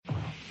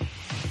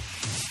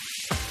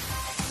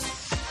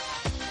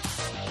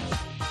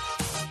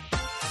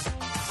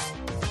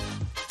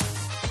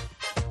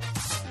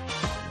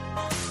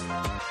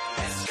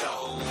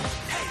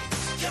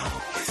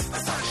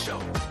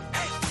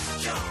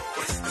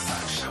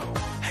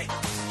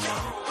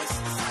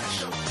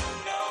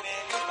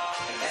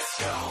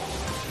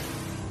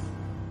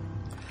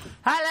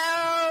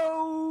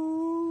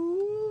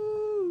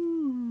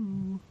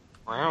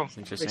Wow. That's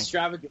interesting.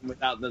 Extravagant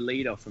without the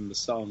leader from the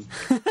song.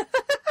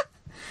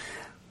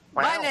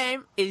 My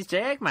name is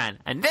Jay Eggman,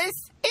 and this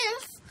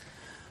is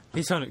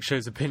the Sonic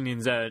Show's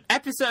Opinion Zone.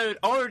 Episode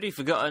already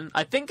forgotten.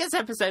 I think it's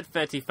episode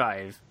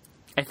 35.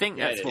 I think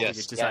that's what we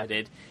just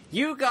decided.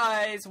 You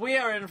guys, we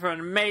are in for an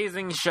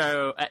amazing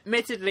show.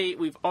 Admittedly,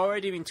 we've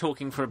already been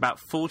talking for about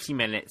 40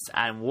 minutes,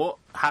 and what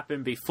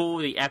happened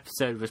before the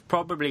episode was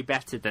probably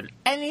better than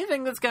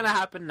anything that's going to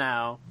happen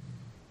now.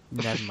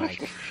 Never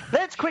mind.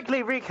 Let's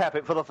quickly recap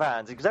it for the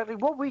fans. Exactly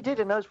what we did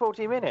in those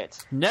 40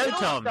 minutes. No,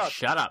 Tom,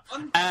 shut up.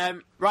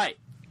 Right.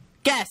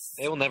 Guests,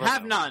 They will never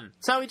have know. none.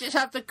 So we just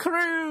have the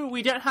crew.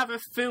 We don't have a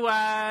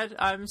Fuad.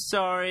 I'm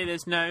sorry,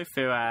 there's no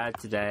Fuad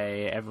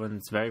today.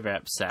 Everyone's very, very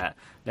upset.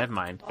 Never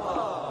mind.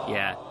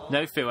 Yeah,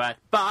 no Fuad.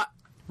 But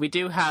we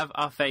do have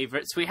our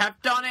favourites. We have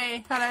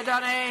Donnie. Hello,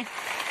 Donnie.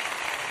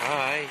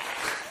 Hi.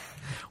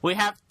 We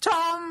have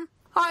Tom.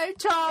 Hi,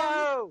 Tom.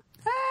 Oh!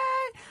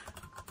 Hey.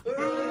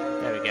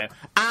 There we go.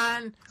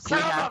 And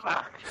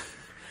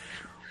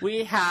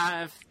we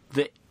have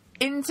the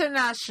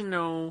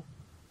international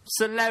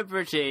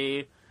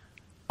celebrity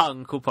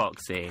Uncle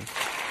Poxy.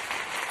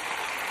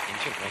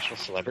 International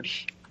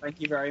celebrity. Thank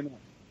you very much.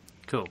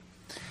 Cool.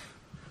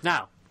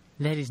 Now,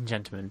 ladies and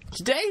gentlemen,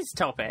 today's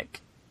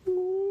topic,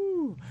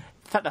 in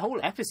fact the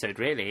whole episode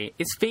really,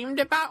 is themed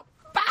about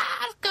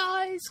bad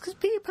guys, because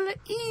people are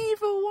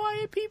evil. Why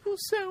are people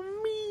so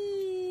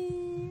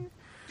mean?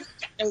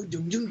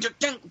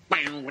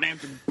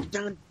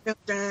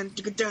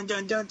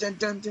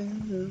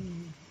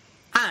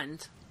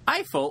 And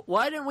I thought,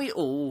 why don't we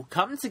all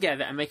come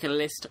together and make a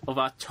list of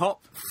our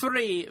top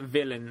 3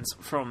 villains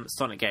from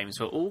Sonic games?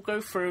 We'll all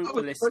go through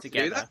the list supposed to do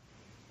together. that?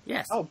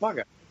 Yes. Oh,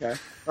 bugger. Okay.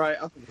 Right,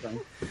 I'll think so.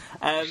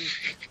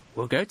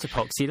 We'll go to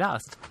Poxy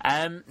last.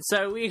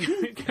 So we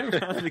go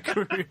around the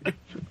group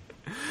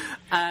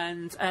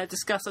and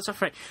discuss our top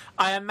 3.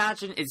 I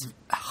imagine it's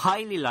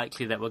highly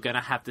likely that we're going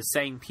to have the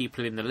same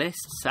people in the list.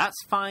 So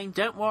that's fine.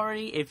 Don't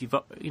worry. If you've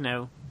got,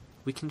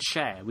 we can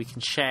share. We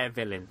can share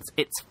villains.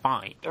 It's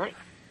fine.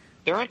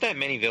 There aren't that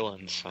many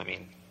villains. I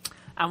mean,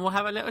 and we'll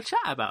have a little chat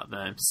about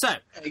them. So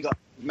You got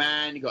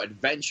Eggman, you got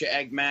Adventure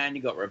Eggman,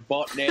 you got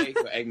Robotnik, you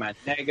got Eggman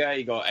Nega,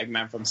 you got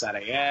Eggman from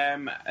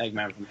SatAM,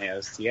 Eggman from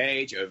ASTH,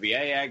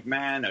 OVA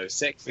Eggman,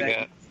 06 we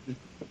got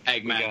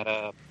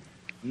Eggman,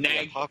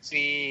 Neg,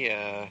 Poxy, You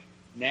got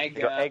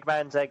Nega,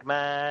 Eggman's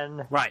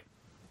Eggman. right,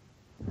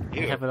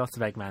 we have a lot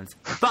of Eggmans,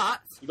 but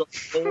you got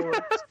Boris.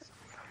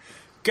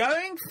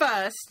 going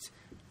first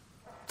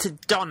to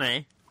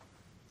Donnie.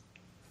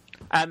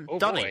 oh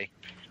Donnie, boy.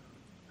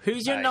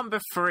 who's your Hi. number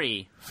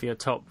 3 for your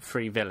top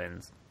 3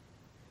 villains?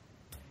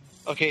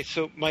 Okay,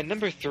 so my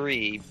number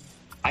 3,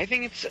 I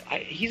think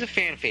he's a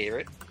fan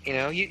favorite.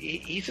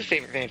 He's a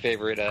fan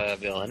favorite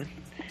villain,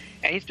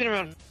 and he's been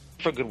around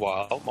for a good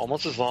while,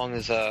 almost as long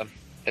as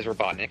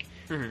Robotnik.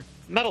 Mhm.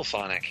 Metal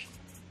Sonic.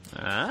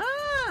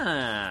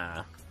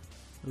 Ah,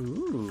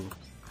 ooh.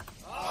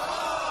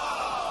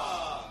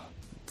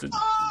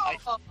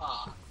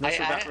 Not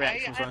sure that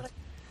reaction was.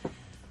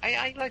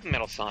 I like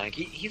Metal Sonic.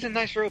 He's a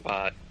nice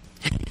robot.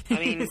 I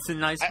mean, It's a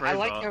nice I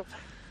like robot. how.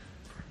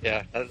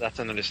 Yeah, that's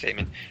an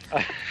understatement.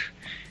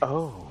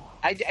 Oh.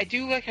 I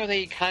do like how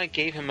they kind of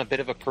gave him a bit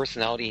of a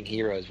personality in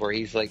Heroes, where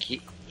he's like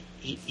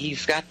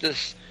he's got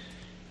this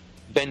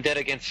vendetta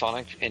against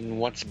Sonic and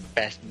wants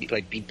best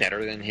be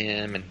better than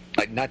him,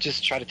 and not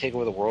just try to take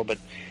over the world, but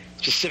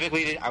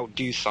specifically to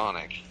outdo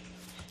Sonic.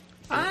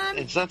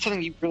 It's not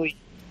something you really.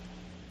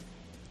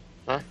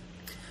 Huh?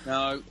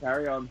 No,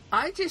 carry on.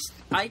 I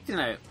don't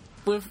know.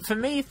 For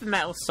me, for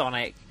Metal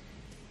Sonic,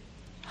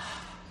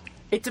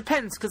 it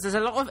depends, because there's a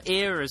lot of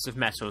eras of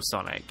Metal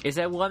Sonic. Is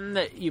there one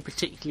that you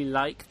particularly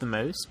like the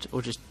most,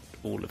 or just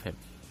all of him?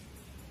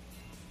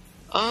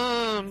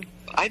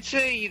 I'd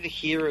say the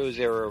Heroes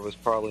era was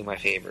probably my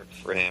favorite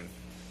for him.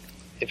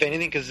 If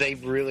anything, because they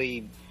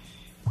really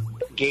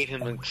gave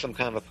him some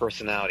kind of a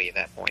personality at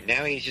that point.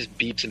 Now he's just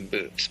beeps and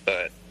boops,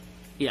 but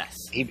Yes.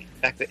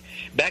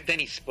 back then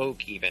he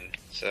spoke even,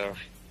 so.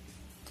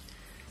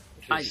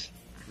 I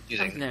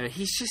don't know.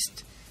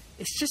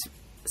 It's just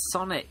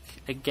Sonic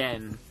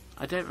again.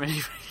 I don't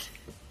really.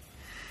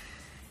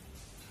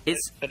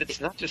 But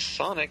it's not just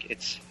Sonic;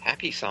 it's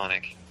Happy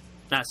Sonic.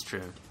 That's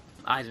true.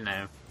 I don't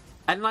know.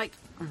 And I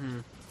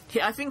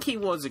think he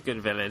was a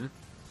good villain.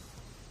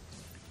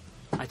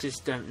 I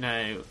just don't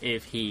know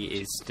if he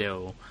is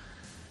still.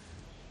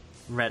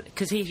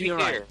 Because you're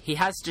right. He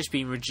has just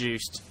been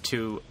reduced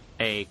to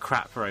a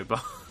crap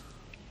robot.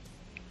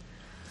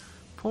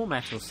 Poor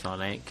Metal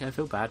Sonic. I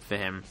feel bad for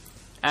him.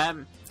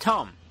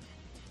 Tom.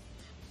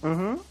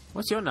 Mm-hmm.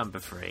 What's your number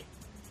 3?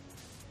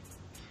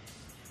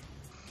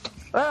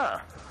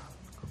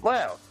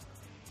 Well,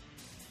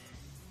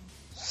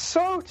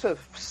 sort of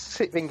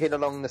thinking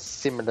along the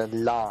similar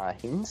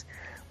lines,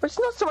 but it's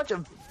not so much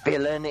a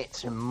villain,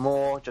 it's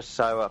more just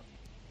so a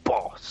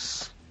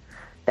boss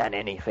than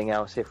anything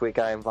else if we're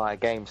going via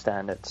game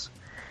standards.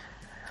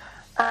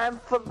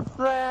 And for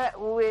that,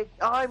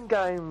 I'm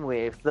going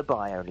with the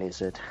Bio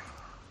Lizard.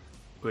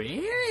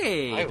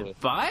 Really?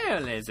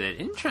 Biolizard.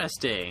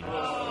 Interesting.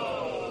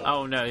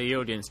 Oh no, the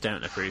audience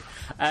don't approve.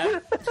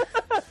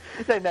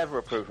 They never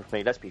approve of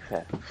me, let's be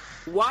fair.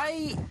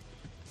 Why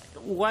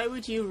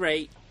would you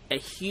rate a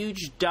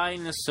huge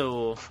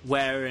dinosaur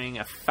wearing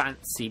a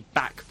fancy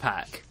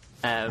backpack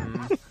as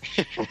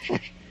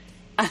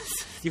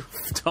your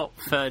top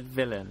third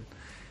villain?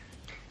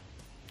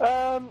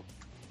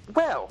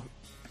 Well,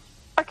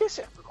 I guess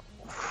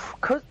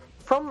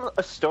from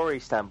a story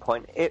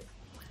standpoint,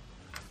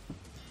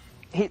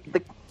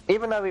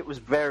 even though it was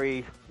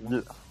very,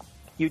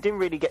 you didn't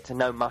really get to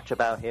know much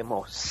about him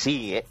or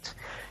see it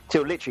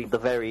till literally the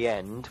very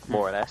end,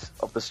 more or less,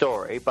 of the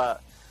story.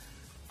 But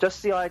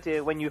just the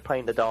idea when you're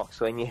playing the Dark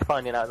Souls and you're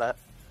finding out that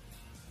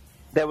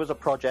there was a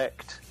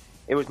project,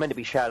 it was meant to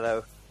be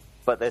Shadow,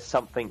 but there's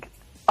something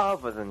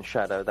other than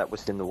Shadow that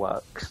was in the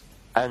works,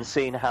 and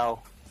seeing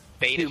how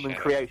human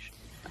creation.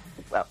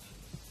 Well,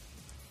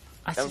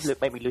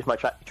 don't make me lose my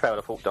trail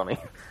of thought, Donnie.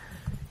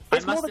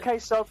 It's more the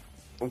case of.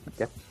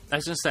 Yeah. I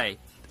was going to say,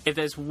 if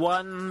there's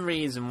one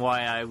reason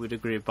why I would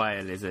agree with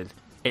Biolizard,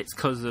 it's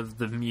because of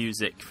the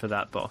music for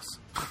that boss.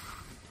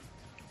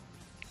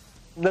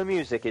 The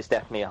music is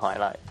definitely a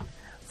highlight.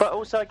 But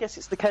also, I guess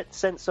it's the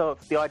sense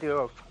of the idea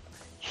of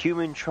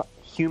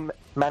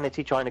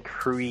humanity trying to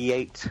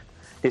create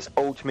this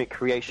ultimate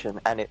creation,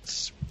 and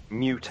it's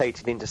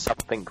mutated into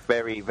something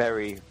very,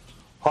 very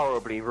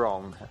horribly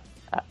wrong.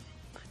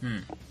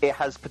 It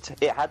had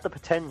the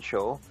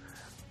potential,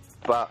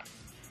 but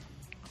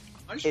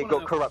it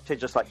got corrupted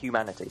just like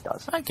humanity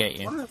does. I get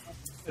you. Why did they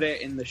put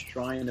it in the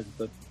Shrine of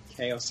the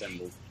Chaos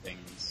Emerald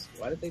things?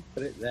 Why did they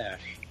put it there?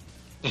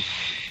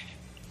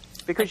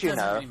 Because it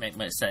doesn't really make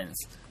much sense.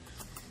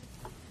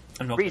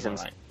 I'm not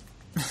reasons.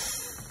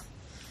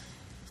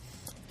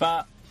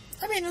 But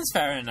I mean, that's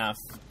fair enough.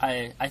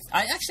 I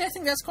actually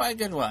think that's quite a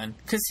good one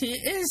because he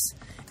is.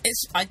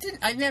 I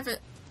didn't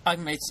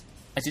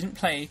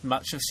play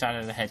much of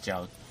Shadow the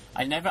Hedgehog.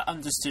 I never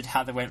understood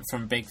how they went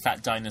from big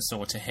fat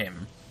dinosaur to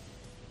him.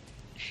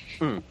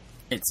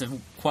 It's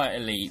quite a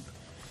leap.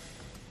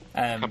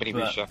 Company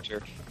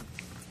restructure.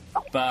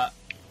 But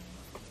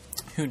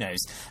who knows?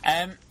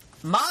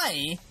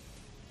 My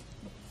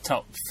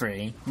top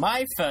three,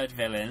 my third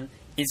villain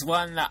is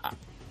one that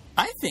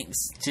I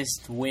think's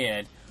just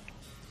weird.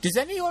 Does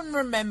anyone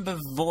remember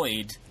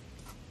Void?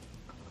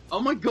 Oh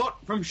my god,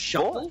 from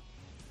Shuffle?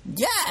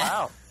 Yeah!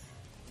 Wow.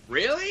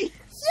 Really?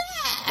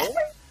 Yeah!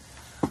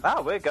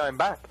 Wow, we're going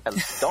back a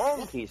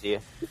donkeys here.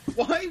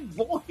 Why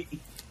Void?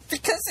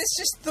 Because it's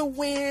just the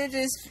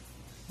weirdest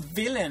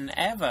villain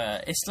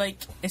ever. It's like,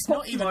 it's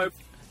not even...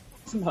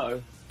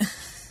 No.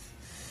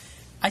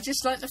 I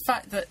just like the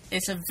fact that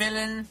it's a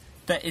villain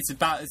that is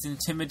about as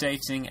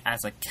intimidating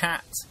as a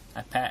cat,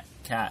 a pet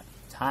cat,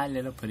 tiny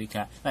little pretty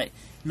cat. Like,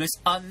 the most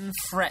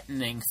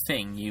unthreatening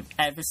thing you've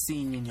ever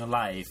seen in your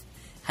life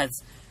has...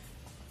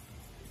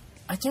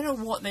 I don't know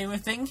what they were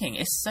thinking.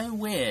 It's so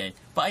weird.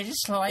 But I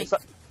just like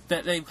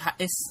that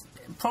it's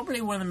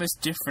probably one of the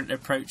most different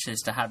approaches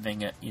to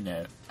having a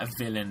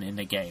villain in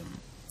a game.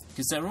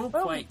 Because they're all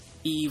quite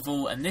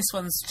evil, and this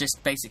one's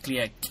just basically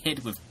a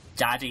kid with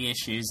daddy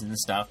issues and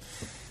stuff.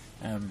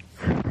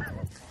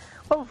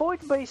 Well,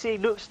 Void basically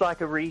looks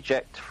like a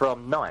reject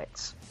from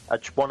Knights. I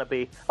just want to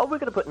be... we're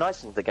going to put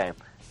Knights into the game.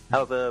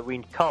 However, we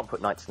can't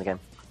put Knights in the game.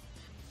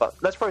 But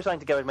let's throw something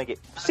together and make it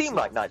seem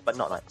like Knights, but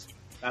not Knights.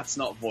 That's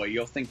not Void.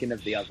 You're thinking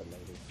of the other lady.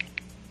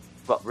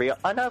 What,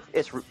 I know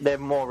they're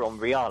more on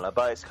Rihanna,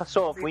 but it's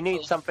sort of... We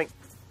need something...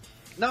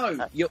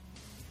 No,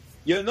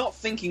 you're not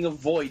thinking of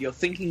Void. You're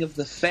thinking of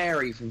the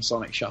fairy from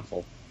Sonic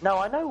Shuffle. No,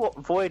 I know what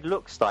Void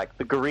looks like.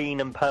 The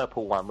green and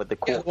purple one with the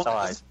quartz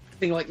eyes.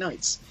 Something like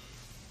Knights.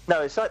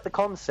 No, it's like the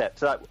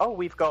concept. Like,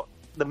 we've got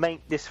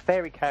this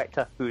fairy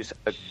character who's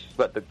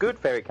the good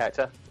fairy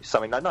character,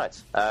 something like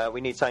Knights. We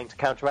need something to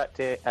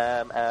counteract it.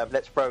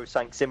 Let's throw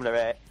something similar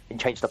at it and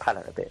change the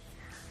palette a bit.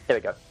 There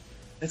we go.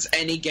 That's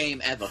any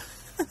game ever.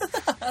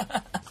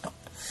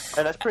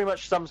 And that pretty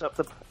much sums up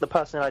the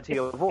personality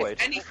of Void.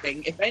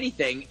 If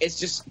anything, it's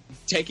just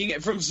taking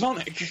it from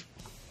Sonic.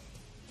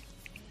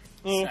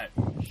 So,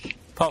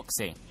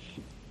 Poxy.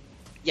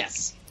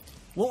 Yes.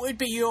 What would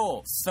be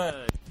your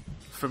third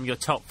from your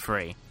top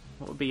three?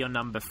 What would be your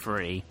number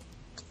 3?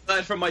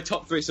 Third from my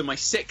top 3, so my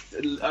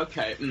 6th...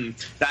 Okay,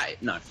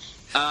 no.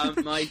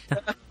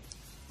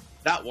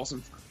 That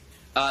wasn't fun.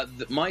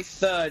 My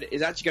third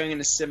is actually going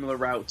in a similar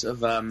route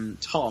of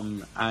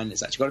Tom, and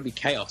it's actually got to be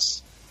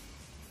Chaos.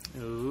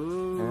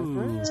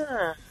 Ooh.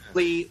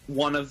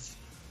 One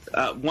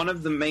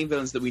of the main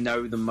villains that we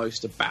know the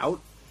most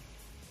about.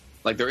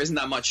 Like, there isn't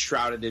that much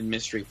shrouded in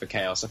mystery for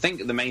Chaos. I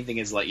think the main thing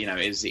is, like,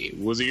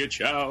 was he a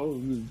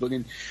child?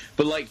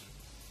 But, like,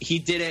 he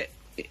did it,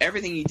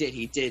 everything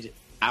he did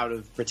out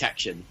of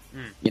protection.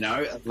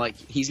 Like,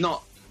 he's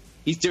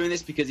doing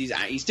this because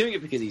he's doing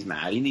it because he's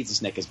mad. He needs a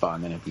Snickers bar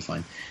and then it'll be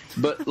fine.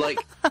 But, like,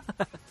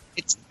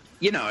 it's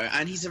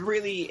and he's a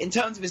really, in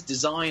terms of his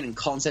design and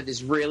concept,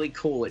 is really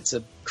cool. It's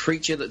a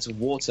creature that's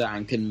water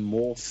and can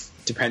morph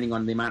depending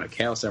on the amount of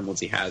Chaos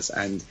Emeralds he has,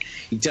 and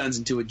he turns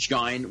into a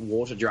giant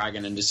water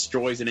dragon and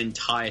destroys an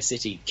entire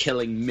city,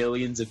 killing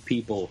millions of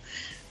people.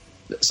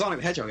 Sonic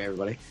the Hedgehog,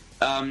 everybody.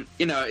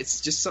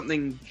 It's just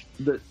something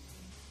that,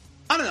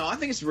 I don't know, I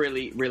think it's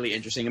really, really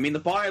interesting. I mean, the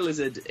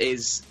Bio-Lizard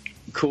is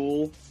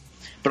cool,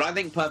 but I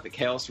think Perfect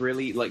Chaos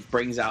really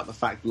brings out the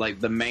fact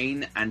the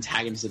main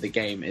antagonist of the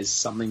game is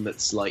something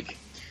that's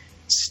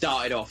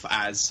started off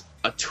as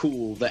a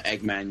tool that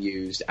Eggman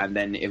used and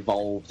then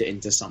evolved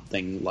into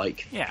something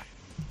yeah,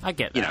 I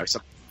get that.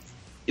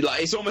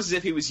 It's almost as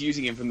if he was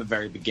using him from the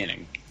very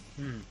beginning.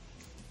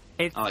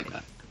 I like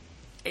that.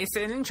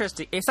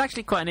 It's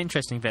actually quite an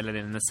interesting villain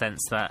in the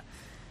sense that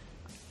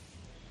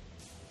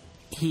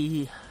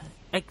he,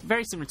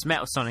 very similar to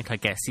Metal Sonic, I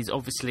guess. He's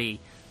obviously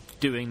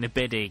doing the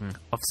bidding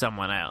of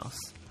someone else,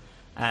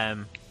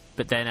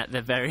 but then at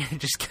the very end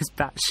just goes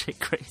batshit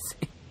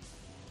crazy.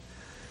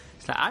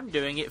 It's like, I'm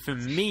doing it for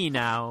me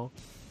now.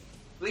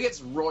 Well, he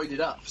gets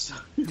roided up. So.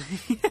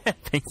 Yeah,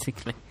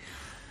 basically.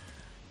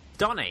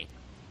 Donnie.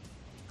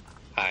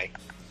 Hi.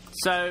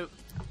 So,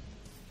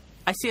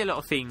 I see a lot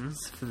of themes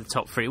for the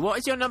top 3. What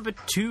is your number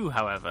 2,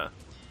 however?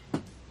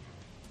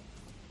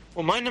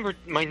 Well, my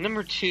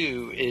number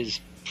 2 is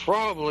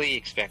probably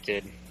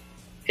expected.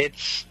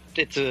 It's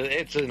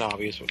an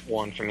obvious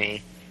one for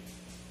me.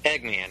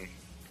 Eggman.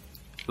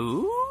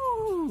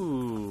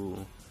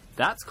 Ooh,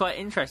 that's quite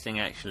interesting.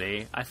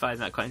 Actually, I find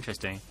that quite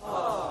interesting.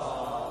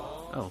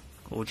 Oh,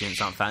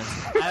 audience aren't fans.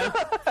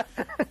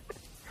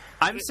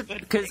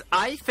 Because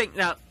I think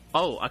that.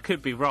 Oh, I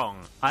could be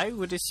wrong. I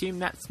would assume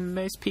that's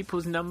most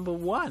people's number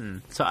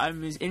 1. So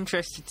I'm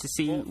interested to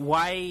see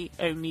why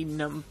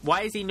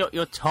is he not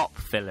your top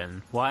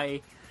villain?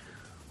 Why?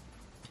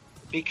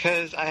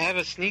 Because I have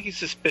a sneaky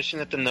suspicion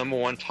that the number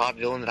 1 top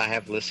villain that I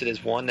have listed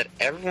is one that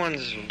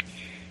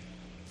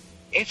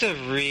it's a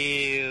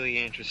really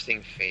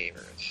interesting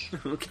favorite.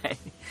 Okay.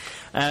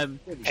 And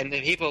the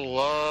people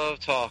love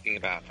talking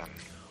about them.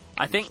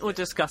 I think we'll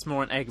discuss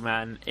more on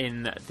Eggman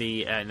in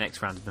the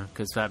next round of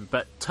them.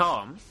 But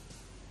Tom...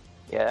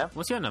 Yeah?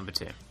 What's your number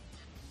 2?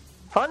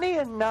 Funny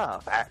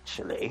enough,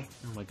 actually...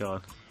 Oh my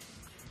god.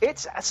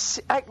 It's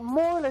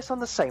more or less on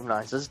the same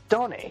lines as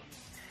Donnie.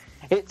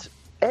 It's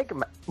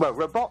Eggman... Well,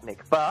 Robotnik,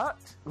 but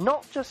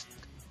not just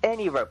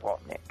any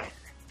Robotnik.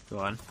 Go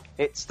on.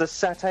 It's the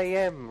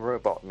SatAM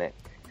Robotnik.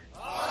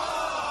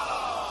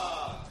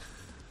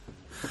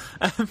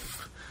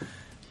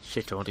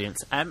 Shit audience.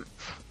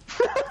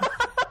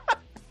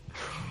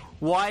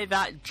 Why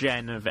that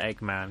gen of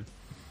Eggman?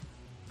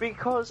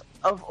 Because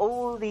of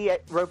all the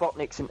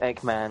Robotniks and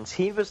Eggmans,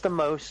 he was the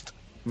most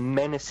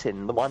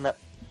menacing, the one that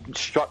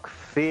struck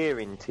fear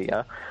into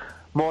you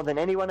more than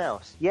anyone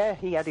else. Yeah,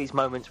 he had his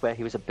moments where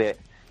he was a bit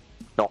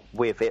not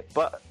with it,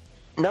 but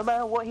no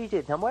matter what he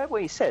did, no matter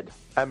what he said,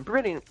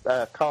 brilliant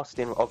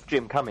casting of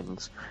Jim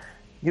Cummings.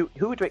 Who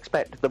would you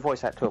expect the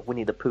voice actor of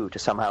Winnie the Pooh to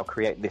somehow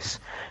create this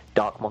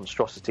dark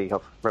monstrosity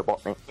of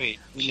Robotnik? Wait,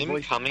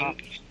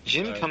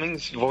 Jim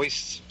Cummings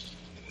voiced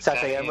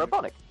SatAM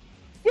Robotnik.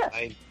 Yes.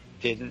 I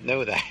didn't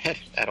know that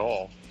at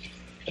all.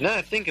 But now that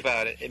I think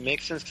about it, it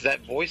makes sense because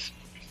that voice,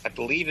 I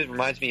believe it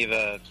reminds me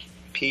of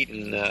Pete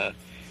in a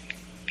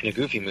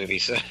Goofy movie.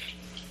 So it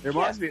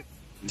reminds me of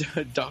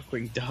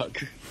Darkwing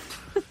Duck.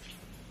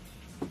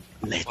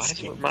 Let's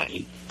get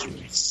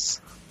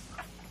dangerous.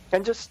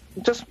 And just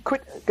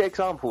quick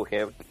example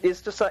here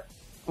is just like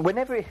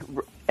whenever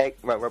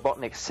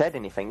Robotnik said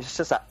anything, it's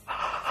just like,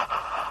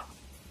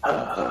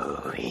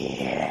 oh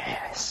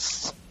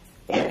yes,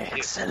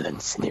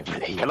 excellent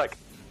sniveling. You're like,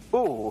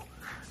 oh,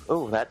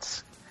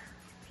 that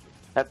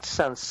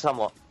sounds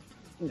somewhat.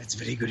 That's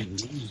very good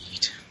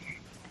indeed.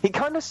 He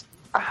kind of,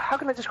 how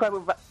can I describe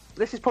it?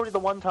 This is probably the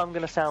one time I'm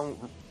going to sound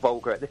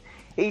vulgar.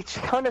 He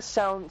kind of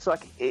sounds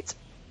like it's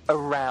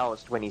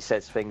aroused when he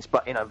says things,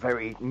 but in a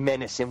very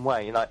menacing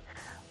way. Like,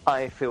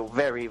 I feel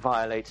very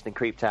violated and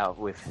creeped out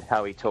with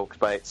how he talks,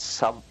 but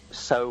it's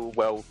so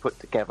well put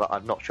together.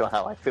 I'm not sure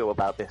how I feel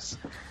about this.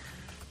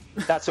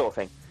 That sort of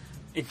thing.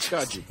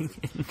 Interesting.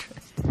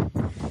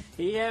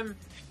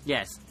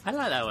 Yes, I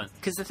like that one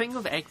because the thing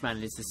with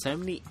Eggman is there's so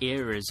many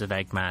eras of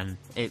Eggman.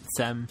 It's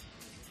so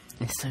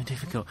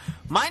difficult.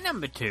 My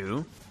number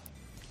 2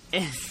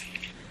 is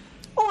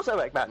also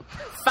Eggman.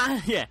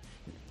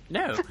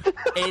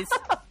 Is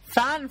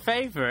fan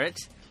favorite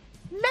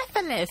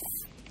Mephiles.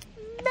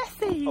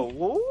 Messy.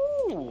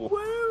 Oh,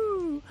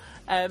 woo!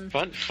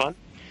 Fun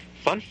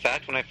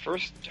fact: when I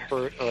first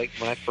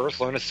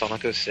learned of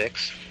Sonic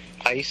 06,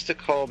 I used to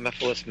call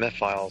Mephiles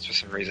Mephiles for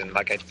some reason.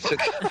 Like I took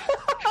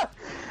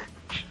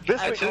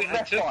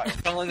the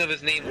spelling of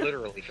his name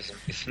literally for some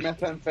reason.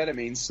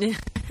 Methamphetamines.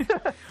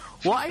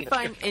 What I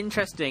find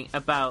interesting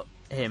about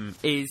him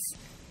is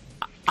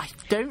I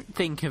don't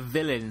think a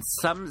villain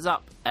sums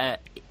up a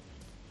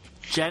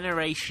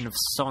generation of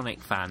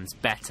Sonic fans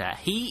better.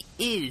 He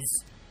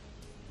is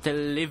the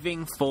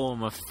living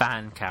form of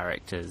fan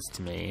characters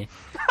to me.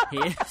 He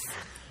is.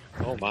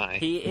 Oh my!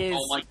 He is.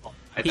 Oh my God.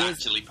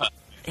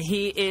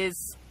 He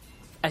is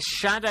a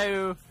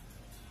shadow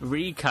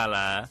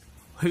recolor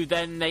who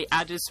then they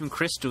added some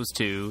crystals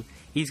to.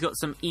 He's got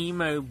some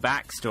emo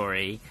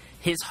backstory.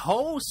 His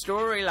whole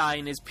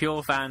storyline is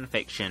pure fan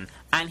fiction,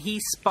 and he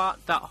is part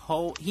of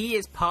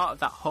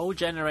that whole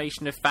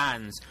generation of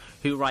fans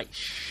who write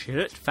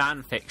shit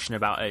fan fiction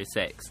about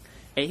 06.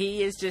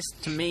 He is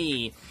just, to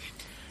me,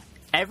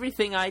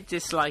 everything I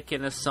dislike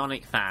in a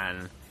Sonic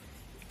fan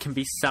can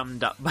be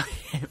summed up by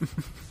him.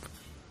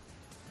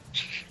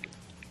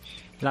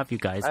 Love you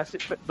guys.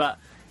 But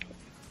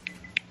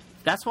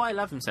that's why I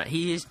love him so.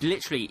 He is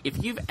literally,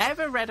 if you've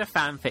ever read a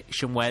fan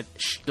fiction where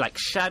like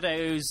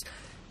Shadow's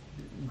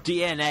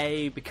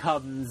DNA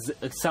becomes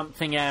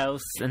something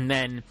else and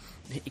then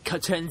it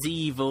turns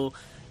evil,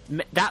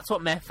 that's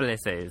what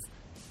Mephiles is.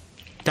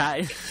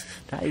 That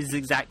is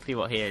exactly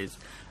what he is.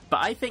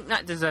 But I think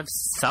that deserves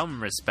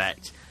some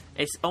respect.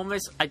 It's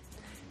almost,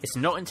 it's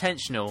not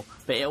intentional,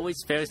 but it always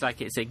feels like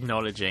it's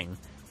acknowledging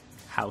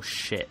how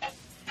shit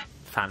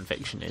fan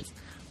fiction is.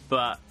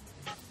 But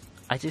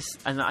I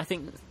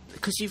think,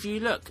 because if you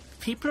look,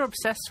 people are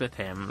obsessed with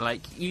him.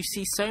 Like, you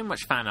see so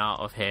much fan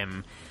art of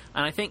him,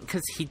 and I think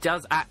because he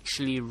does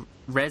actually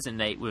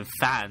resonate with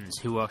fans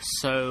who are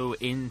so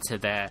into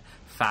their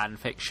fan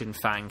fiction,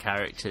 fan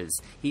characters.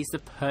 He's the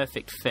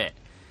perfect fit.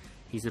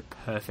 He's a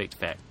perfect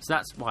fit. So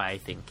that's why I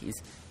think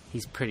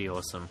he's pretty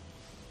awesome.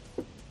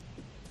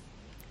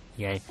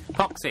 Yay.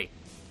 Poxy.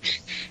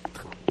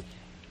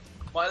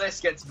 My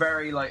list gets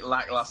very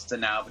lackluster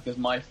now because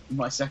my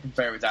second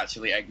favorite is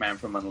actually Eggman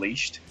from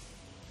Unleashed.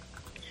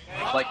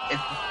 Right.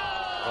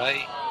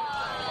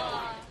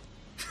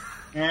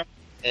 Yeah.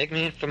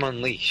 Eggman from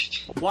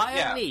Unleashed. Why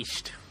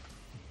Unleashed?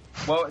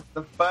 Well, it's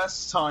the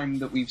first time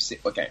that we've seen.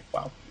 Okay,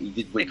 well, he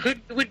did win.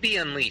 It would be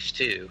Unleashed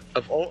too,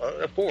 of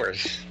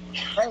course.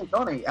 Hey,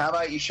 Donnie, how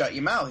about you shut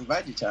your mouth? You've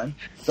had your turn.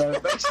 So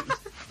basically.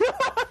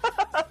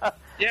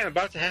 Yeah, I'm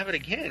about to have it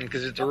again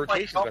because it's a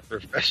rotation about to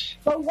refresh.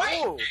 Oh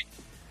wait! Oh.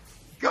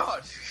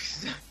 God.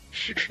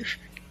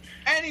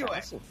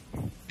 Anyway, so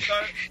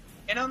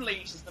in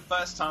Unleashed, it's the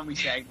first time we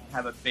see Eggman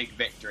have a big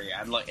victory,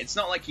 and it's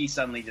not like he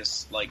suddenly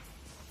just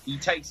he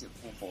takes it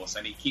full force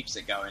and he keeps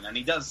it going, and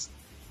he does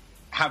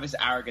have his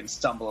arrogance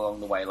stumble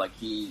along the way. Like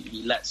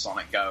he let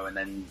Sonic go and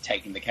then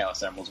taking the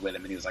Chaos Emeralds with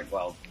him, and he was like,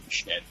 "Well,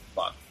 shit,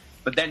 fuck."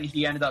 But then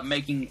he ended up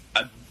making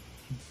a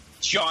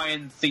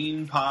giant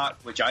theme park,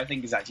 which I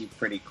think is actually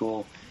pretty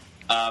cool.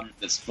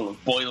 That's full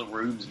of boiler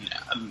rooms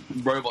and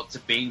robots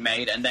are being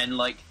made, and then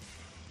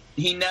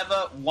he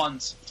never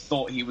once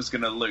thought he was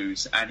going to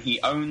lose, and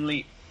he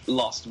only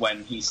lost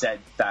when he said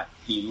that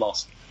he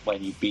lost when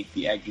he beat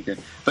the Egg Dragoon.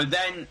 But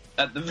then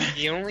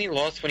he only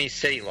lost when he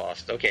said he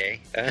lost.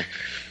 Okay.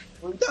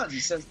 Well, he does. He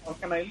says, "How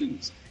can I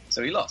lose?"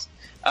 So he lost.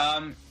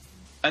 And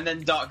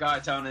then Dark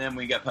Gaitone, and then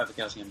we get Perfect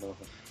Chaos again.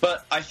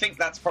 But I think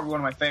that's probably one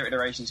of my favorite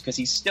iterations because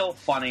he's still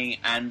funny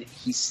and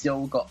he's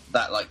still got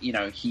that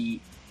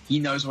he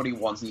knows what he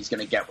wants and he's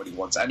going to get what he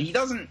wants, and he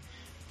doesn't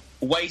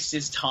waste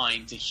his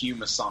time to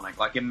humor Sonic.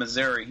 Like in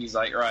Missouri, he's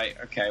like, right,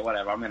 okay,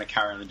 whatever, I'm going to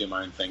carry on and do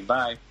my own thing,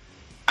 bye.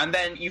 And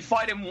then you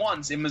fight him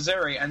once in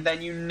Missouri, and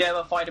then you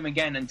never fight him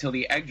again until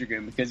the Egg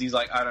Dragoon because he's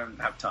like, I don't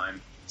have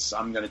time, so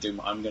I'm going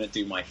to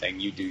do my thing,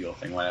 you do your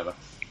thing, whatever.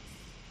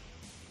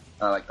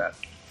 I like that.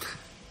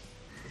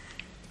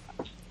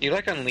 You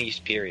like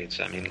Unleashed periods.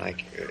 I mean,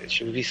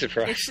 should we be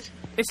surprised?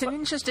 It's an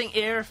interesting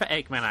era for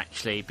Eggman,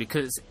 actually,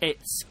 because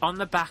it's on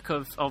the back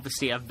of,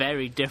 obviously, a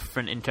very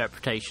different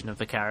interpretation of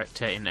the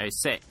character in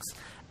 06.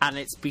 And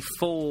it's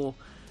before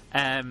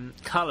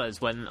Colors,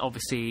 when,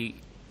 obviously...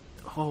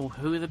 Oh,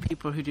 who are the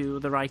people who do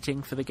the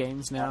writing for the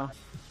games now?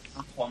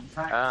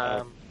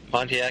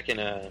 Pontiac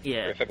and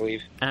Griff, I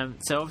believe.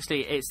 So,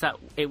 obviously,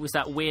 it was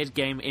that weird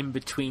game in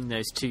between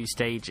those two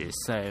stages,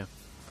 so...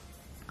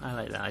 I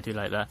like that. I do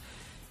like that.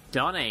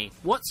 Donnie,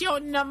 what's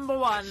your number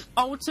one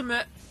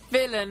ultimate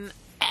villain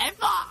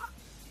ever?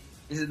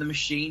 Is it the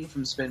Machine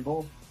from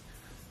Spinball?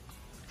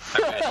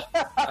 Okay.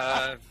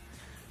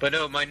 But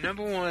no, my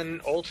number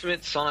one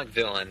ultimate Sonic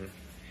villain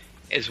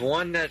is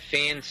one that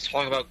fans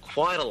talk about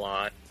quite a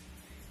lot.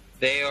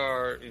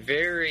 They're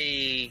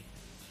very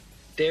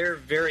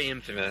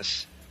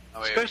infamous,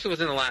 especially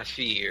within the last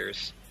few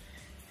years,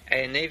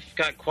 and they've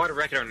got quite a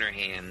record on their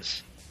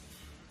hands.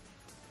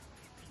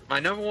 My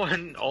number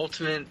one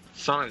ultimate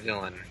Sonic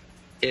villain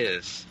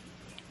is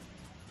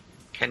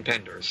Ken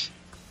Penders.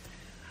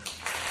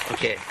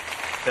 Okay,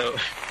 so...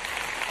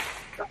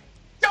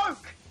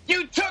 Joke!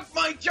 You took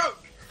my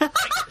joke! I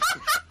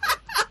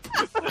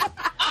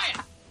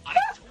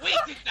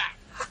tweeted that!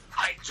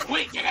 I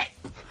tweeted it!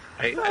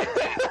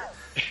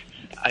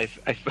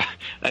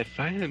 I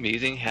find it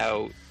amazing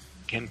how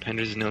Ken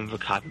Penders is known for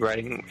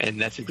copywriting, and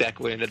that's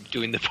exactly what ended up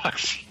doing the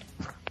box.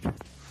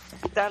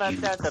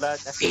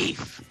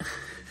 Thief!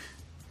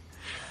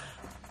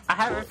 I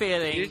have a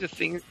feeling Here's the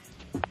thing.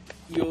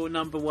 your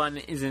number one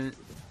is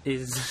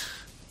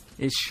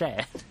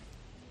shared.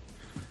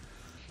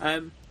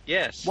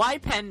 Yes. Why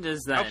Penders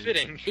then? How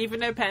fitting. Even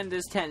though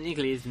Penders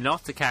technically is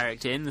not a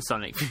character in the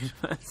Sonic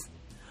universe,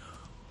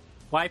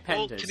 Why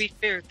Penders? Well, to be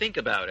fair, think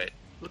about it.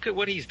 Look at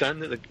what he's done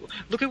to the.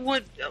 Look at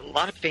what a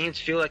lot of fans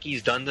feel like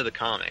he's done to the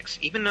comics.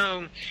 Even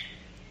though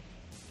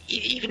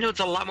it's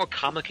a lot more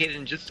complicated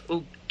than just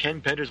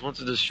Ken Penders wants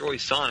to destroy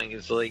Sonic.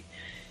 It's like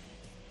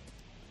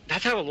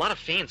that's how a lot of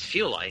fans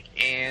feel like.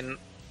 And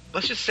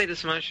let's just say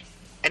this much: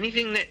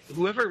 anything that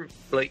whoever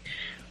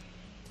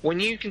when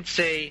you can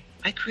say,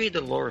 "I created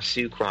the Laura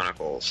Sue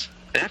Chronicles,"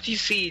 and after you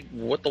see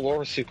what the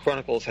Laura Sue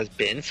Chronicles has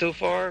been so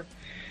far,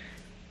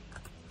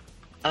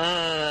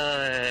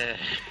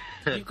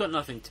 you've got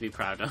nothing to be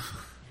proud of.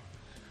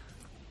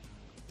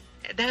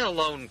 That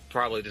alone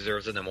probably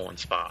deserves the number one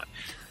spot.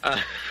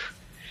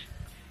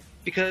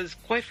 Because,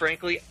 quite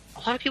frankly, a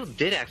lot of people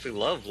did actually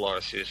love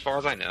Laura Sue, as far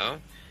as I know.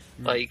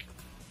 Like,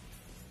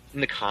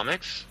 in the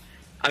comics.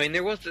 I mean,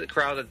 there was the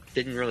crowd that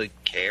didn't really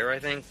care, I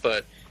think,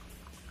 but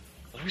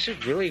Laura Sue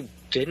really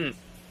didn't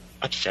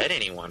upset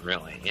anyone,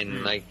 really.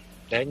 And,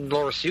 then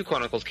Laura Sue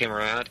Chronicles came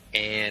around,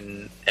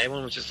 and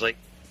everyone was just like,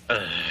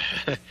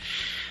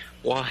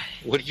 why?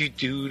 What did you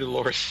do to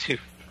Laura Sue?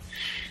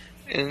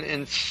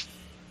 And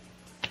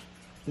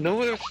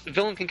no other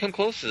villain can come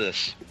close to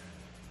this.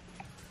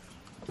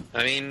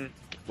 I mean,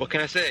 what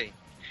can I say?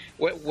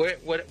 What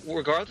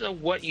regardless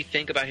of what you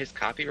think about his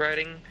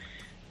copywriting,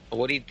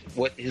 what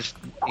his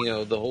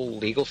the whole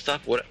legal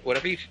stuff,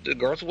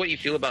 regardless of what you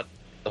feel about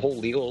the whole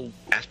legal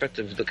aspect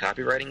of the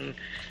copywriting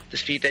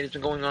dispute that has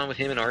been going on with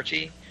him and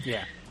Archie.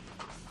 Yeah.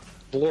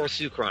 The Laura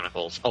Sue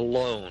Chronicles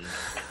alone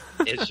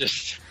is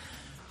just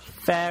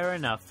Fair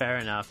enough.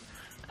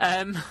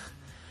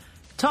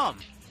 Tom.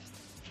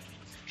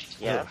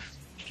 Yeah.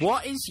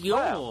 What is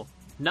your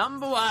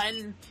number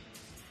one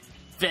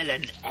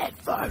villain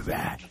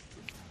ever?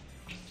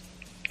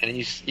 And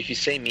if you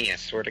say me, I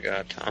swear to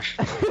God, Tom.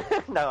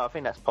 No, I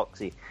think that's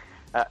Poxy.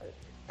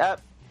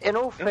 In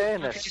all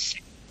fairness,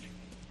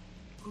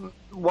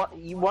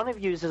 one of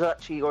you has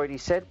actually already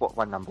said what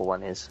my number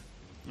one is.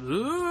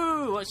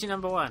 Ooh, what's your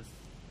number one?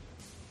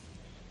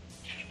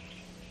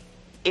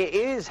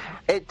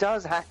 It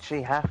does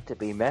actually have to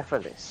be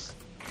Mephiles.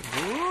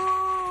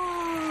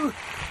 Ooh.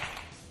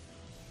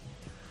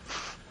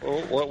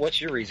 Well,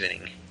 what's your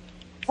reasoning?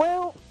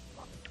 Well,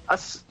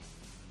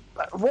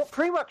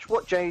 pretty much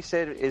what Jay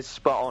said is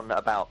spot on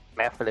about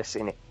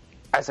Mephiles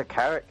as a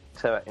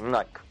character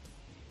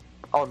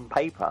on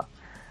paper,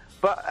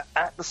 but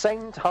at the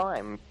same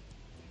time,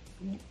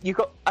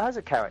 as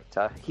a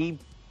character, he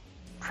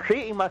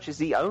pretty much is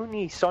the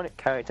only Sonic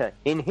character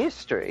in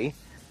history,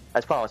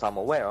 as far as I'm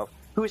aware of,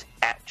 who has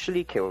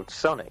actually killed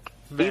Sonic.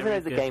 Even though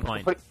the game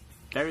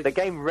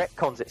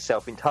retcons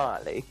itself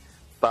entirely,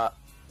 but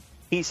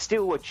he's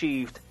still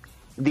achieved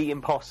the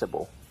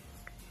impossible.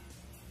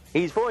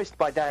 He's voiced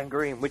by Dan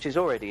Green, which is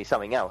already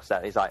something else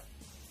that is like,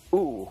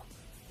 ooh.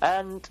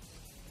 And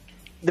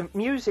the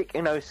music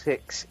in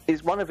 06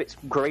 is one of its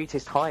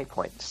greatest high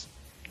points.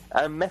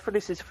 And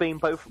Mephiles' theme,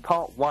 both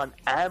Part 1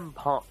 and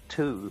Part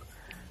 2,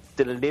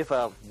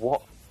 deliver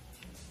what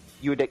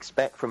you would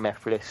expect from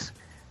Mephiles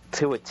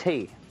to a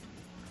T.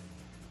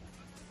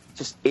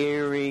 Just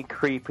eerie,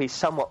 creepy,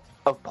 somewhat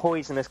a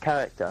poisonous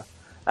character.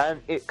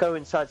 And it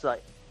coincides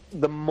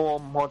the more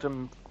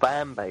modern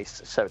fan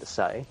base, so to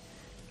say.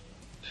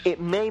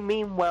 It may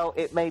mean well,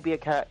 it may be a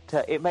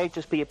character, it may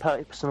just be a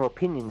personal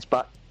opinions,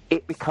 but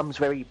it becomes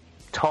very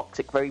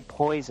toxic, very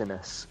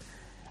poisonous,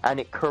 and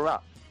it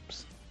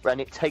corrupts, and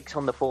it takes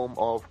on the form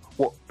of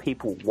what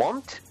people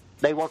want.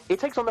 It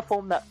takes on the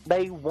form that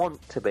they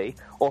want to be,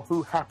 or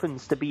who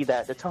happens to be there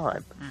at the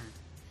time.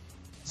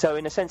 So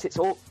in a sense,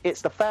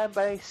 it's the fan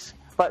base,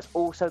 but it's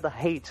also the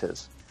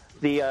haters,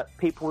 the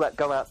people that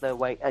go out their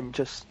way and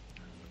just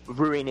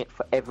ruin it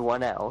for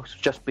everyone else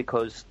just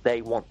because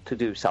they want to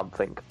do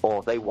something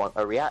or they want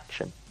a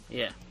reaction.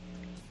 Yeah.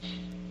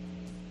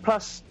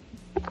 Plus,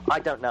 I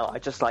don't know, I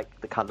just like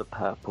the colour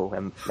purple,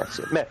 and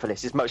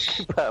Mephiles is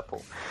mostly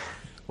purple.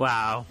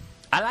 Wow.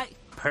 I like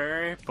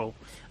purple.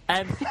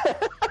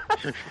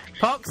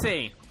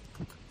 Poxy.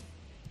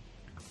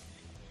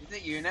 Is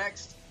it you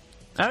next?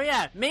 Oh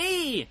yeah,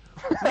 me!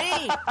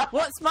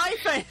 What's my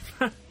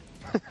favourite?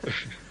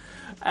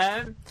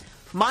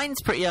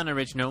 Mine's pretty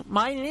unoriginal.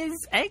 Mine is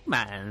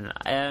Eggman.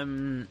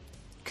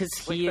 Because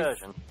he is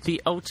the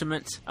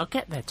ultimate... I'll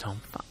get there, Tom.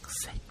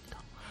 Fuck's sake,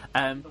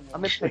 Tom.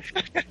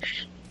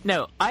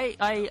 No,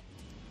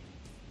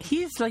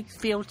 he is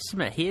the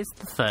ultimate. He is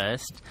the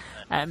first.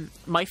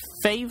 My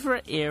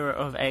favourite era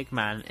of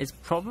Eggman is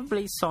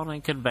probably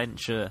Sonic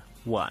Adventure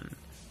 1.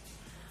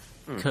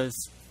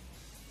 Because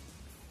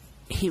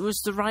he was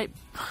the right...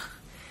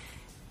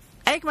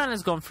 Eggman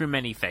has gone through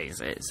many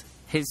phases.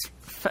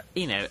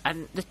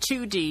 And the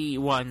 2D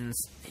ones,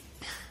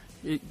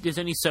 there's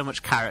only so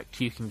much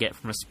character you can get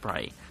from a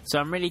sprite. So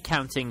I'm really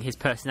counting his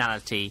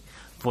personality,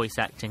 voice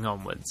acting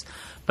onwards.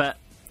 But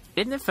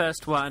in the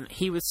first one,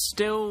 he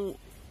wasn't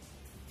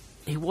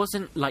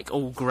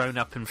all grown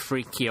up and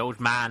freaky old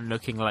man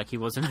looking like he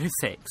was in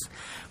 06.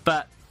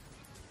 But,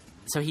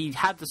 so he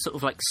had the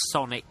sort of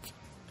Sonic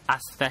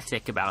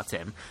aesthetic about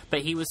him,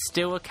 but he was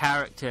still a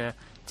character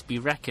to be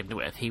reckoned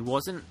with. He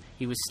was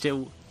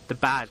still the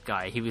bad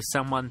guy. He was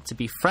someone to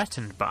be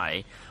threatened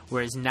by,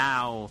 whereas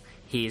now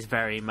he is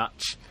very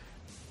much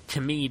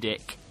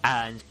comedic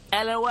and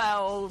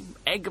LOL,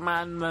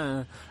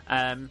 Eggman,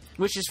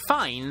 which is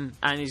fine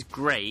and is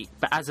great,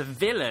 but as a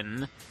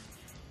villain,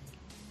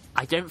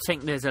 I don't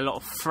think there's a lot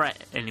of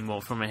threat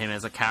anymore from him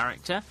as a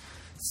character.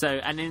 So,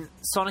 and in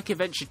Sonic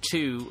Adventure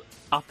 2,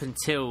 up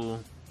until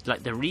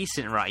like the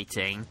recent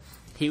writing,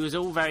 he was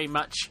all very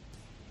much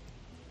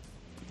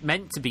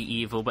meant to be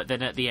evil, but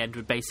then at the end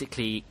would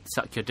basically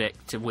suck your dick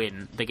to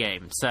win the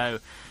game. So,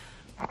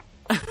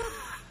 to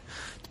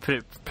put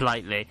it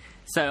politely.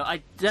 So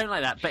I don't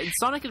like that. But in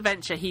Sonic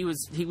Adventure, he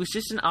was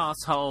just an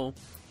asshole.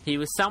 He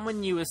was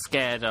someone you were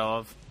scared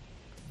of,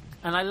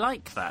 and I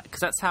like that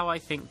because that's how I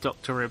think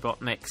Dr.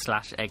 Robotnik /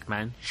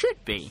 Eggman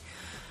should be.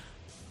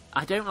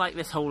 I don't like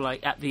this whole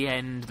like at the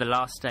end, the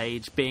last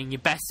stage, being your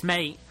best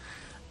mate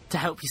to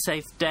help you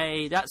save the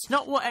day. That's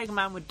not what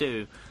Eggman would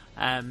do.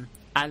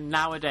 And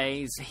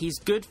nowadays, he's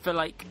good for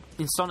like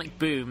in Sonic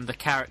Boom, the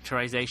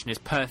characterization is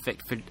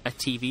perfect for a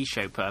TV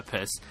show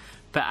purpose,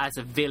 but as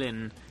a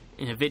villain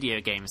in a video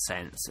game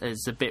sense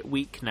is a bit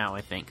weak now, I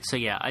think. So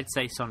yeah, I'd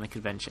say Sonic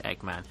Adventure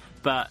Eggman.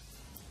 But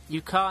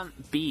you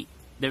can't beat...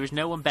 There is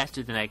no one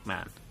better than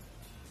Eggman.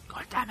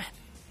 God damn it.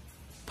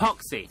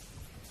 Poxy.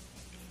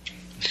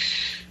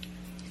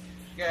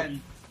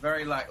 Again,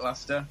 very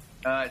lackluster.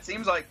 It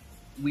seems like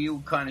we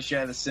all kind of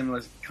share the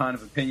similar kind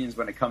of opinions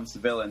when it comes to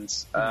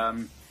villains.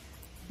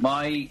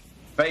 My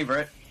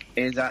favourite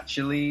is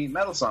actually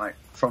Metal Sonic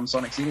from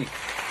Sonic CD.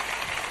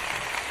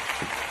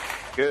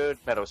 Good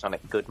Metal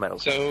Sonic, good Metal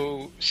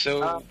Sonic.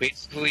 So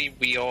basically,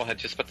 we all had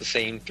just about the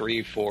same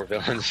 3-4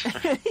 villains.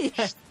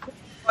 Yeah.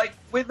 Like,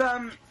 with,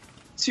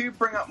 to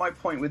bring up my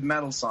point with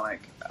Metal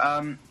Sonic,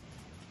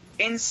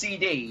 in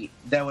CD,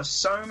 there were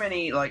so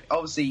many, like,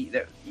 obviously,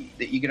 that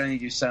you could only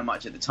do so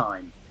much at the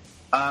time.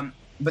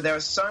 But there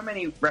were so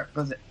many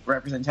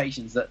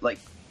representations that, like,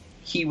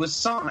 he was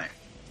Sonic.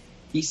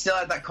 He still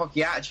had that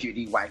cocky attitude.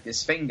 He wagged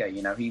his finger,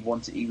 you know. He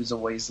was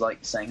always, like,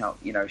 saying how,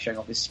 you know, showing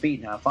off his speed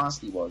and how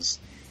fast he was.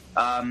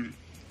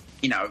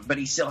 You know, but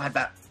he still had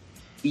that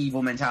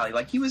evil mentality.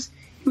 Like, he was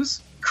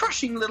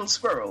crushing little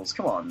squirrels.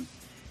 Come on,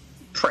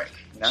 prick.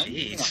 You know?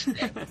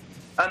 Jeez.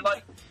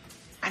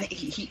 And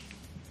he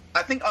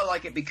I think I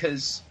like it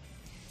because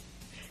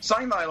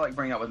something that I like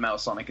bringing up with Metal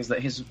Sonic is that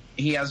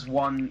he has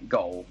one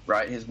goal,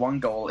 right? His one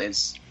goal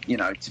is, you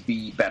know, to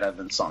be better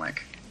than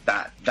Sonic.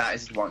 That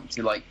is one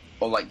to like,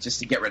 or like just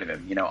to get rid of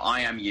him. You know,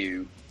 I am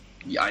you.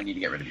 I need to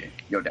get rid of you.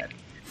 You're dead.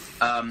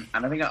 And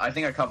I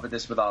think I covered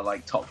this with our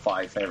like top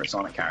 5 favorite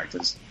Sonic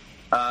characters.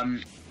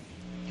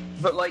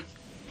 But like,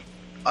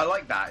 I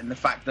like that in the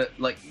fact that,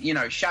 like, you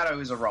know, Shadow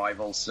is a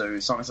rival, so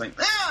Sonic's like,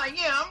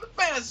 yeah, I'm the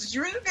fastest,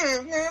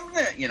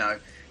 you know.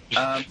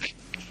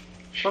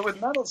 But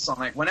with Metal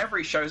Sonic, whenever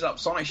he shows up,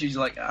 Sonic's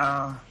usually like,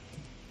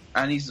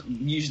 and he's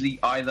usually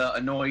either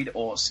annoyed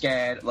or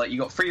scared. Like, you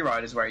got Free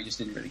Riders where he just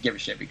didn't really give a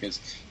shit because,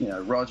 you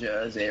know,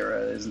 Roger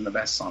Zero isn't the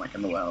best Sonic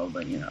in the world,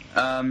 but, you know.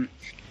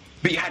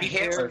 But you had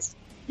Heroes.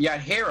 You had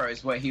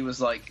Heroes where he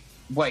was like,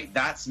 wait,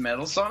 that's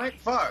Metal Sonic?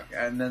 Fuck.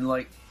 And then,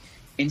 like,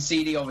 in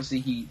CD, obviously,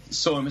 he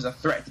saw him as a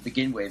threat to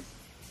begin with.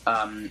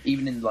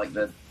 Even in, like,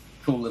 the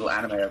cool little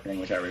anime opening,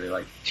 which I really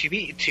like. To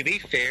be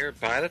fair,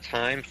 by the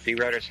time Free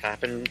Riders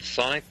happened,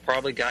 Sonic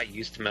probably got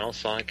used to Metal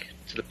Sonic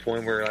to the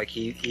point where, like,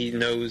 he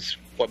knows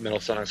what Metal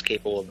Sonic's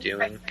capable of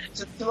doing.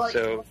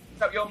 To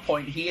up your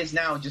point, he is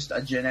now just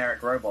a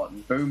generic robot,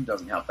 and Boom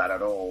doesn't help that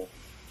at all.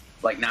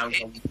 Like, now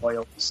he's a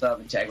loyal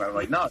servant to Eggman. I'm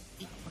like, no.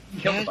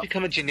 He has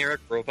become a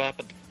generic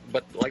robot,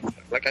 but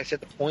like I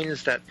said, the point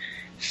is that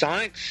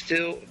Sonic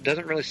still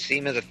doesn't really see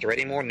him as a threat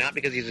anymore, not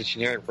because he's a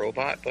generic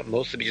robot, but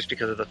mostly just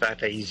because of the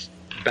fact that he's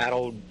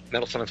battled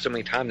Metal Sonic so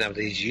many times now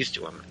that he's used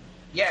to him.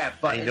 Yeah,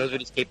 but... And he knows what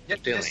he's capable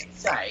of doing. Just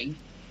say,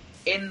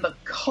 in the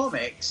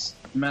comics,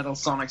 Metal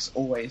Sonic's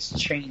always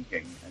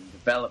changing and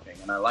developing,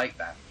 and I like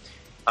that.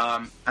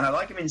 And I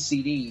like him in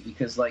CD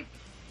because, like,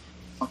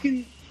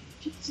 fucking...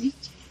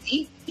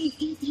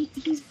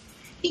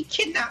 He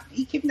kidnapped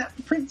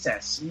the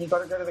princess, and you got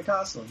to go to the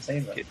castle and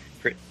save her.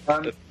 But I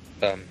don't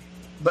know.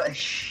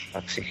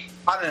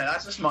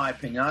 That's just my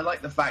opinion. I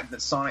like the fact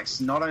that Sonic's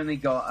not only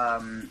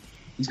got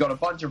he's got a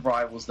bunch of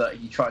rivals that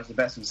he tries to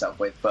best himself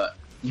with, but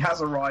he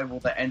has a rival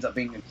that ends up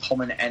being a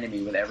common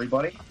enemy with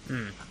everybody.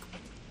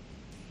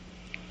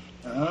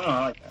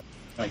 I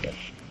like that.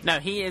 No,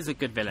 he is a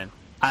good villain,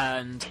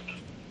 and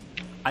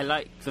I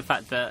like the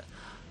fact that,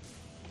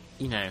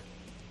 you know,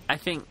 I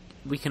think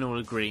we can all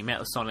agree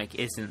Metal Sonic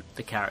isn't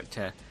the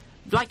character,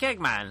 like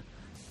Eggman,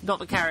 not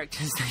the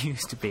characters they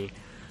used to be.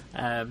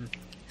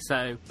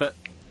 But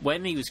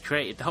when he was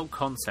created, the whole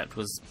concept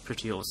was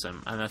pretty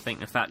awesome, and I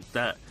think the fact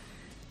that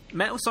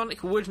Metal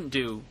Sonic wouldn't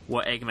do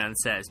what Eggman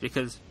says,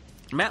 because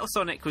Metal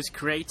Sonic was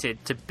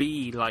created to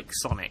be like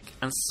Sonic,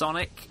 and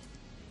Sonic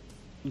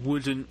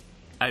wouldn't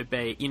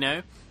obey, you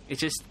know? It's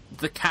just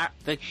the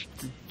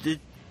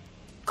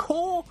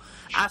core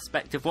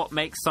aspect of what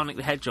makes Sonic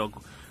the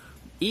Hedgehog,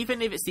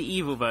 even if it's the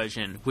evil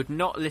version, would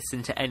not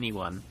listen to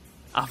anyone.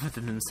 other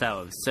than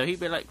themselves. So he'd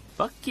be like,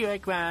 fuck you,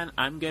 Eggman,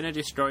 I'm going to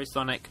destroy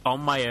Sonic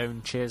on my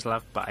own. Cheers,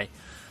 love, bye.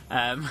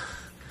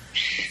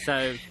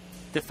 So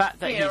the fact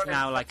that he's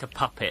now like a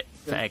puppet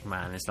for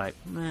Eggman is like,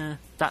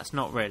 that's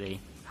not really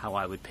how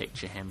I would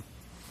picture him.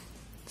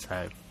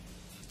 So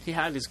he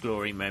had his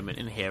glory moment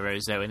in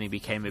Heroes, though, and he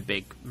became a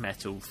big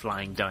metal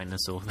flying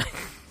dinosaur thing.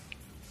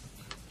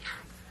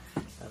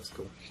 That was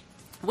cool.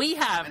 We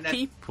have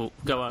people...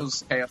 Go on.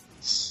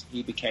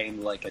 He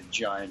became like a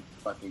giant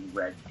fucking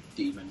red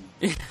demon.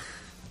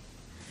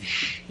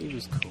 He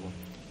was cool.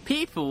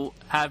 People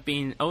have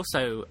been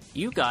also...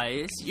 You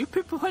guys, you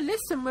people who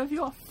listen with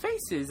your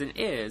faces and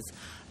ears,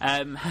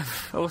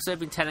 have also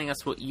been telling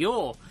us what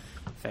your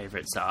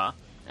favourites are.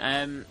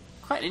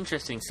 Quite an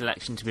interesting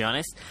selection, to be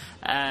honest.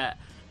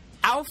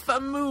 Alpha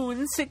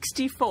Moon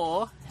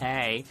 64,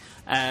 hey,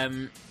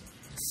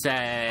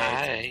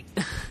 said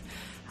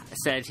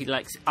said he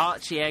likes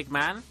Archie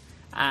Eggman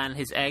and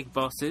his egg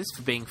bosses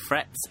for being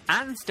threats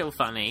and still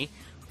funny,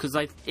 because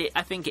I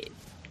think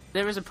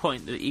there is a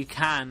point that you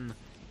can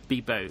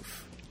be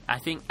both. I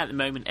think at the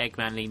moment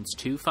Eggman leans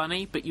too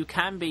funny, but you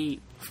can be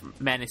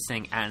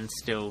menacing and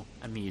still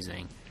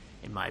amusing,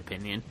 in my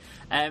opinion.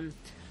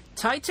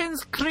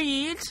 Titans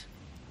Creed.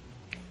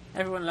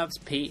 Everyone loves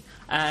Pete.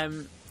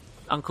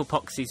 Uncle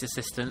Poxy's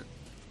assistant.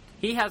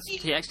 He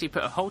actually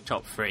put a whole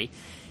top 3.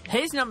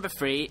 His number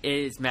 3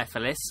 is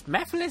Mephiles.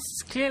 Mephiles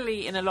is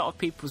clearly in a lot of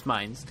people's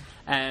minds.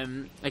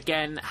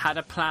 Again, had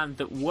a plan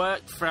that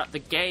worked throughout the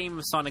game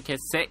of Sonic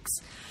S6.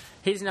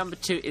 His number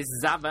 2 is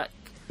Zavok.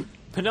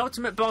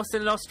 Penultimate boss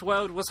in Lost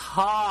World was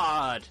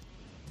hard.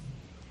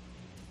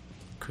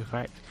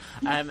 Correct.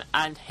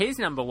 And his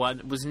number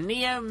 1 was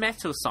Neo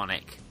Metal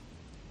Sonic,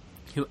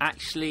 who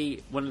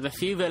actually one of the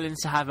few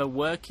villains to have a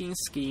working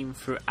scheme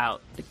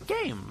throughout the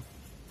game,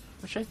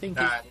 which I think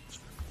is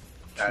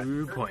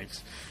 2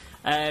 points.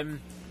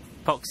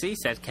 Poxy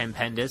said Ken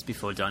Penders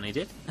before Donnie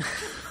did.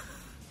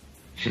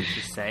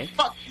 Just say.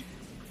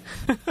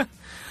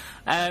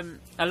 A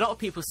lot of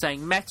people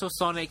saying Metal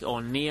Sonic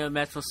or Neo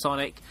Metal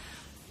Sonic.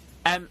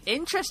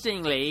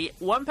 Interestingly,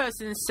 one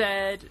person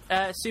said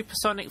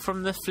Supersonic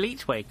from the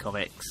Fleetway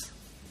comics.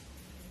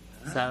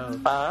 So.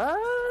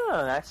 Oh,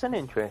 that's an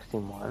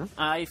interesting one.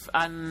 I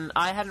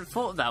hadn't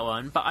thought of that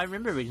one, but I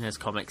remember reading those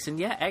comics, and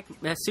yeah,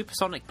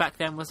 Supersonic back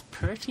then was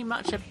pretty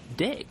much a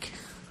dick.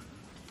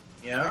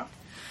 Yeah.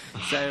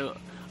 So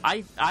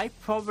I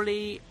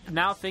probably,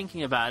 now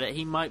thinking about it,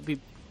 he might be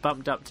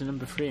bumped up to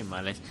number 3 in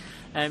my list.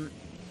 And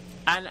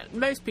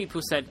most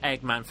people said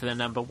Eggman for the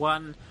number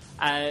 1.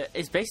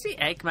 It's basically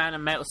Eggman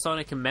and Metal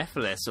Sonic and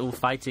Mephiles all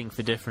fighting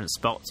for different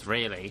spots,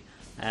 really.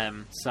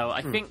 So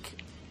I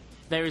think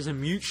there is a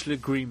mutual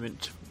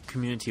agreement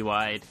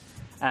community-wide.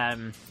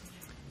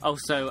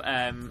 Also,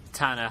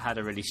 Tanner had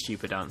a really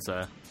stupid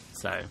answer,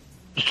 so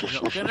I'm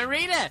not going to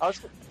read it.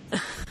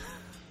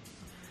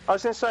 I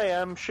was going to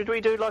say, should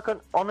we do like an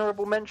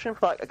honourable mention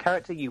for like a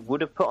character you would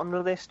have put on the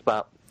list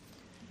but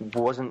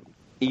wasn't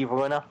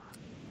evil enough?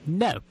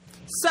 No.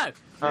 So,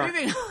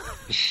 moving on.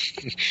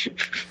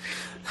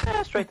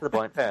 Yeah, straight to the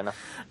point, fair enough.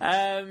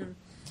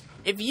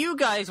 If you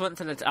guys want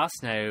to let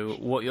us know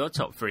what your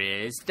top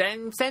 3 is,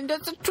 then send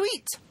us a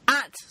tweet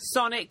at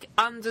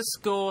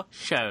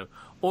Sonic_show.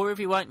 Or if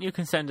you want, you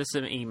can send us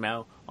an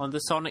email on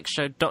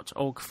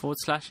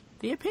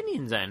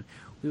thesonicshow.org/theopinionzone.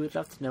 We would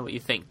love to know what you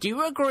think. Do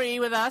you agree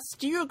with us?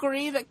 Do you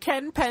agree that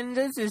Ken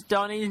Penders is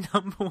Donnie's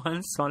number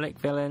 1 Sonic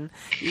villain,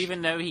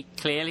 even though he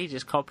clearly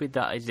just copied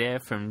that idea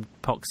from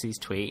Poxy's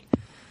tweet?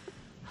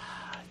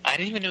 I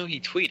didn't even know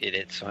he tweeted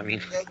it, so I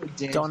mean...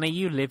 Donnie,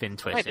 you live in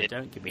Twitter,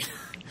 don't give me...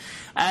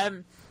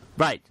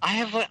 right.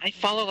 I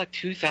follow like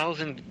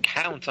 2,000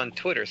 accounts on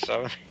Twitter, so...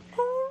 Alright.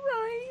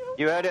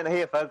 You heard it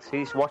here, folks.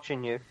 He's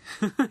watching you.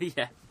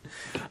 Yeah.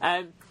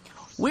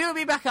 We'll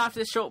be back after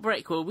the short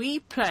break where we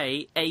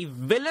play a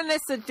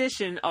villainous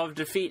edition of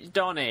Defeat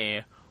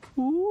Donnie.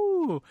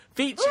 Ooh.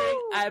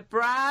 Featuring a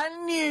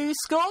brand new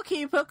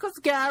scorekeeper because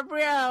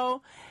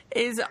Gabrielle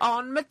is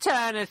on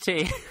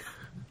maternity.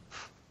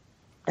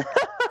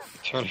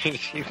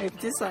 I've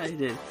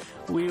decided.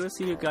 We will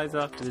see you guys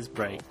after this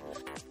break.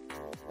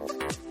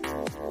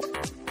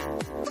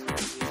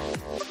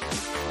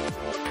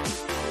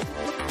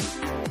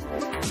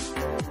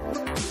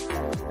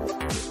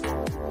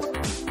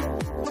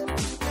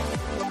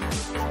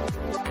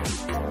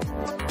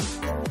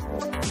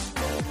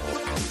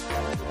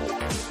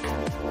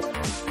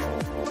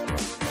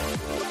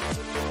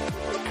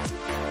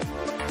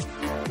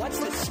 What's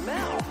the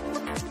smell?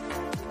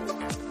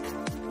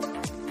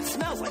 It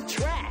smells like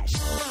trash.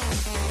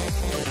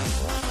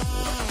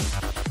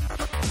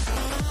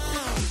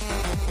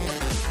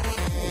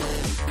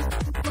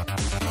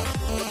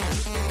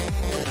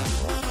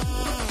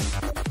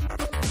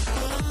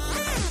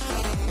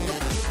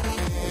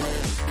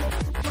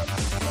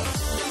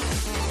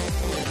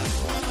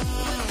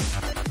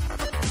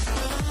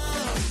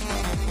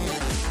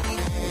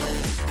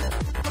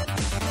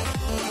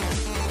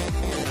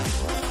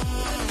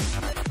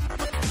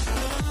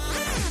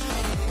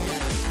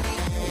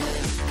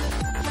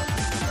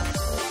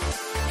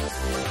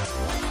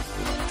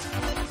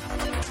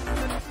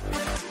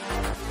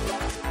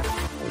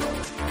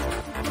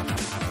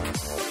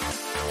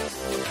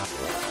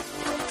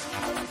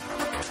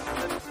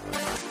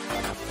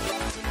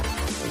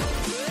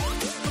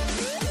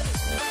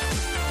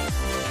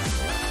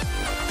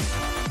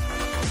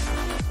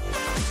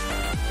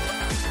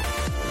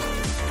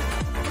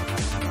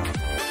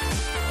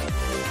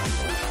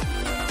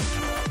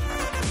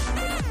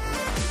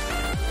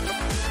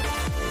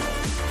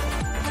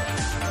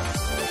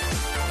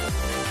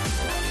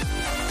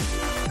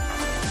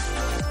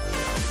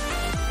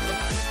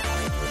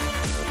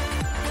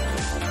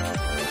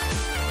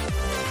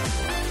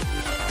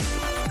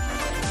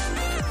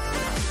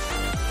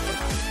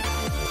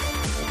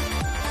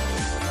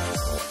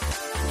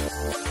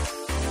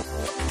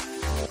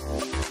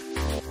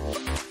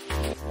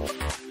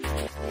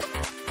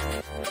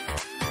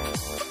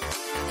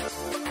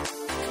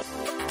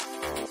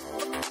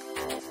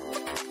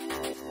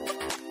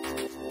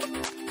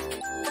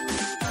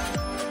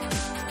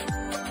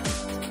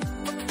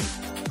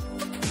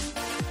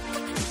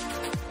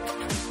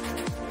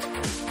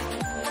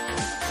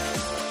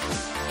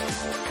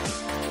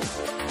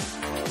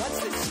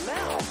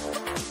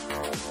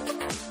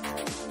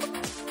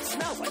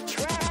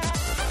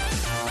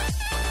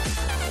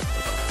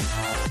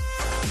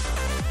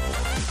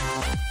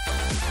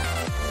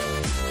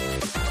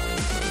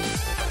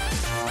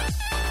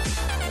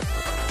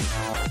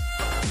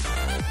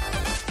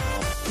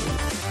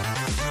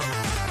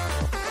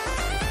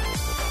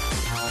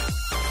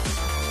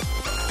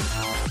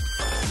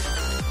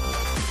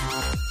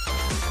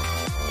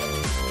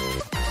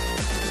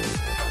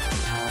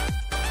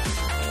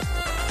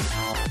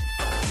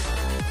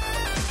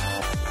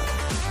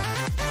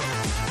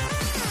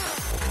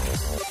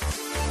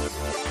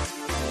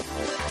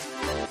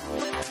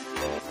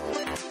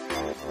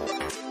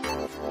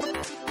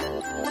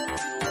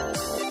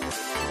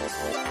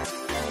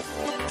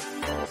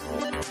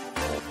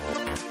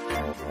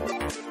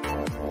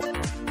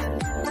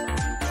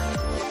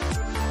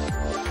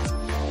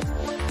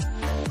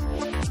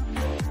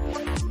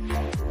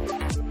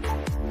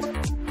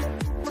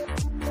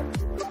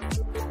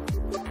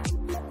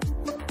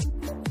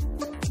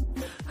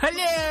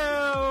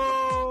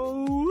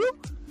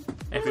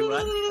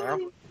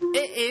 everyone.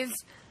 It is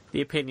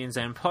the Opinion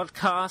Zone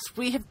podcast.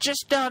 We have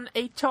just done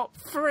a top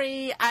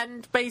 3,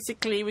 and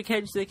basically we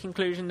came to the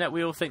conclusion that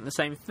we all think the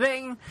same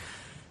thing.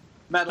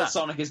 Metal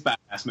Sonic is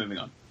badass. Moving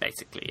on.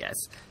 Basically, yes.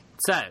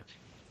 So,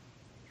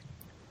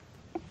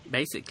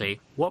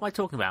 basically, what am I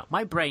talking about?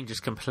 My brain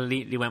just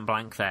completely went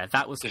blank there.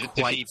 That was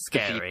quite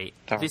scary.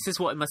 This is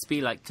what it must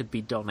be like to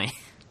be Donnie.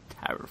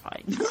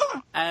 Terrifying.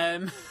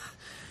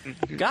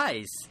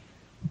 Guys,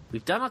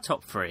 we've done our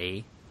top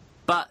 3,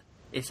 but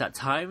it's that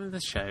time of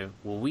the show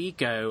where we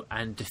go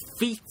and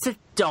defeat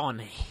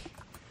Donnie.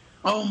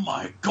 Oh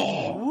my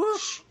god!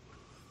 Woof.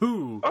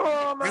 Ooh.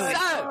 Oh my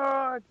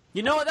god!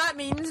 You know what that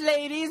means,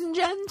 ladies and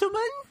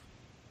gentlemen?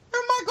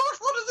 Oh my gosh,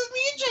 what does this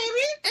mean,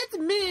 Jamie?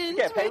 It means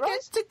Yeah, we pay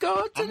get to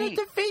go to the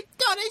Defeat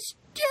Donnie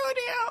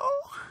studio.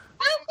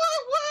 Oh my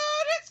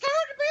word, it's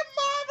going to be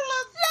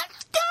marvelous!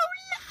 Let's go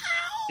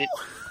now!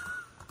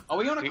 Are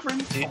we on a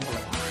cringe?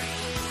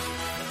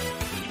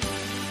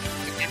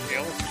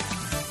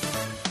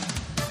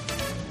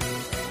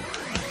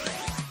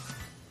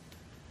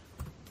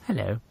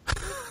 Hello.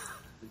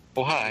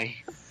 Oh, hi.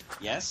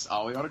 Yes,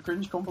 are we on a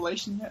cringe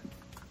compilation yet?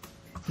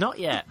 Not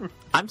yet.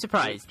 I'm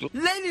surprised.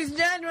 Ladies and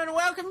gentlemen,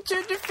 welcome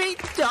to Defeat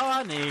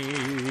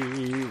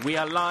Donnie. We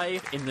are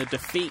live in the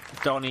Defeat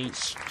Donnie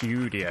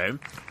studio.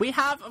 We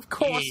have, of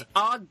course,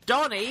 our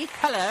Donnie.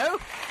 Hello.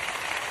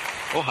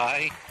 Oh,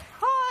 hi.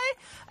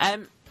 Hi.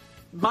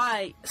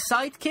 My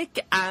sidekick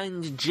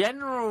and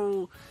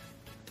general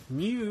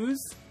news,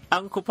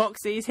 Uncle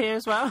Poxy, is here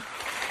as well.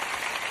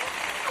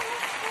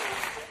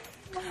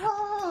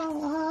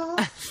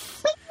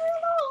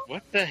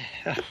 What the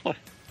hell?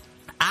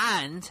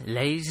 And,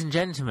 ladies and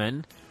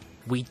gentlemen,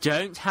 we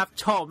don't have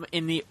Tom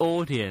in the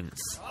audience.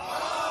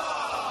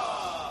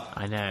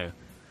 I know.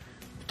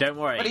 Don't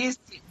worry. But he's...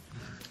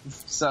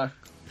 So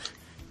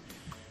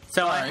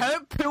I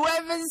hope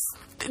whoever's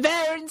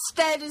there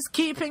instead is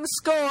keeping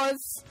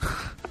scores.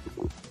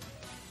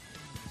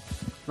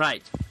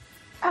 Right.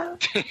 Oh.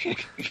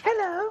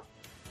 Hello.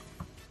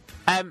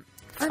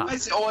 why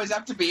does it always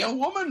have to be a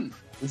woman?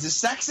 This is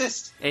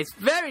sexist. It's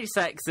very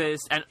sexist,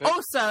 and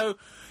also,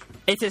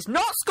 it is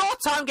not score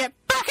time. Get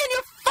back in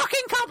your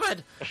fucking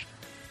cupboard.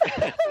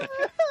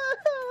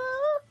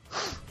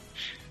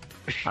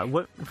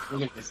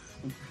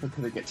 We're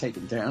gonna get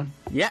taken down.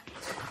 Yep.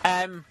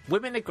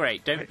 Women are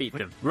great. Don't beat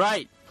them.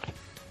 Right.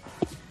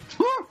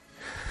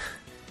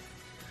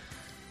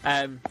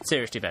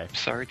 Seriously though.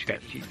 Sorry to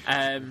get you.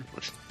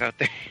 What's out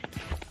there?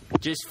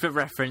 Just for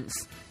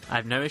reference, I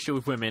have no issue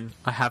with women.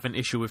 I have an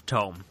issue with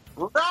Tom.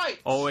 Right.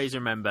 Always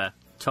remember,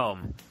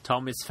 Tom.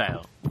 Tom is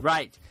fail.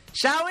 Right.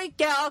 Shall we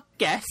get our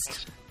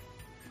guest?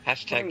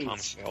 Hashtag Tom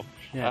Phil.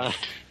 Yeah.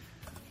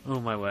 Oh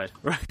my word.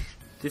 Right.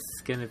 This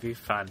is going to be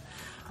fun.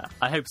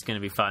 I hope it's going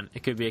to be fun.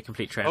 It could be a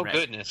complete train wreck.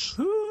 Goodness.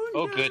 Who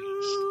Oh knows?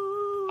 goodness.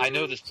 I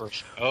know this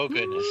person. Oh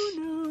goodness.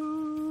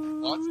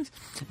 Who knows? What?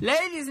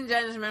 Ladies and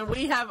gentlemen,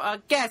 we have our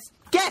guest.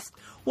 Guest!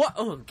 What?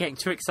 Oh, I'm getting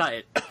too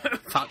excited.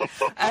 Fuck.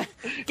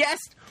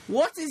 Guest,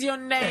 what is your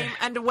name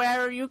and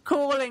where are you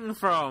calling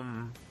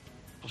from?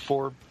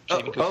 Before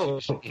Jamie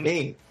goes to-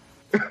 me.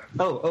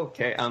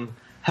 Okay.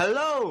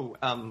 Hello.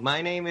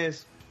 My name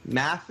is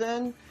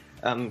Mathen.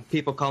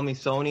 People call me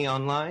Sony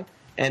online,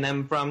 and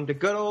I'm from the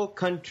good old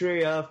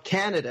country of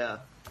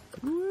Canada.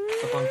 Of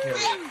Ontario.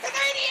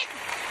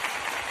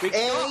 We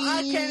got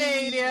a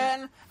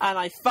Canadian, and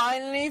I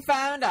finally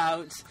found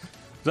out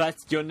that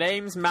your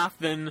name's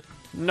Mathen,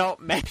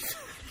 not Mason.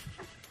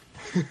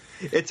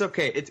 It's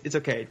okay. It's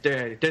okay.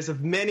 There's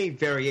many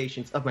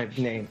variations of my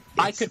name.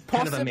 I It's could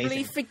kind of possibly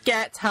amazing.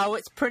 forget how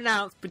it's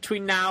pronounced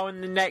between now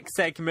and the next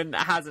segment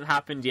that hasn't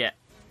happened yet.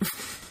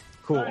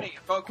 Cool. Tony,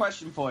 I've got a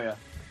question for you.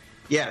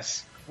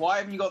 Yes. Why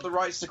haven't you got the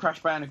rights to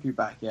Crash Bandicoot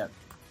back yet?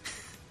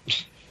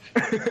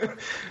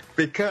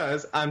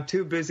 Because I'm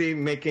too busy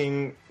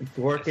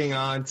working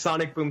on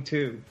Sonic Boom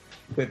 2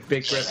 with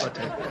Big Red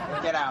Button.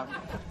 Get out.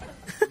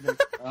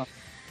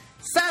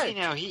 So,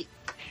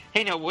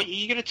 Hey now, what are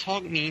you gonna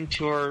talk mean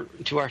to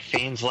our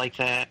fans like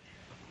that?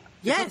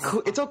 yes.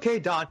 It's okay,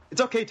 Don.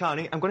 It's okay,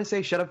 Tony. I'm going to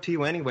say shut up to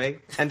you anyway,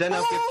 and then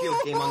I'll give you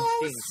a game on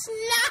Steam.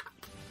 Snap!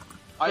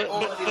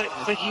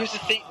 But here's the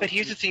thing. But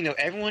here's the thing, though.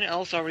 Everyone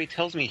else already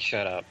tells me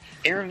shut up.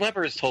 Aaron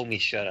Weber has told me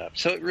shut up.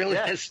 So it really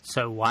has.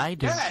 So why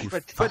don't Yeah, you...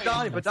 But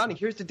Donnie,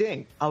 here's the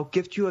thing. I'll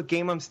gift you a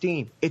game on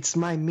Steam. It's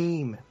my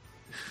meme.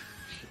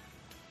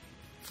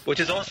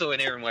 Which is also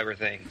an Aaron Weber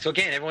thing. So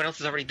again, everyone else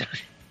has already done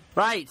it.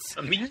 Right.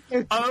 Me?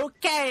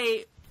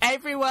 Okay,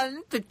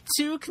 everyone, the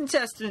two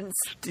contestants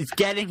is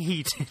getting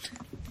heated.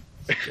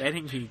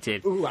 Getting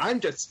heated. Ooh, I'm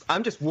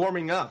just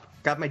warming up.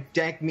 Got my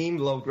dank meme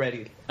load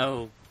ready.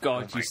 Oh,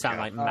 God, you sound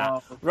like Matt.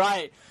 Oh.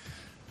 Right.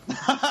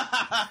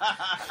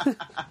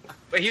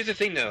 But here's the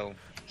thing, though.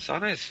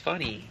 Sana is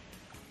funny.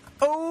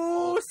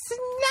 Oh,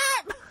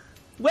 snap!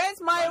 Where's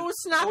my all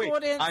snap Wait,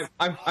 audience?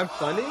 I'm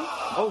funny?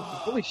 Oh,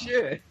 holy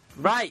shit.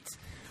 Right.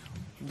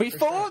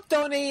 Before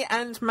Donnie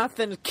and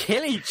Mathen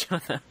kill each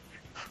other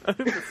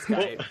over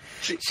Skype,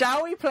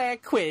 shall we play a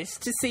quiz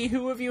to see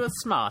who of you are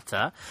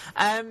smarter?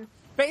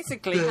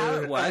 basically how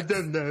it works... I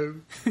don't know.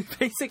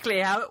 Basically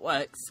how it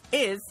works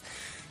is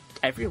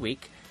every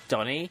week,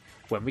 Donnie,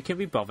 when we can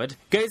be bothered,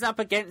 goes up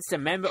against a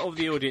member of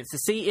the audience to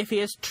see if he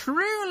is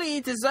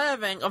truly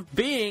deserving of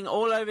being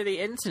all over the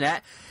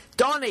internet.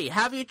 Donnie,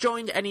 have you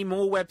joined any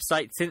more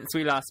websites since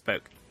we last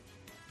spoke?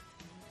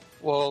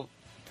 Well,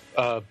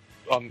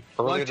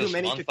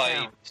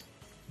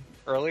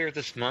 earlier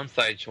this month,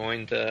 I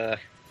joined the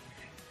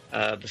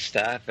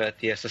staff at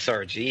the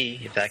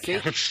SSRG, if that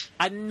counts.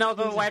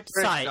 Another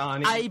website.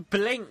 Donnie. I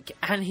blink,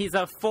 and he's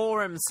a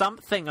forum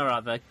something or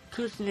other.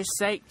 Goodness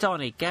sake,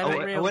 Donnie, get a real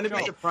job. I wouldn't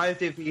be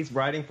surprised if he's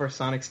writing for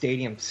Sonic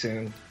Stadium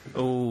soon.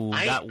 Oh,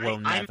 that will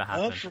never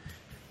happen.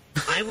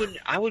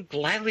 I would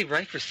gladly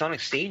write for Sonic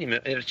Stadium.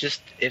 It's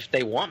just if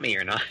they want me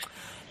or not.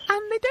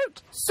 And they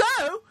don't.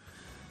 So,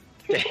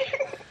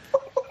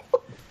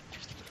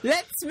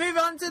 let's move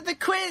on to the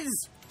quiz.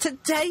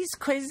 Today's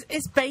quiz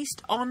is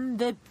based on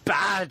the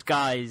bad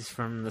guys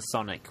from the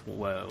Sonic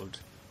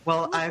world.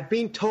 Well, I've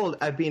been told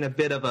I've been a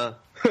bit of a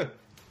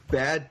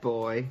bad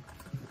boy.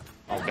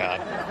 Oh, God.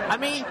 I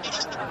mean,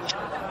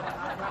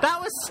 that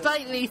was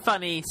slightly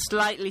funny,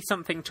 slightly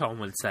something Tom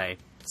would say.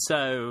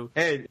 So...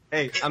 Hey,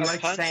 I'm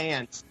like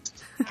sand.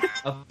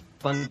 A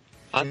fun...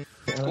 I'm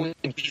going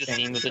to be the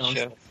theme of the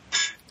show.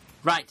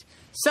 Right,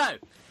 so,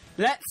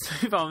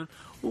 let's move on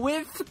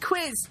with the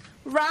quiz.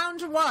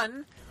 Round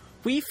 1,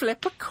 we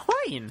flip a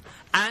coin.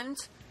 And,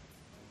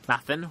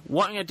 Mathen,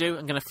 what I'm going to do,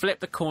 I'm going to flip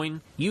the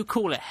coin. You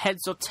call it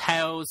heads or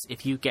tails.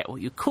 If you get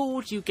what you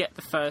called, you get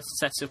the first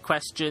set of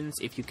questions.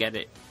 If you get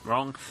it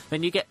wrong,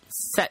 then you get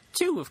set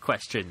 2 of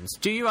questions.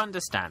 Do you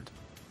understand?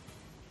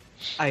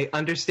 I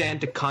understand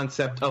the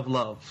concept of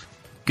love.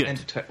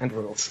 Good. And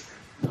rules.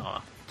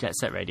 Oh, Jet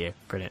Set Radio.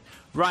 Brilliant.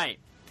 Right.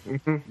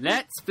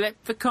 Let's flip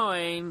the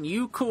coin.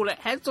 You call it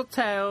heads or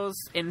tails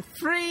in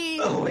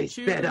 3, Always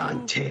 2, bet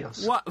on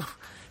tails. What?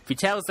 If you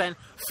tails, then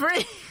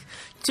 3,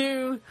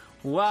 2,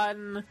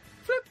 1.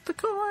 Flip the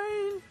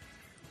coin,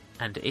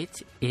 and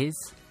it is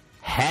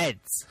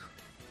heads.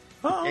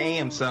 Oh.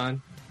 Damn,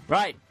 son.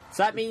 Right.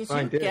 So that means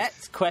you this. get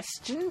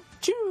question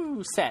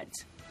 2 set.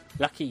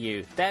 Lucky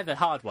you. They're the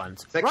hard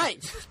ones.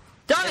 Right.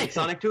 Donnie.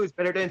 Sonic 2 is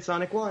better than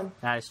Sonic 1.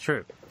 That is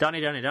true.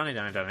 Donnie.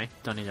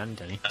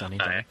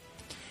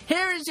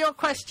 Here is your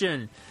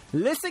question.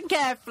 Listen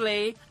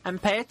carefully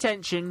and pay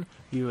attention,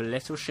 you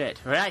little shit.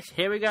 Right,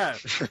 here we go.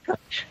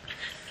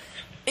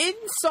 In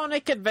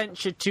Sonic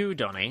Adventure 2,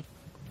 Donnie,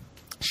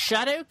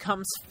 Shadow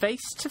comes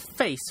face to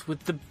face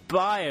with the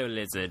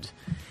Bio-Lizard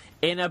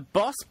in a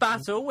boss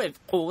battle with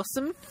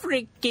awesome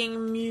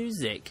freaking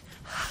music.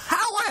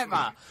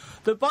 However,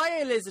 the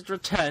Bio-Lizard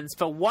returns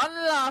for one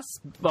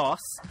last boss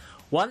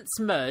once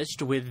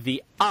merged with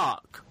the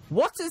Ark.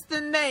 What is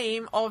the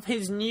name of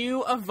his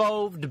new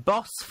evolved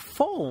boss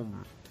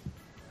form?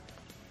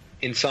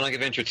 In Sonic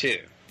Adventure 2.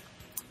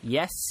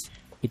 Yes,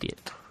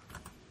 idiot.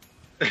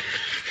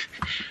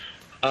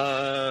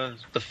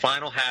 The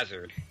Final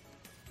Hazard.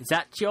 Is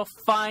that your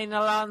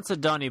final answer,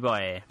 Donny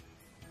boy?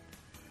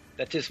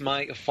 That is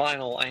my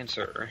final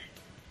answer.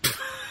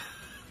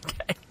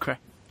 Okay, great.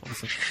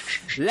 Awesome.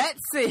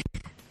 Let's see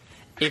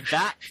if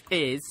that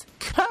is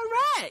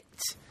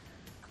correct.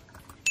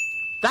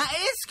 That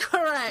is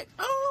correct.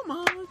 Oh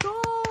my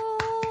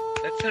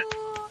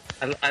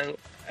god.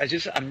 I'm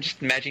just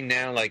imagining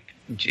now, like,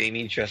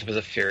 Jamie dressed up as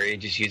a fairy,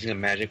 just using a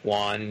magic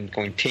wand,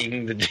 going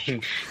ting, the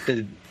ding,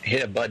 to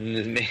hit a button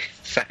that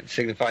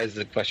signifies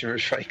the question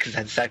was right, because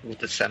that's exactly what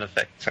the sound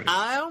effect sounded.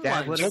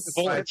 That would have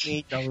surprised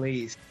me the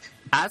least.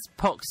 As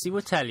Poxy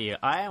will tell you,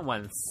 I am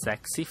one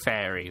sexy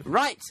fairy.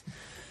 Right.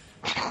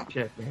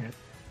 Shit, man.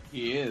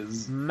 He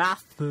is.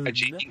 Mathen.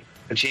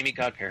 A Jamie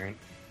godparent.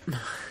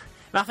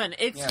 Mathen,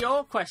 it's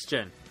your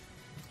question.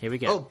 Here we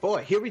go. Oh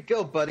boy, here we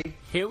go, buddy.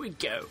 Here we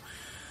go.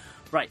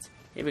 Right,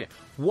 here we go.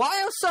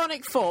 While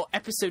Sonic 4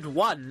 Episode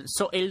 1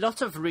 saw a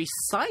lot of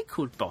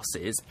recycled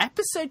bosses,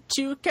 Episode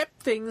 2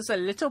 kept things a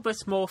little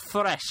bit more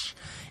fresh,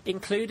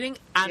 including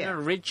an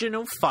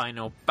original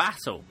final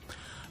battle.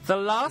 The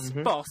last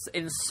boss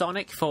in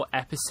Sonic 4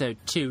 Episode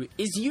 2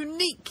 is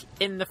unique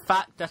in the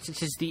fact that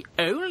it is the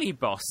only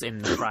boss in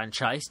the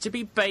franchise to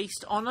be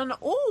based on an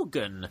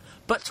organ.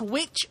 But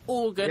which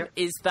organ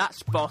is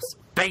that boss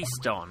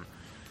based on?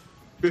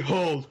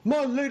 Behold,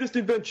 my latest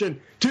invention,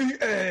 the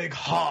Egg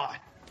Heart.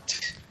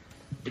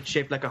 It's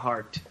shaped like a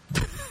heart.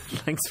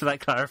 Thanks for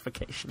that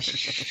clarification.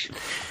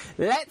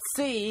 Let's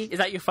see. Is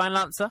that your final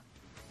answer?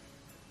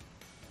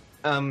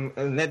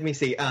 Let me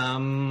see.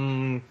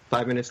 5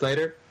 minutes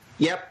later.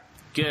 Yep.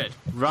 Good.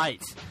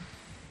 Right.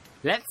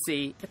 Let's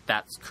see if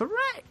that's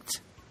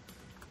correct.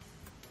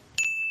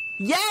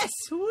 Yes!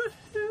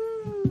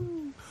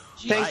 Woohoo!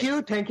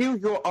 Thank you.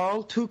 You're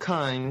all too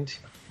kind.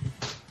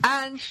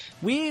 And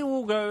we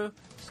will go...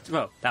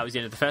 Well, that was the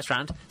end of the first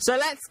round. So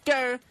let's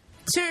go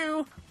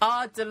to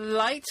our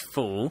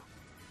delightful,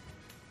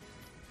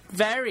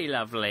 very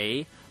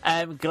lovely,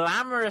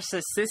 glamorous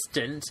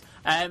assistant.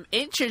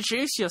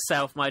 Introduce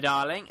yourself, my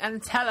darling,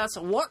 and tell us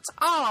what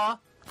are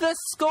the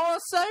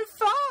scores so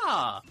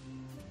far.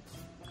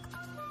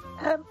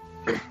 Hello.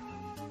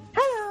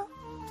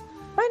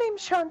 My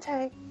name's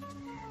Shantae.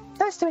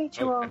 Nice to meet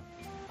you all.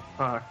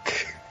 Fuck.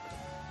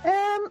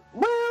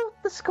 Well,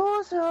 the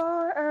scores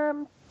are,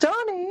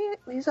 Donnie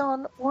is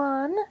on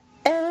 1,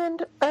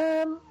 and,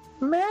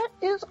 Matt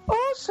is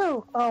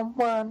also on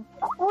 1.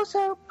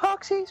 Also,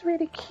 Poxy's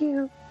really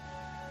cute.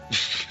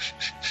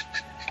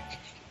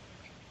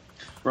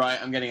 Right,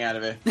 I'm getting out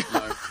of here.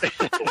 No.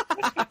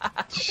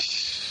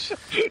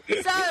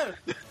 So,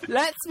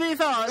 let's move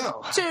on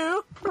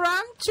to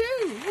round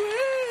 2.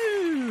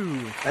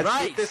 Woo!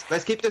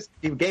 Let's keep this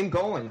game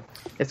going.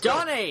 Let's go.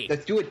 Johnny!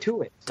 Let's do it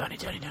to it. Donnie,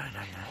 no.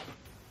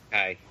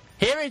 Hi.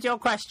 Here is your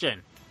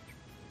question.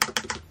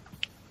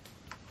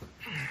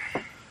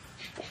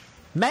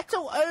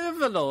 Metal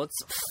Overlord's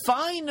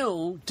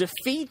final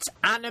defeat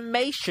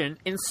animation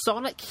in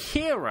Sonic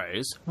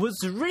Heroes was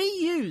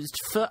reused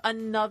for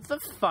another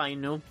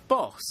final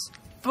boss.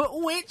 But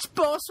which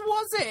boss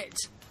was it?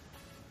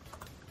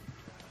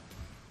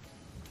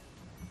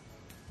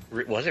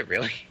 Was it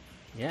really?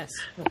 Yes.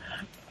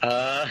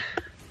 Huh.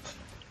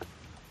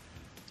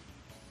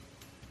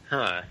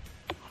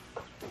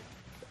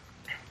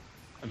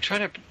 I'm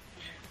trying to...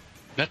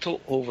 Metal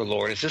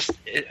Overlord, is this...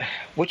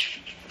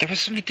 which... There were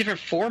so many different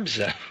forms,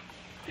 though.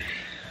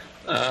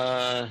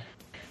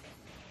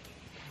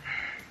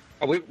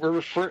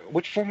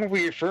 Which form are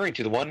we referring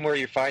to? The one where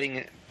you're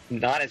fighting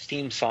not as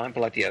Team Sonic,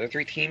 but like the other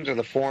 3 teams, or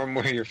the form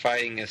where you're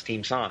fighting as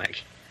Team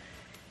Sonic?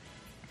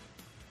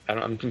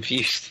 I'm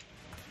confused.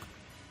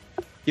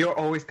 You're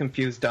always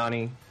confused,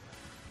 Donnie.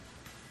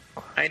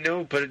 I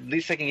know, but at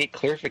least I can get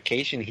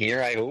clarification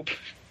here, I hope.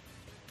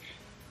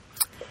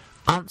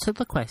 Answer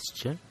the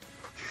question.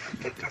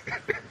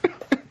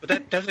 But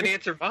that doesn't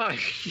answer mine.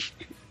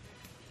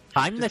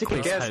 I'm the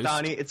quiz Yes, host.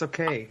 Donnie, it's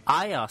okay.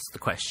 I ask the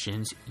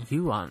questions,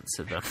 you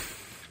answer them.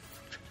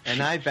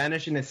 And I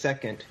vanish in a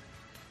second.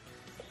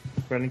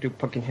 Running to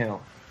fucking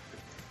hell.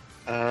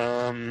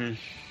 Oh,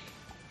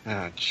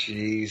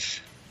 jeez.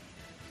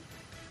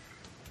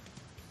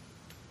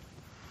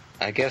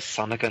 I guess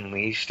Sonic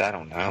Unleashed, I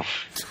don't know.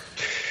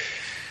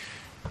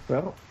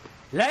 Well,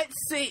 Let's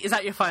see. Is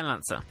that your final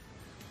answer?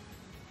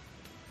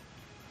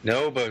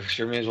 No, but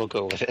sure may as well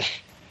go with it.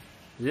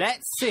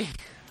 Let's see.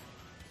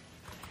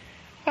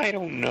 I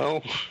don't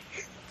know.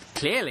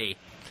 Clearly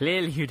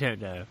you don't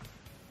know.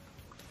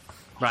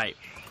 Right,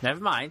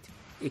 never mind.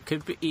 It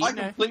could be, I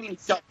completely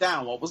shut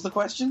down. What was the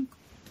question?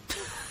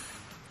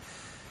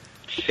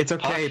 it's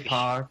okay,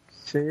 Park.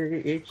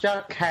 It's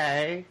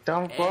okay.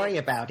 Don't worry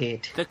about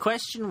it. The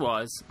question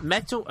was,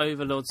 Metal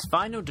Overlord's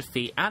final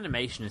defeat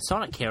animation in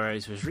Sonic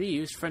Heroes was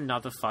reused for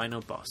another final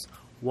boss.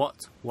 What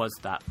was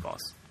that boss?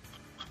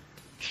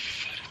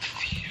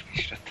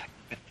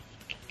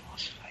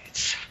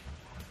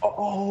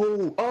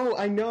 Oh,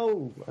 I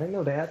know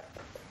that.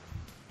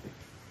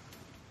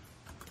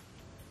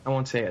 I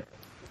won't say it.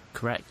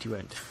 Correct, you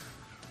won't.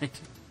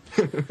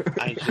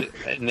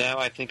 Now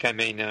I think I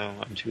may know.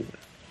 I'm too...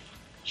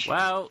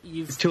 Well,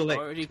 you've It's too late.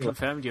 already Too late.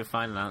 confirmed your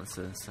final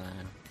answer, so...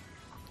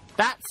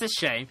 That's a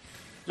shame.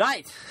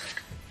 Right.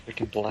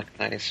 Freaking Black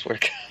Knight, I swear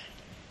to God.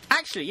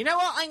 Actually, you know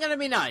what? I'm going to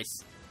be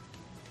nice.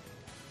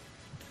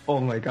 Oh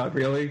my god,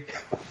 really?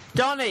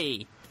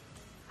 Donnie,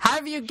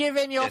 have you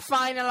given your Yes.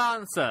 final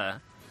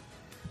answer?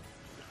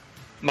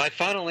 My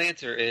final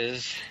answer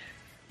is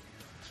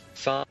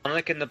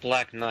Sonic and the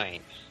Black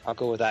Knight. I'll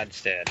go with that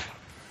instead.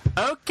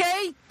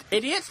 Okay,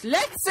 idiots,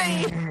 let's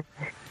see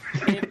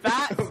if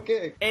that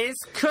Okay. is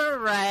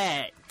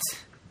correct.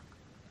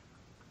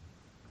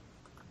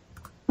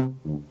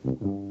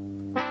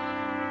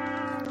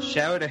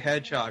 Shadow the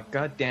Hedgehog.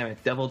 God damn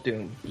it, Devil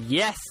Doom.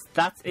 Yes,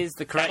 that is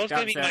the That correct was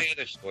going to be answer. my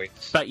other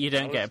choice. But you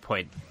don't get a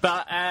point.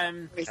 But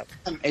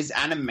Is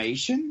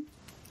animation?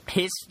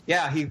 his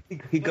Yeah, he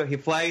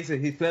flies.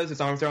 He throws his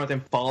arms around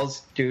and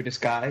falls to the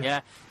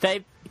sky.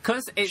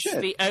 because it's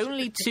Shit. the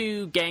only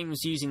 2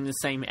 games using the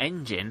same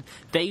engine,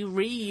 they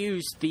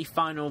reused the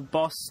final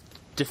boss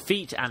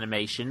defeat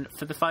animation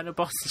for the final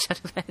boss of Shadow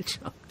the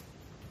Hedgehog.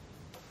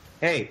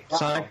 Hey,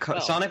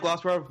 Sonic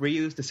Lost World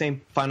reused the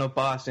same final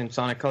boss in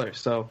Sonic Colors,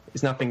 so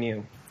it's nothing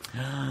new.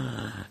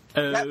 That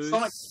Oh, Sonic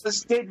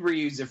Colors did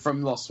reuse it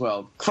from Lost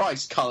World.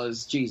 Christ,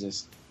 Colors,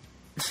 Jesus.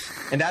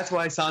 And that's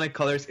why Sonic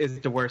Colors is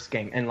the worst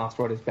game, and Lost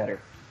World is better.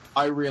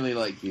 I really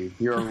like you.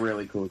 You're a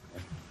really cool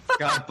guy.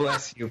 God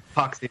bless you,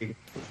 Foxy.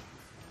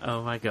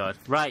 oh my god.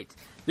 Right.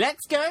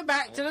 Let's go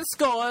back to the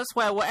scores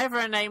where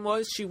whatever her name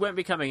was, she won't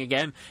be coming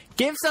again.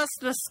 Gives us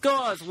the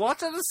scores.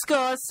 What are the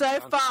scores so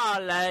far,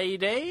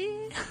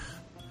 lady?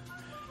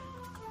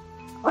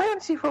 I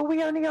honestly thought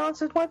we only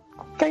answered one,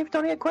 gave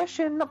Donnie a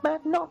question, not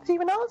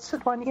even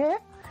answered one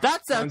yet.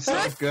 That's a I'm so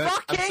good good.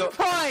 fucking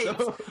point!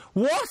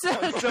 What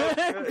a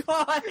good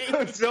point!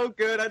 I'm so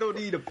good, I don't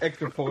need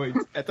extra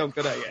points. That's how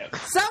good I am.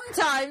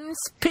 Sometimes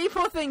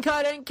people think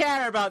I don't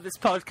care about this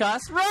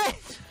podcast,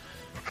 right?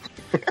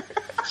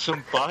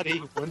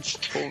 Somebody once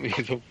told me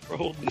the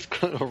world is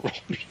going to roll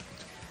me.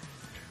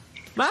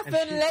 Muffin,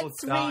 And people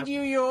let's die. read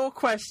you your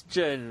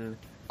question.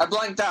 I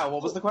blanked out.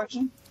 What was the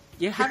question?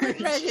 You haven't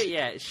read it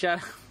yet,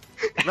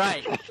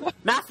 Right.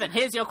 Nathan,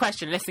 here's your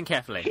question. Listen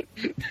carefully.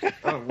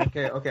 Oh,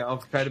 okay.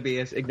 I'll try to be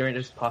as ignorant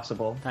as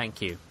possible.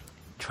 Thank you.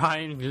 Try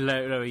and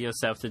lower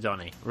yourself to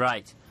Donnie.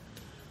 Right.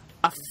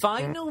 A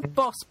final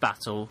boss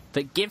battle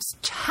that gives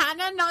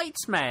Tanner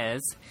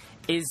nightmares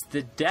is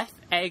the Death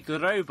Egg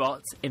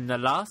robot in the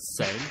last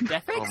zone,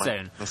 Death Egg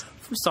Zone,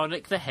 from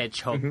Sonic the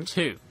Hedgehog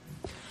 2.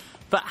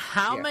 But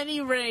how many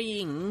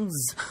rings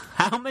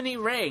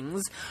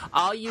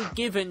are you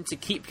given to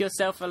keep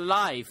yourself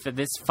alive for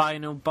this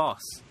final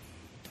boss?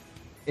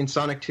 In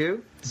Sonic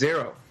 2,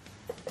 0.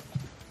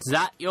 Is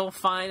that your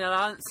final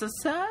answer,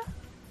 sir?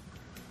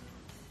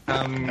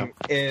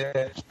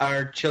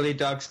 Are chili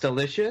dogs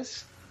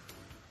delicious?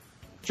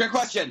 Trick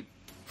question.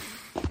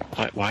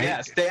 Why?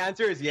 Yes, the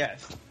answer is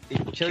yes.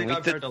 Chili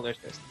dogs are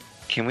delicious.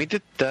 Can we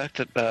deduct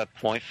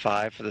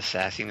 0.5 for the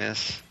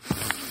sassiness?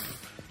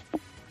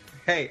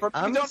 Hey,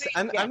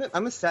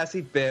 I'm a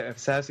sassy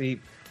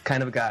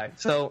kind of guy,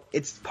 so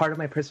it's part of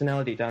my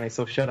personality, Donnie.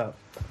 So shut up.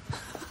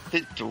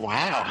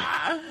 Wow.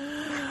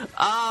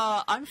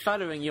 I'm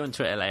following you on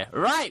Twitter later.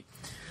 Right.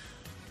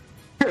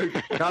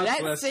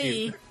 Let's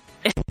see.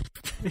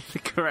 The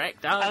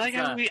correct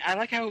answer. I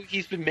like how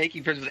he's been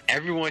making friends with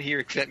everyone here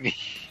except me.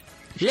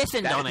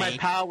 Listen, That's Donnie. my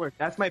power.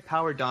 That's my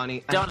power,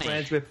 Donnie. I'm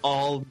friends with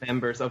all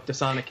members of the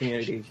Sonic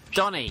community.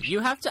 Donnie,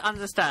 you have to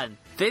understand.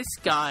 This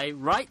guy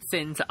writes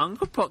into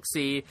Uncle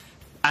Poxy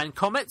and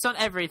comments on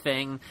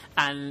everything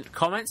and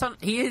comments on.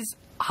 He is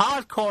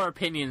hardcore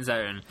opinion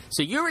zone.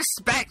 So you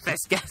respect this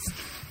guy.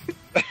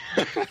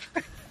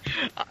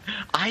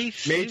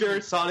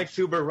 Major Sonic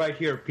Super right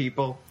here,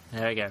 people.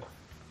 There we go.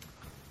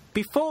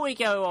 Before we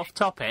go off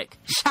topic,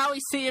 shall we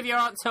see if your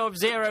answer of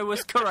 0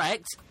 was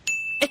correct?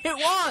 It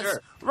was!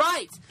 Sure.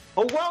 Right!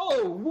 Oh,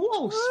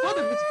 whoa!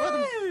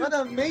 What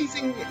an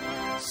amazing...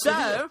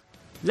 So,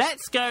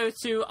 let's go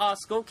to our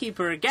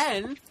scorekeeper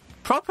again,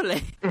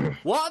 properly.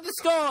 What are the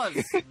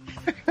scores?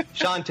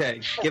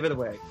 Shantae, give it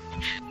away.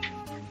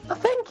 Oh,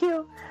 thank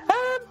you.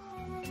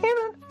 In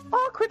an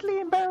awkwardly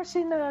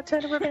embarrassing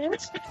turn of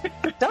events,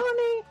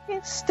 Donnie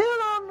is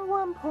still on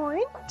 1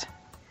 point.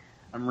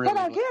 I'm really.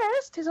 But our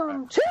guest is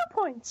on 2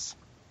 points.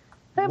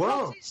 And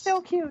Whoa. Poxy's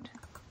still cute.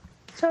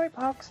 Sorry,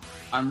 Pox.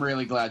 I'm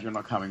really glad you're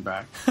not coming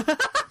back.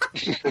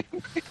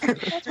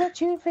 That's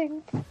what you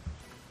think.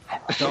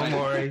 Don't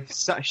worry.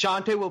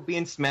 Shantae will be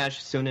in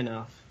Smash soon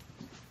enough.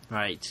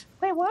 Right.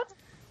 Wait, what?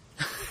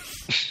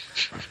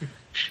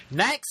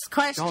 Next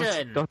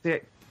question. Don't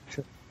say it.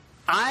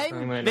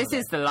 This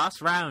is the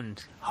last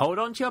round. Hold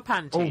on to your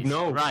panties. Oh,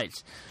 no. Right.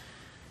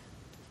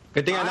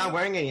 Good thing I'm not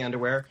wearing any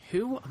underwear.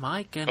 Who am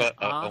I going to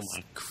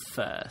ask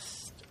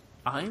first?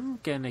 I'm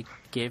going to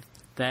give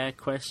their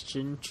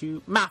question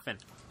to Muffin.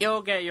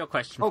 You'll get your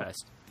question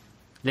first.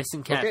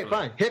 Listen carefully. Okay,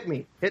 fine. Hit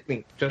me.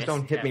 Just Listen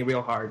don't hit me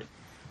real hard.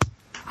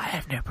 I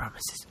have no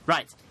promises.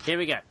 Right, here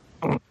we go.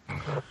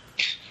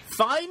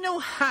 Final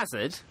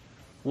Hazard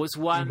was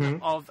one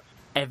of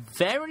a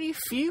very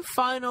few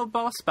final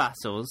boss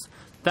battles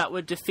that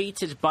were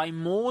defeated by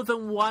more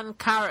than one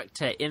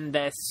character in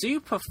their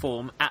super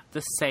form at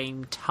the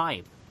same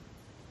time.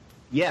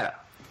 Yeah.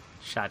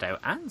 Shadow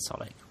and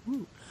Sonic.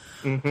 Ooh.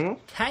 Mm-hmm.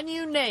 Can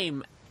you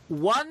name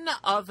one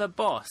other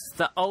boss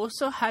that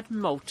also had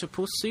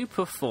multiple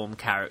super form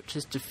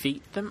characters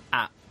defeat them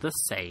at the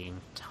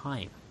same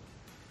time?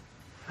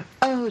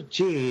 Oh,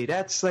 gee,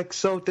 that's like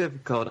so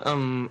difficult. I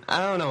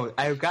don't know.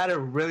 I've got to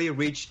really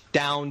reach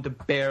down the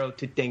barrel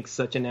to think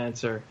such an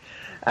answer.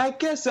 I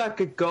guess I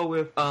could go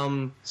with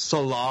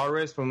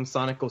Solaris from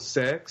Sonic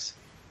 06.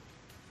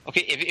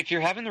 Okay, if you're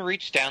having to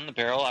reach down the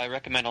barrel, I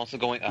recommend also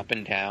going up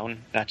and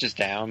down, not just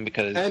down,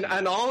 because...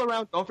 And all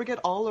around. Don't forget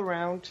all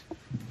around.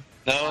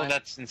 No,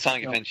 that's in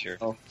Sonic Adventure.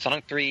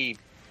 Sonic 3,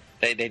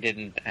 they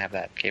didn't have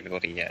that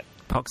capability yet.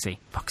 Poxy.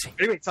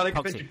 Anyway, Sonic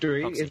Adventure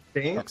 3 is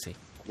thing. Poxy.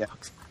 Yeah.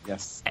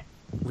 Yes.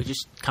 We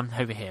just come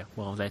over here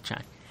while they're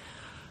chatting.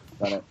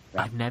 Got it.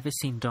 Yeah. I've never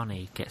seen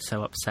Donnie get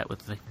so upset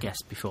with the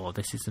guest before.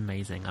 This is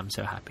amazing. I'm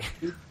so happy.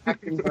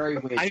 Acting very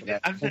weird today.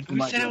 I said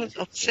I was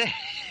upset.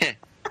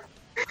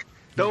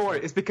 Don't worry,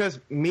 it's because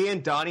me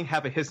and Donnie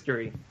have a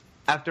history.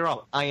 After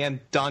all, I am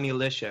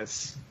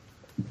Donnie-licious.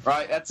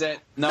 Right, that's it.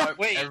 No,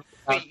 Wait,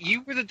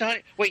 you were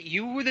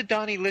the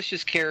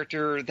Donnie-licious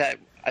character that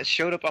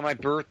showed up on my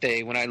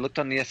birthday when I looked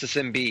on the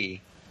SSMB.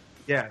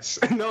 Yes.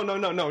 No.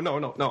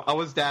 I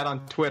was that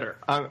on Twitter.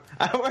 Man.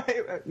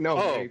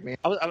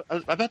 I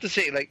was about to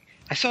say, like,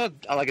 I saw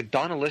like a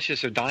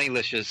Donalicious or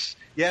Donnie-licious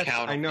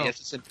count I know. on the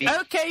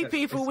SSMB. Okay,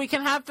 people, we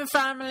can have the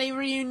family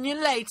reunion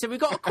later. We've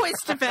got a quiz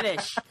to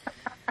finish.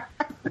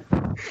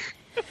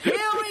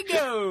 Here we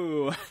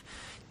go.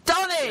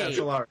 Donnie! That's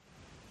a lot.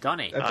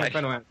 Donnie. That's my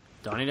final answer.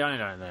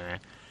 Donnie.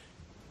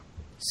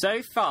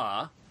 So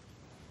far,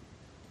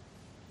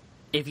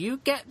 if you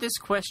get this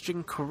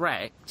question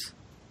correct,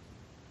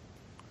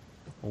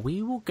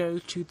 we will go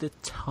to the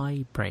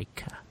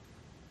tiebreaker.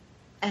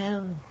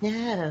 Oh,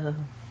 no.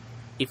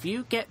 If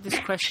you get this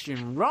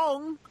question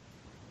wrong...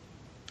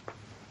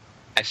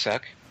 I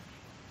suck.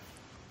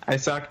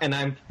 And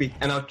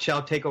I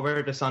shall take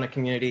over the Sonic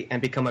community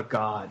and become a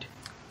god.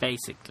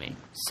 basically.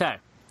 So,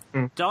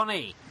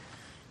 Donnie,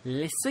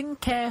 listen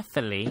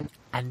carefully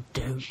and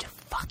don't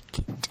fuck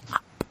it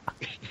up.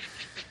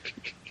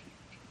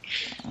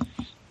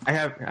 I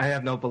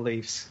have no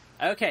beliefs.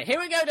 Okay, here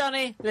we go,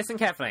 Donnie. Listen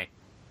carefully.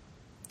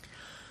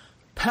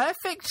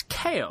 Perfect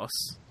Chaos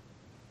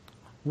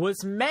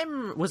was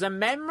a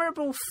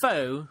memorable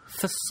foe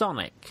for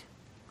Sonic.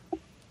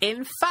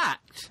 In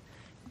fact,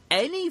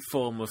 any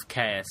form of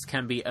chaos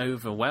can be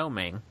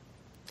overwhelming.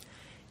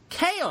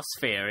 Chaos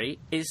theory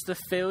is the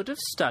field of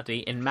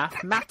study in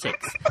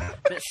mathematics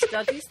that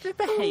studies the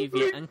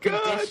behaviour and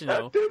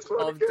conditional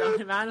of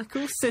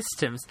dynamical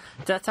systems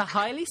that are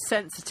highly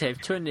sensitive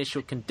to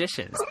initial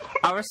conditions,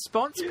 a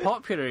response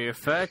popularly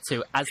referred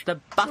to as the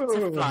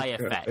butterfly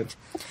effect.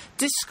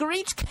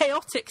 Discrete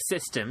chaotic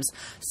systems,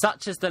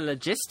 such as the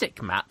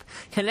logistic map,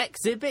 can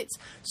exhibit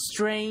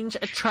strange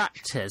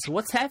attractors,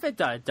 whatever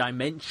their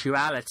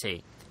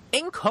dimensionality.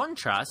 In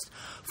contrast,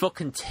 for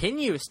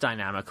continuous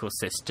dynamical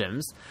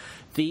systems,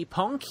 the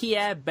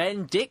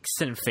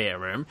Poincare-Bendixson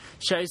theorem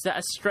shows that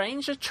a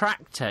strange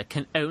attractor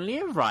can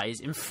only arise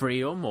in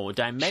 3 or more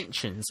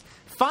dimensions.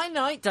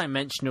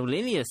 Finite-dimensional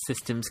linear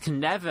systems can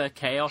never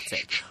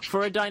chaotic.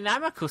 For a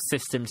dynamical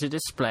system to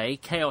display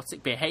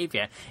chaotic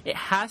behaviour, it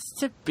has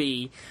to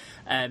be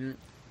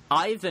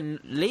either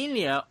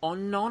linear or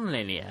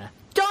non-linear.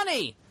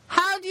 Donnie,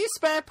 how do you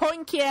spell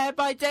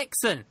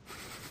Poincare-Bendixson?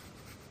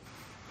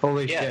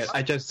 Holy shit!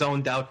 I just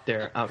zoned out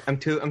there. I'm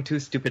too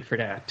stupid for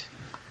that.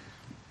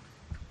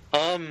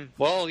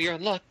 Well, you're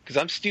in luck because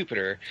I'm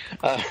stupider.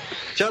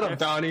 Shut up,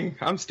 Donnie.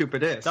 I'm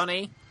stupidest.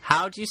 Donnie,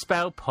 how do you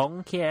spell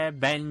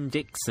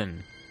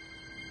Poincare-Bendixson?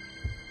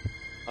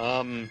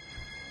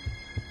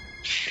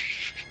 Poxxysus.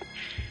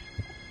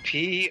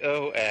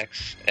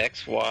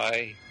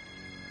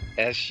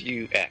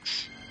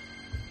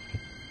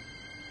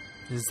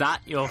 Is that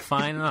your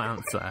final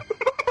answer?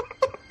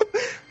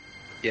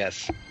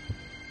 Yes.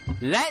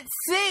 Let's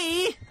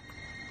see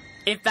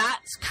if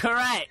that's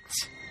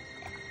correct.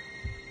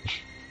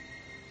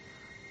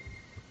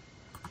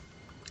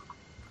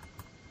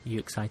 You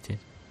excited?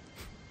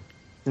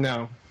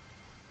 No.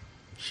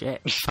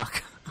 Shit.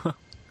 Fuck.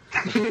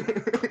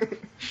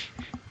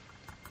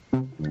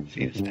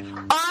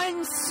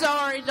 I'm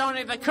sorry,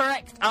 Donnie. The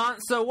correct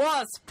answer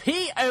was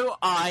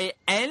Poincare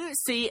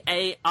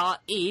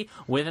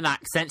with an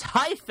accent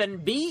 -Bendixson.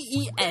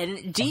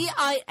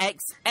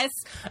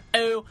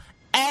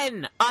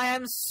 I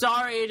am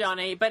sorry,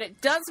 Donnie, but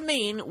it does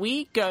mean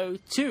we go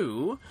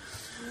to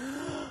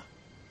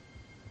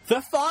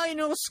the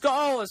final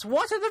scores.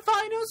 What are the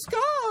final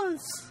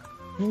scores?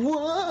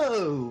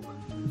 Whoa!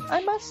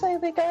 I must say,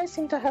 the guys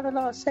seem to have a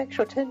lot of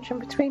sexual tension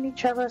between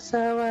each other,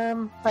 so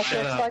I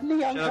feel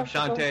slightly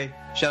uncomfortable.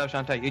 Shut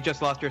up, Shantae. You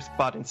just lost your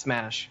spot in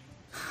Smash.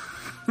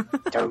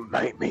 Don't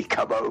make me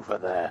come over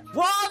there.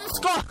 One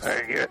score!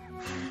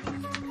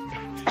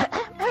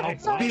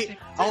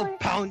 I'll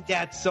pound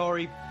that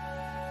sorry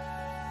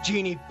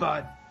genie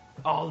butt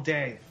all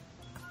day.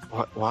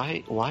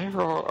 Why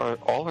are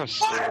all our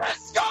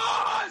scores?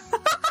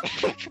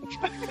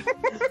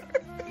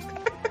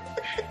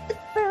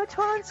 Well,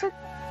 to answer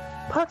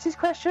Pux's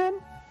question,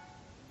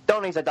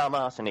 Donnie's a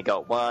dumbass and he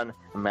got 1,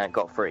 and Matt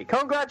got 3.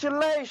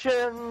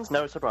 Congratulations!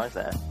 No surprise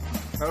there.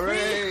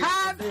 Hooray! We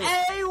have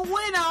a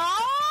winner!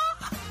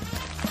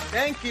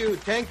 Thank you,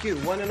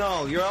 one and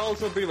all. You're all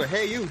so beautiful.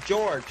 Hey, you,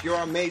 George, you're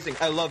amazing.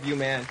 I love you,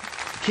 man.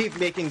 Keep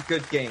making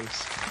good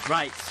games.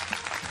 Right.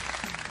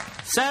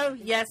 So,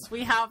 yes,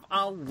 we have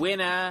our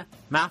winner.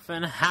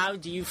 Muffin, how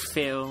do you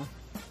feel?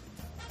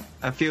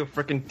 I feel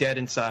freaking dead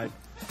inside.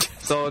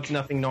 So it's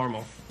nothing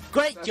normal.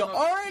 Great, you're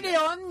already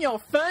on your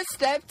first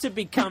step to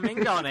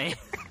becoming Donnie.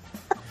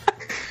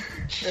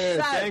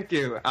 Thank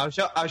you. I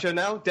shall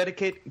now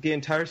dedicate the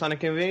entire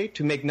Sonic community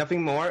to make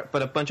nothing more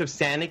but a bunch of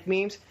Sonic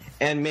memes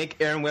and make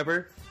Aaron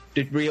Weber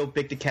the real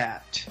Big the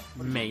Cat.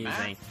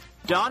 Amazing.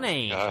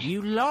 Donnie,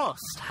 you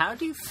lost. How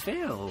do you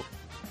feel?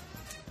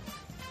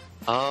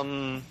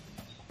 I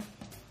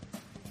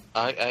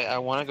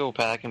want to go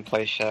back and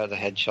play Shadow the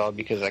Hedgehog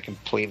because I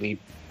completely,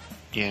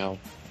 death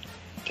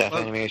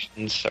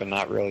animations are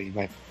not really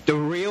my... The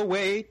real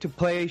way to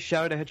play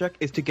Shadow the Hedgehog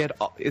is to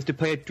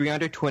play it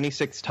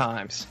 326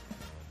 times.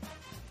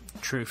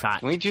 True fact.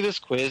 Can we do this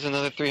quiz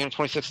another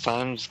 326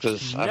 times?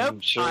 Because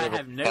I'm sure I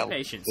have no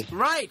patience.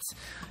 Right,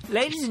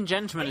 ladies and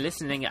gentlemen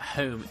listening at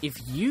home, if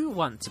you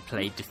want to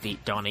play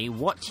Defeat Donnie,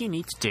 what you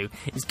need to do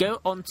is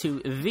go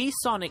onto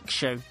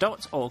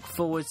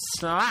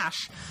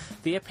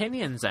thesonicshow.org/The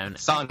Opinion Zone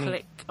and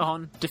click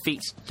on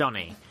Defeat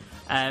Donnie.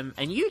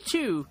 And you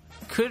too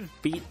could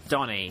beat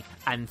Donnie.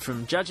 And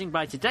from judging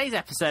by today's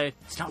episode,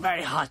 it's not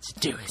very hard to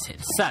do, is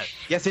it? So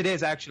yes, it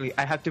is actually.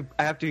 I have to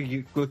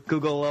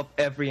Google up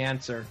every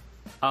answer.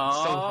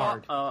 Oh, so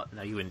hard.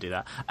 No, you wouldn't do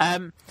that.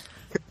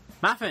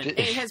 Muffin,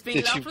 it has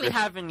been lovely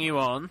having you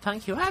on.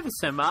 Thank you ever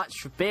so much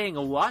for being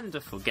a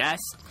wonderful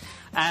guest.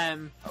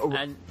 And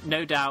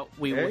no doubt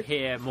we will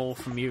hear more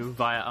from you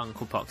via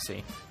Uncle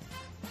Poxy.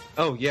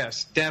 Oh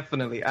yes,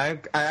 definitely. I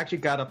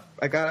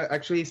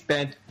actually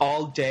spent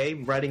all day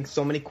writing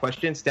so many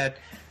questions that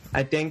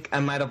I think I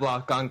might have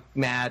gone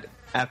mad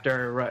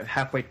after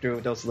halfway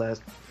through those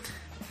lists.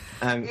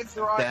 It's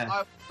alright,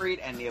 I'll read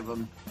any of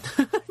them.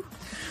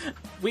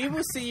 We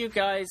will see you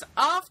guys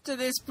after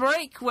this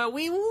break, where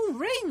we will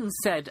ring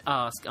said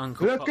Ask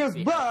Uncle Look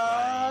Foxy.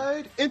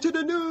 right into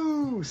the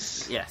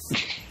news! Yes.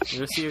 We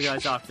will see you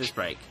guys after this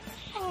break.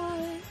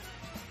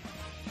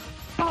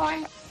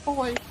 Bye.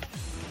 Bye.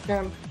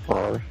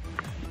 Bye.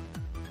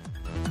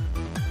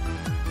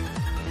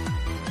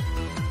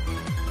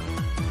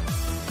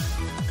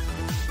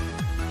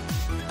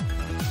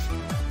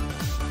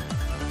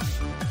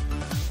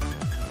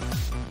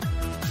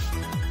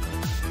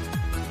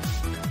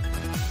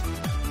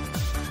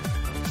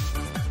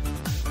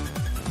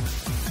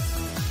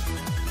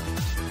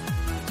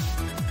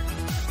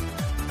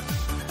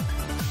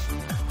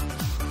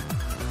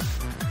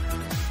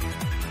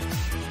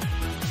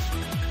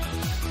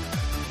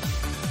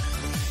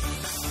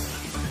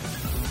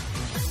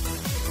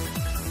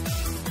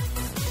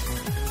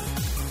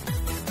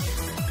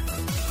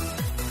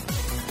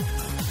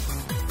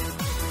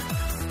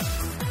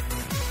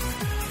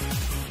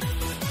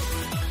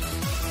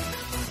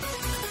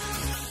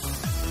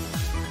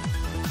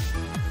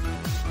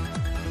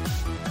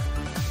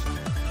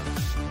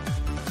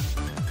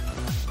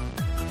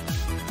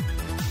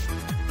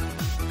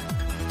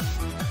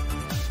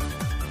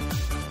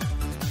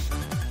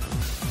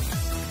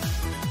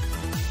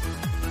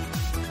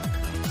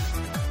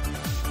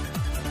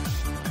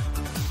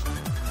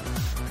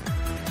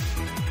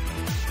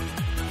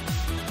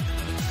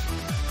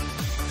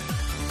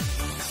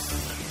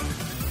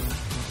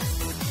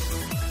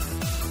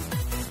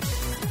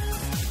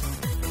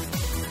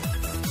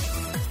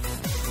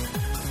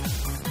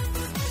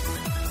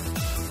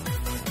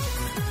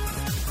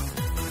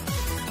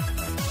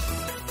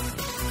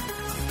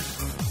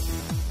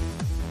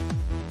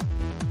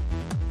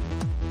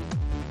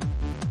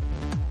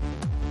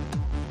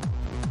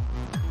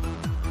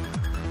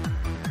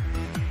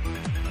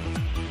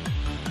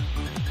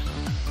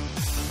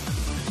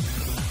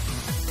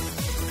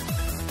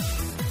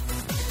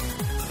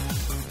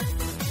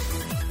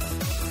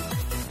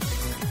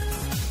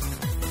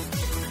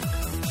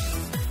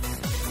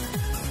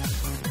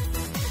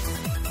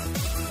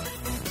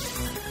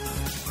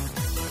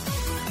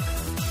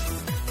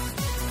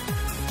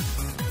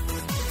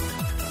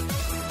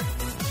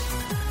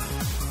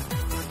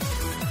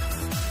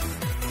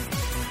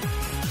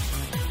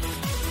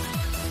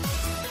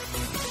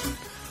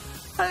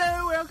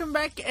 Welcome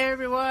back,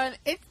 everyone.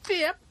 It's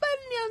the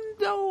Opinion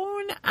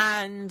Zone,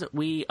 and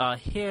we are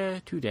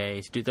here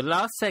today to do the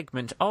last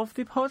segment of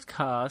the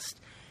podcast.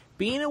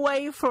 Been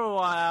away for a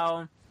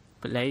while,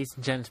 but ladies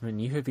and gentlemen,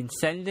 you have been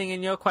sending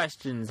in your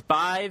questions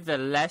by the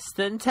less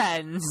than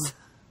tens.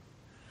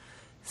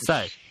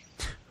 So,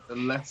 the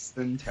less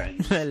than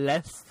tens. the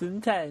less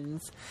than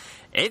tens.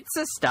 It's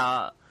a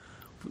start.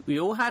 We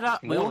all had our.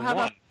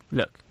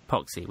 Look,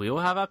 Poxy. We all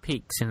have our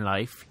peaks in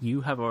life.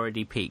 You have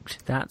already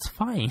peaked. That's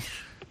fine.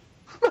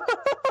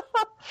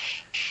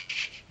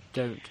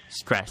 Don't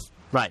stress.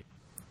 Right.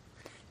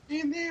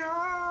 In the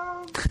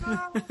arms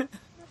of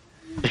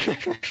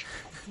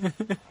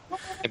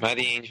Am I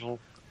the angel?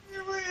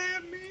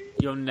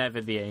 You're never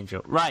the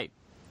angel. Right.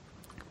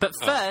 But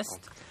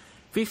first,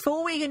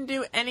 before we can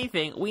do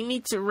anything, we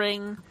need to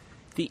ring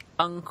the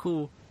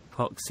Uncle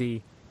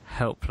Poxy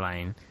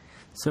helpline.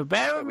 So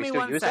bear with me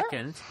 1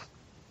 second.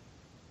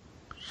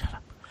 Shut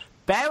up.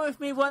 Bear with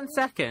me 1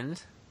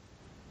 second.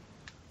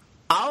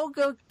 I'll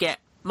go get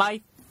my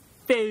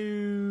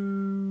phone.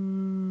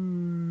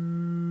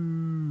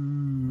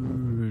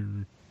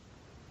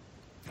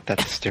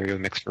 That's a stereo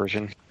mix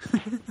version.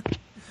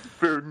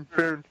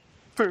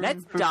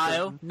 Let's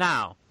dial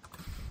now.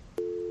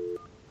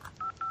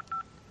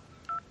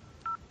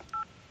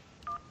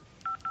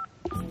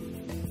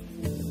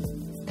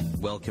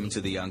 Welcome to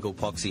the Uncle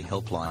Poxy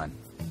helpline.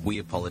 We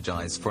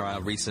apologize for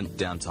our recent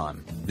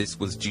downtime. This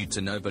was due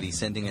to nobody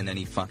sending in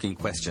any fucking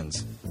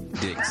questions.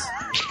 Dicks.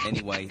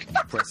 Anyway,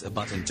 press a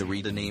button to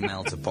read an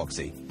email to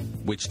Poxy,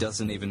 which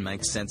doesn't even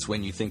make sense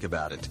when you think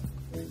about it.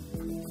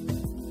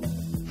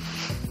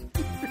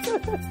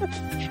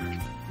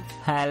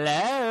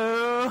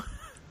 Hello?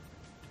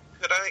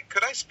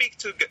 Could I speak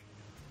to...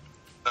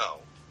 Oh.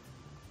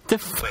 The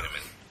Wait a minute.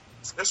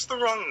 Is this the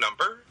wrong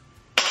number?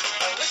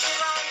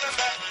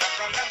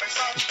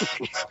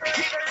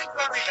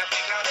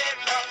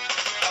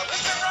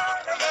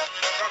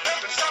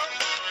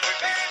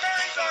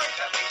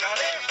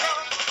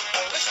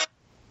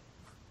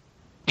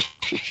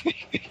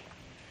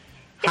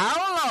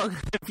 How long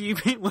have you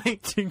been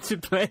waiting to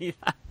play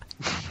that?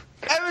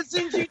 Ever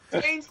since you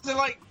changed to,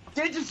 like,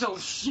 digital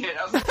shit.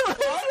 I was like,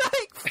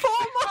 Like 4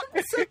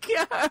 months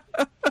ago!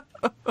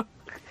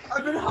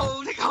 I've been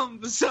holding on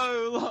for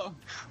so long.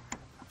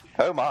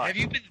 Oh my.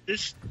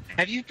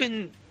 Have you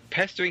been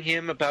pestering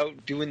him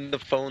about doing the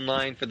phone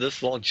line for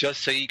this long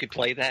just so you could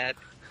play that?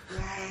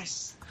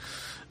 Yes.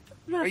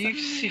 Are you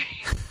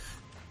serious?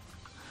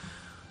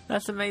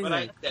 That's amazing. But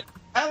I said,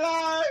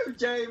 hello,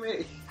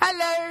 Jamie.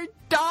 Hello,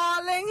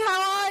 darling,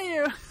 how are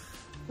you?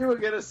 You were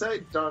going to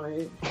say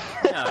Donnie.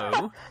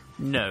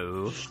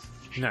 No.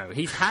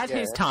 He's had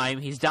his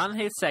time. He's done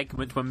his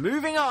segment. We're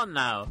moving on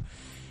now.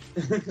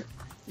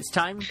 It's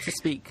time to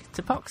speak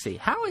to Poxy.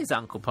 How is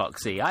Uncle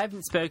Poxy? I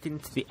haven't spoken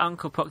to the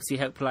Uncle Poxy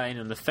helpline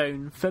on the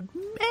phone for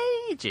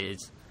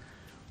ages.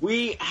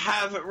 We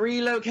have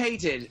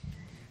relocated.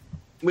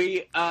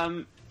 We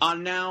are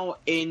now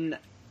in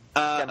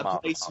a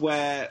place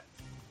where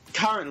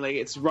currently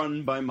it's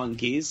run by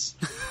monkeys.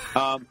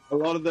 A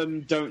lot of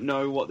them don't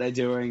know what they're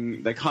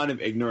doing. They're kind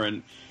of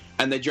ignorant,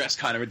 and they dress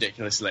kind of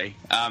ridiculously.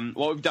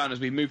 What we've done is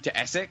we moved to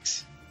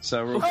Essex.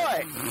 So we're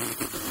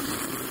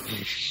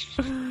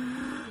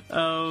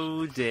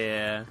Oh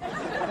dear.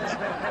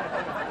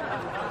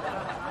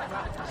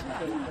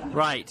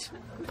 Right.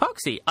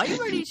 Poxy, are you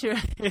ready to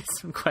hear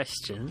some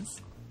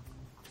questions?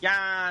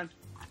 Yeah.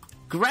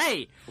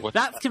 Great.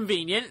 That's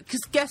convenient,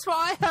 because guess what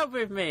I have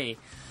with me?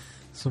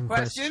 Some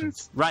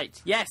questions. Right,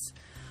 yes.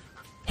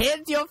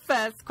 Here's your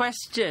first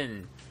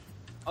question.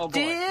 Oh boy.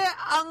 Dear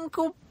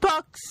Uncle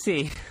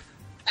Poxy.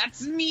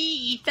 That's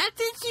me. That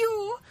is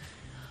you.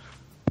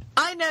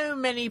 I know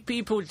many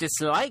people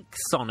dislike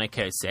Sonic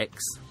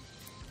 06,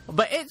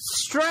 but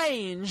it's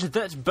strange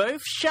that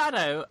both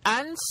Shadow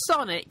and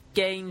Sonic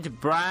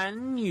gained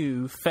brand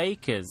new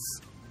fakers.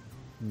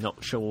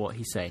 Not sure what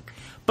he's saying.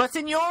 But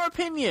in your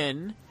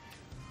opinion,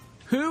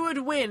 who would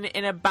win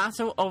in a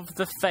battle of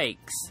the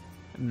fakes?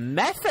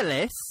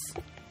 Mephiles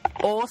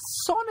or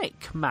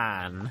Sonic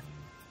Man?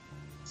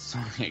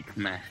 Sonic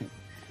Man.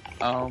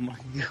 Oh my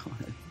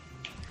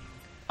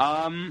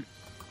god.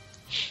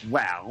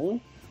 Well,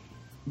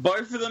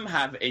 both of them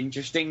have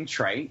interesting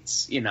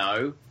traits, you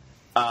know.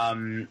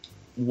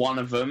 One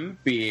of them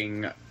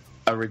being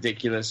a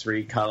ridiculous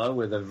recolor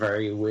with a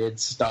very weird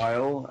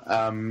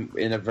style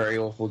in a very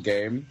awful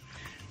game,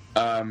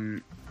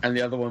 and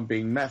the other one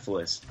being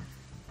Mephiles.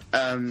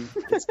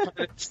 It's kind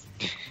of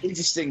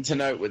interesting to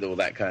note with all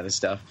that kind of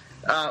stuff.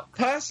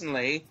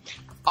 Personally,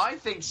 I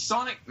think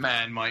Sonic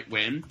Man might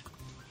win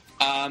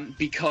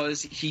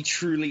because he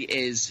truly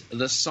is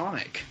the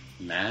Sonic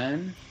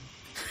Man.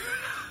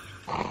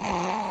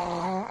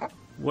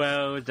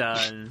 Well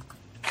done.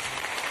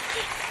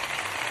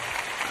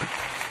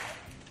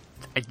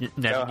 I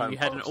never knew you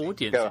had an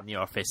audience in the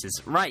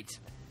offices. Right.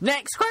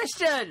 Next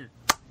question!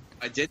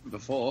 I didn't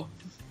before.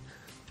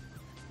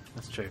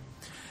 That's true.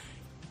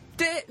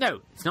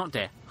 No, it's not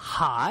dear.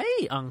 Hi,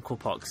 Uncle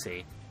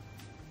Poxy.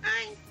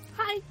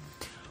 Hi.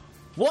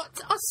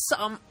 What are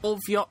some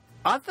of your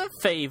other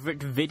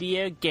favourite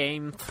video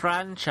game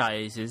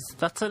franchises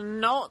that are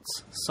not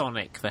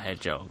Sonic the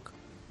Hedgehog?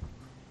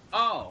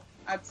 Oh,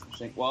 that's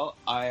interesting. Well,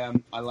 I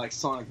like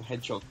Sonic the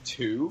Hedgehog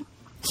 2,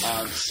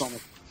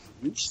 Sonic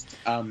Boost,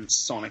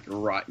 Sonic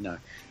Right. No.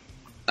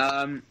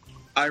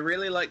 I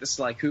really like the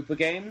Sly Cooper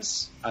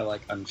games. I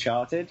like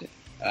Uncharted.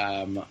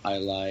 I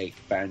like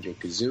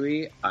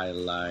Banjo-Kazooie. I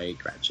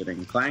like Ratchet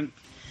and Clank.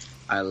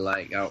 I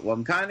like... well,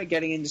 I'm kind of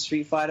getting into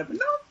Street Fighter, but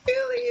not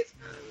really.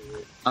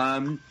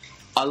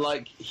 I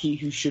like He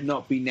Who Should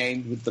Not Be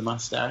Named with the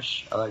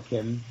mustache. I like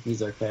him.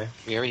 He's okay.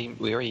 We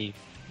already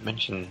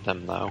mentioned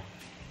them, though.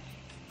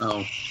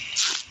 Oh.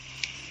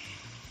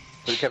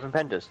 Who, Kevin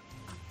Penders?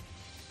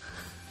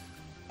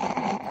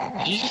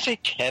 Did you just say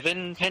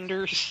Kevin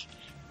Penders?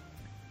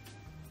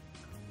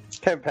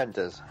 Kevin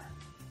Penders.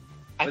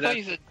 I thought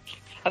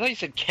you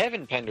said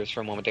Kevin Penders for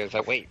a moment there. I was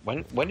like, wait,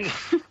 when did...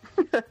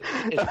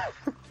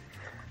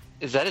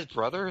 is that his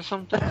brother or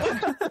something?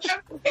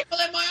 People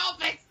in my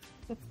office!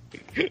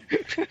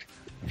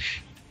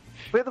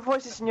 We're the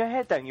voices in your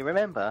head, don't you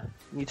remember?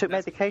 You took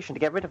medication to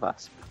get rid of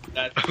us.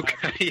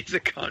 Okay, he's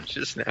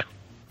conscious now.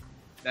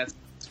 That's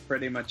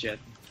pretty much it.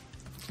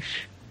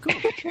 Cool.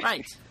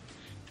 Right.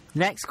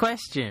 Next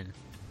question.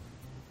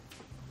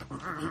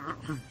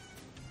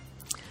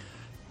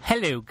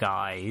 Hello,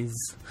 guys.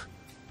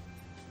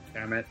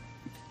 Damn it.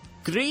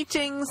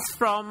 Greetings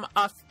from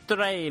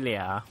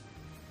Australia.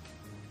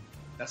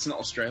 That's not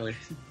Australia.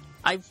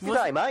 Good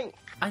day, mate.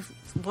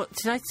 What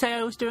did I say?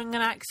 I was doing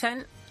an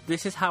accent.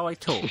 This is how I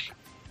talk.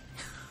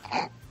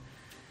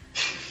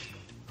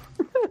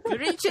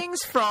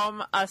 Greetings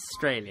from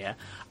Australia.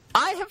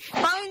 I have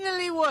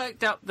finally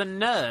worked up the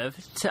nerve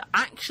to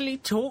actually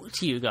talk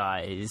to you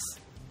guys.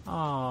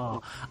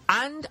 Oh,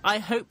 and I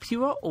hope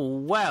you are all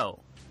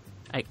well,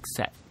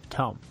 except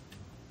Tom.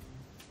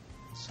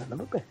 Son of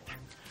a bitch.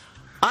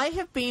 I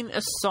have been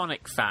a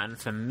Sonic fan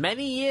for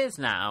many years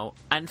now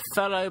and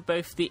follow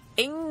both the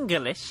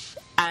English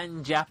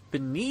and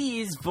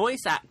Japanese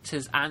voice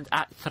actors and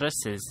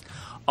actresses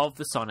of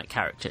the Sonic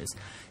characters.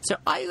 So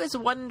I was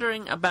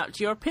wondering about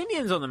your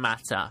opinions on the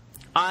matter,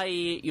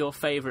 i.e. your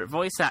favourite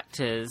voice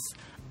actors,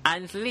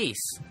 and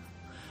Lise.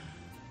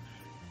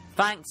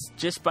 Thanks,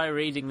 just by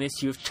reading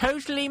this you've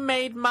totally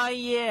made my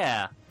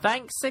year.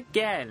 Thanks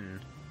again.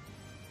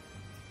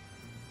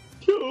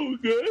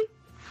 Okay.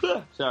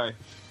 Sorry.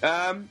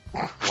 Wow.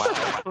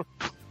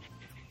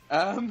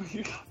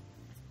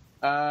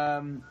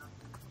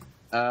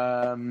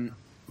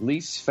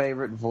 Least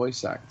favorite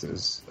voice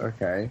actors.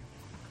 Okay.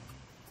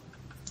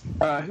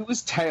 Who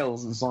was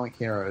Tails in Sonic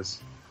Heroes?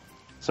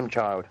 Some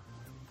child.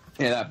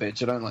 Yeah, that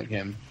bitch. I don't like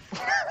him.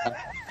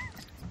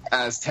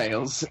 As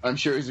Tails. I'm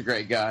sure he's a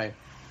great guy.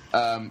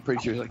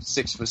 Pretty sure he's like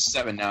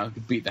 6'7" now.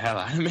 Could beat the hell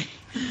out of me.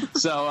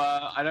 So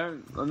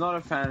I'm not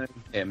a fan of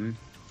him.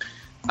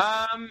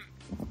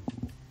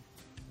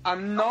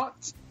 I'm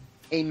not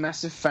a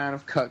massive fan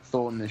of Kirk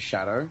Thornton as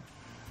Shadow.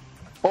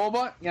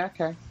 Orbot, yeah,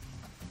 okay.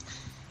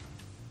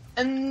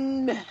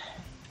 And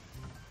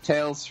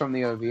Tails from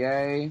the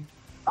OVA.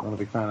 I'm not a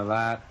big fan of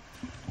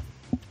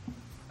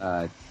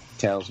that.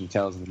 Tales from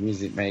Tales of the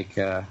Music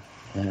Maker.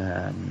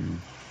 And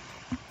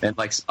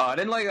I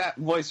didn't like that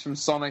voice from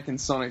Sonic and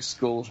Sonic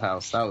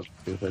Schoolhouse. That was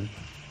stupid.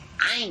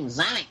 I'm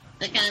Sonic.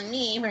 Look at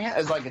me. It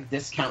was like a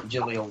discount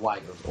Julia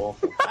White. It was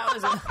awful. That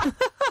was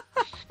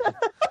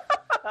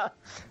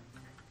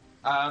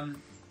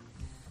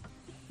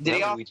Did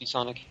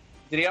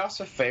he ask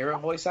for favorite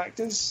voice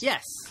actors?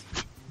 Yes.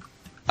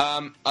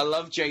 I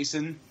love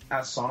Jason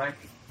as Sonic.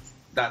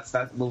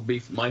 That will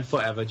be mine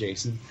forever,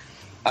 Jason.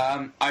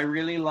 I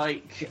really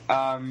like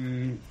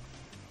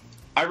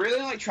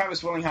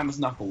Travis Willingham as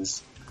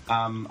Knuckles.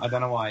 I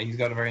don't know why. He's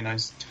got a very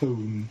nice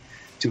tone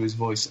to his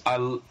voice.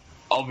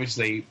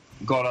 Obviously,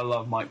 gotta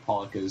love Mike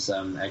Pollock as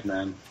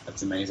Eggman.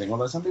 That's amazing.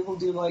 Although some people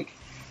do like,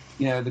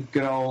 the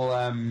good old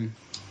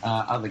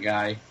other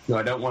guy who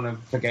I don't want to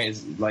forget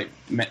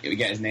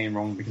get his name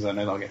wrong because I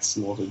know that I'll get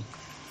slaughtered.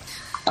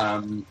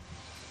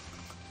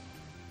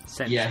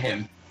 Yeah,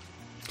 him.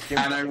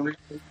 And I really,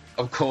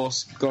 of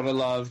course, gotta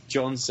love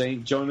John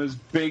St. John as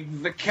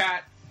Big the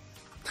Cat.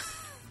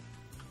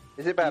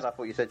 Is it bad? I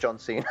thought you said John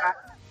Cena.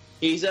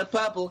 He's a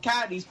purple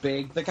cat. He's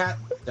Big the Cat.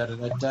 Da da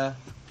da da.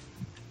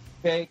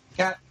 Big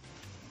Cat.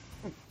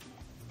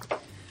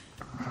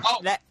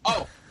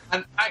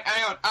 And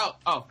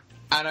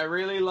and I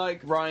really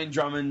like Ryan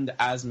Drummond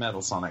as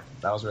Metal Sonic.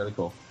 That was really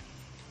cool.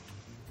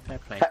 Fair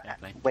play.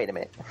 Wait a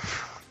minute.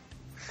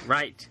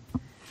 Right.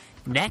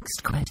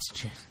 Next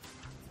question.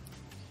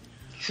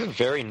 These are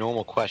very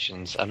normal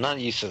questions. I'm not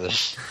used to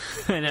this.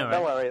 I know, right?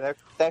 Don't worry,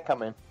 they're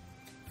coming.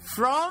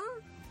 From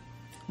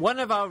one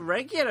of our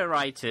regular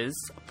writers,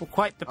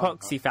 quite the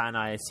Poxy fan,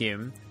 I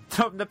assume,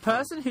 from the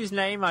person whose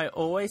name I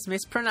always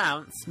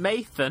mispronounce,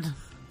 Mathan.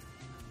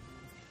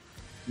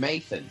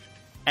 Mathan.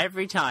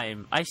 Every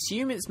time. I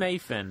assume it's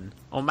Mathan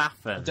or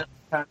Mathan.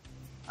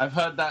 I've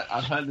heard that.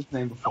 I've heard this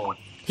name before.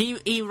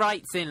 He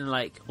writes in,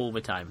 all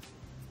the time.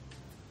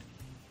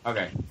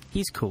 Okay.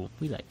 He's cool.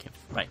 We like him.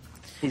 Right.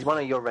 He's one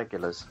of your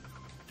regulars.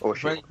 Or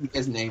she.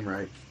 His name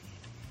right.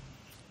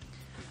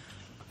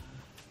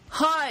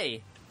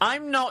 Hi,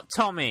 I'm not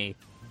Tommy.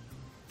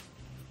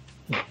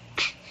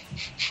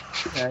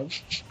 Okay.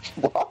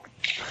 What?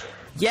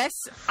 Yes,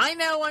 I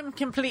know I'm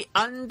complete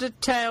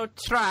Undertale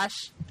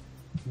trash.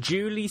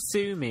 Julie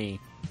sue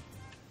me.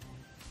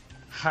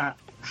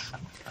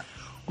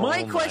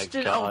 My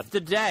question of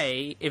the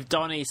day, if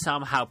Donnie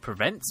somehow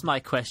prevents my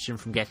question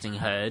from getting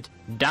heard,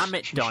 damn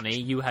it, Donnie,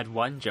 you had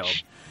one job.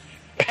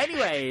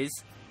 Anyways,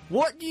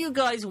 what do you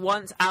guys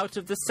want out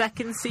of the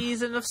second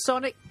season of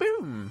Sonic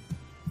Boom?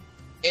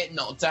 It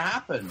not to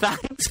happen.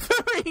 Thanks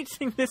for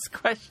reading this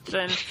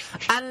question,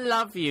 and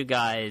love you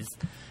guys.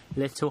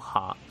 Little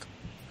heart.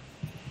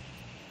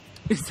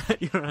 Is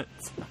that your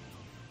answer?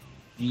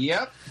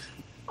 Yep.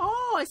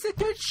 Oh, it's a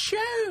good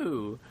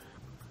show.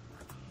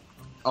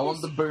 I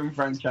want the Boom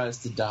franchise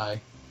to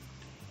die.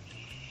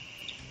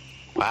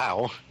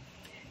 Wow.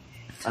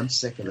 I'm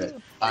sick of it.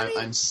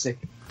 I'm sick.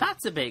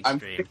 That's a big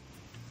stream.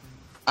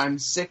 I'm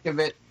sick of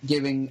it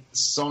giving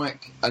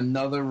Sonic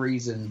another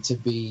reason to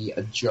be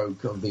a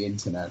joke of the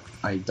internet.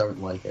 I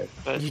don't like it.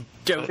 But you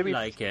don't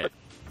like it.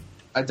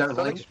 I don't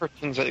like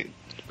it.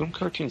 Boom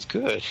cartoon's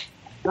good.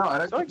 No,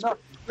 I don't.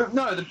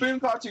 No, the Boom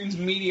cartoon's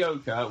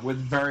mediocre with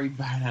very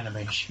bad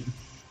animation.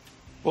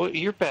 Well,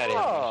 you're bad at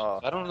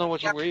it. I don't know where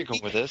you're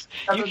going with this.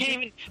 You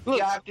can't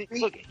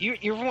even look.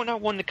 You're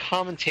not one to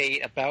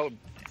commentate about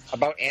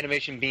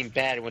animation being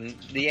bad when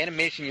the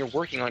animation you're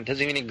working on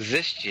doesn't even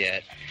exist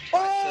yet.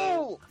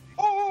 Oh!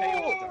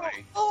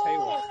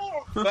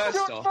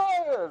 First off.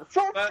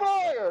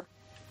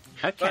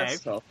 Okay.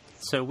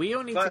 So we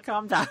all need to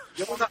calm down.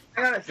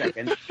 Hang on a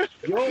second.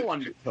 You're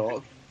one to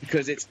talk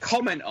because it's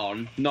comment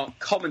on, not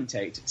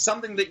commentate.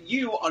 Something that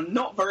you are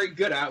not very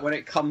good at when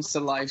it comes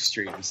to live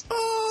streams.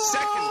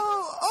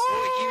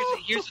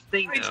 Here's the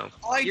thing, though.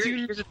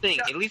 Here's the thing.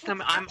 At least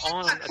I'm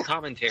on a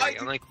commentary,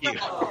 unlike you.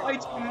 I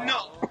do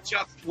not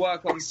just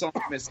work on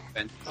Sonic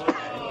Misadventures.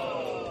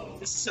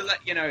 Just to let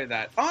you know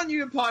that. Aren't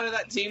you a part of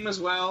that team as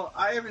well?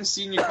 I haven't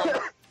seen you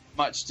comment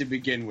much to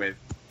begin with.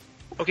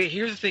 Okay,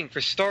 here's the thing.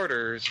 For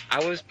starters,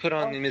 I was put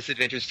on the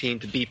Misadventures team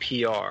to be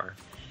PR.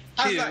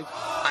 Two,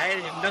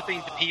 I had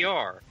nothing to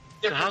PR.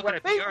 So how can I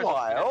PR?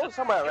 Meanwhile,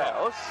 somewhere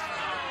else.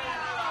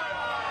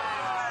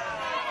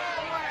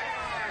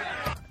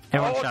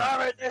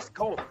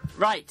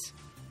 Right.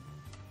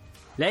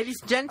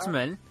 Ladies and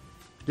gentlemen,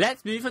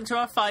 let's move on to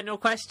our final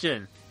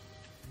question.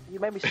 You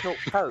made me snort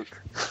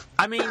coke.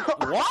 I mean,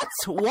 what?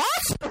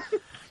 What?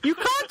 You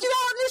can't do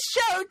that on this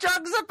show,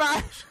 drugs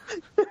about.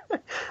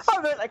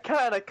 I meant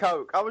can of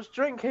Coke. I was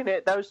drinking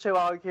it, those two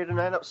argued, and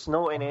I ended up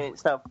snorting it, and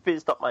it's now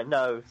fizzed up my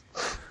nose.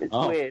 It's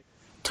weird.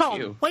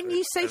 Tom, when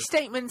you say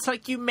statements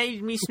like "you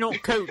made me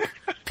snort Coke,"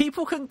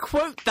 people can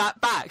quote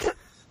that back.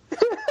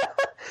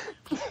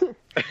 To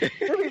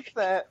be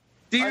fair,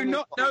 Do you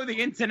not know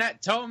the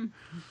internet, Tom?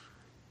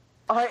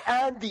 I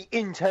am the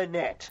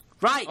internet.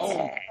 Right,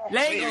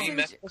 Ladies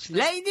and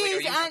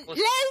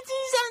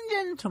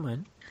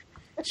gentlemen,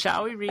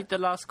 shall we read the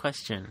last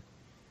question?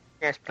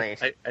 Yes,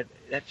 please. I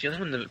feel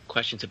when the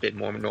question's a bit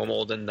more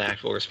normal than the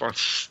actual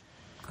response.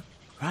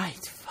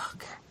 Right,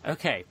 fuck.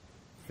 Okay,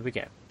 here we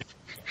go.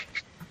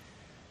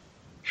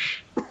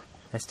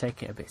 Let's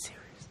take it a bit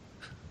serious.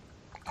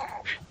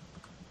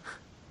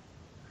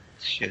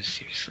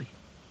 Seriously.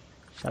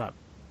 Shut up.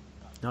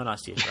 No one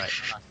asked you, right?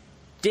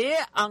 Dear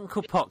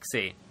Uncle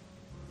Poxy,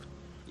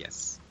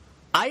 Yes.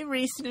 I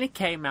recently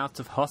came out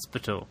of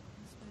hospital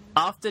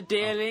after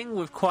dealing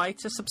with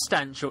quite a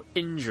substantial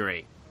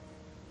injury.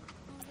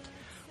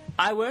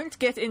 I won't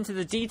get into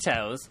the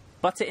details,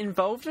 but it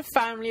involved a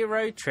family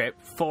road trip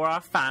for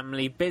our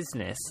family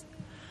business.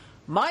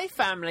 My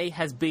family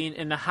has been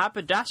in the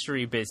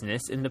haberdashery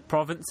business in the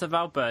province of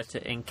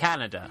Alberta in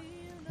Canada.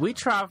 We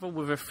travel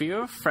with a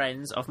few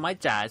friends of my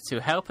dad's who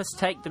help us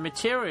take the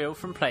material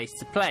from place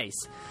to place.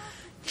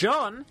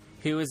 John,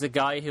 who is a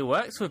guy who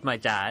works with my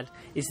dad,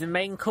 is the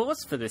main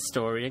cause for this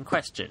story in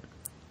question.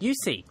 You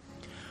see,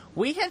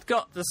 we had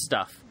got the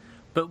stuff,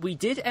 but we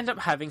did end up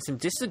having some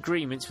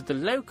disagreements with the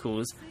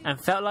locals and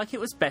felt like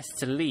it was best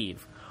to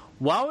leave.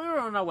 While we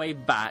were on our way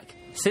back,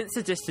 since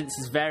the distance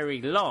is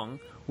very long,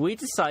 we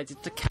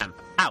decided to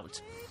camp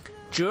out.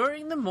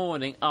 During the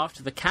morning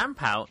after the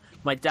camp out,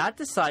 my dad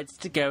decided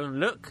to go and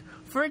look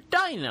for a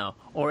diner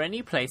or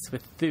any place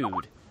with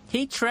food.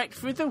 He trekked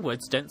through the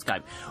woods, don't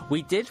Skype.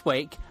 We did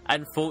wake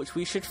and thought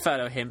we should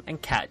follow him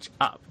and catch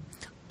up.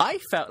 I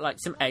felt like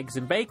some eggs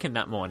and bacon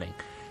that morning.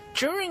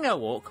 During our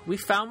walk, we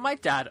found my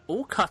dad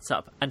all cut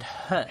up and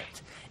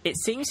hurt. It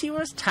seems he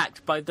was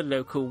attacked by the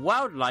local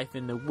wildlife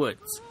in the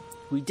woods.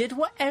 We did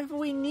whatever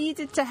we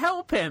needed to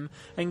help him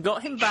and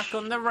got him back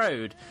on the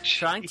road,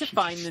 trying to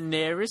find the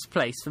nearest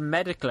place for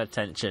medical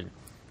attention.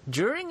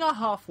 During our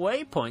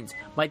halfway point,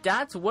 my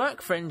dad's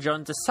work friend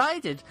John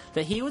decided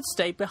that he would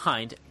stay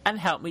behind and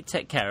help me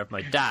take care of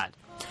my dad.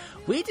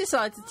 We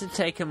decided to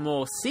take a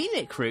more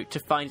scenic route to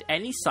find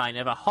any sign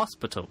of a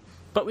hospital,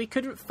 but we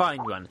couldn't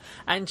find one,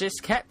 and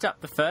just kept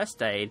up the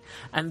first aid,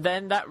 and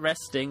then that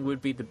resting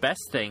would be the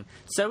best thing,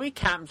 so we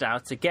camped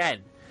out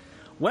again.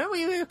 When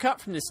we woke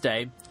up from this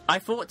day, I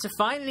thought to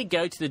finally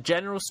go to the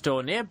general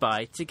store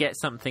nearby to get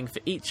something for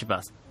each of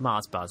us,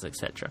 Mars bars,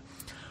 etc.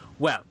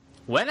 Well,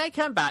 when I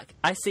come back,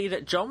 I see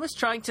that John was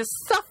trying to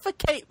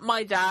suffocate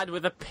my dad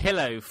with a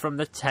pillow from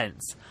the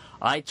tents.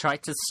 I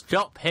tried to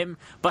stop him,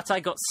 but I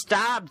got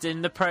stabbed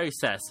in the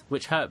process,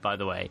 which hurt, by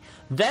the way.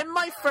 Then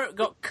my throat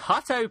got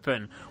cut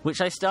open,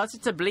 which I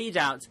started to bleed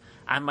out,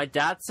 and my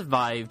dad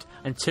survived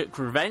and took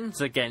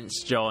revenge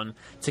against John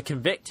to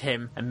convict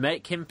him and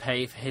make him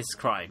pay for his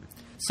crime.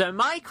 So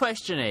my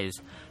question is,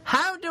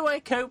 how do I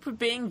cope with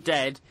being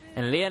dead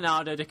and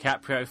Leonardo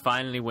DiCaprio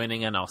finally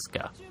winning an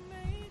Oscar?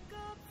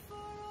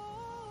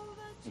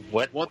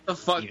 What the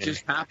fuck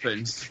just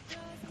happened?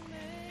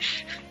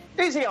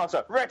 Easy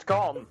answer.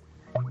 Retcon.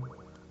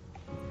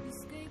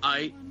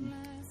 I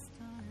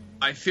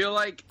feel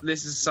like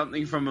this is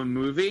something from a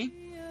movie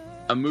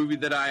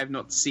that I have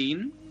not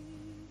seen.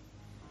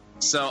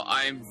 So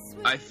I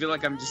feel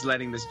like I'm just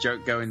letting this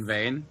joke go in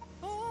vain.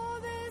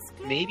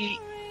 Maybe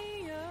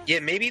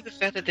the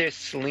fact that there's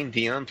Celine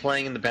Dion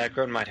playing in the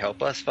background might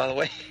help us, by the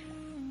way.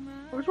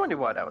 I was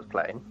wondering why that was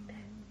playing.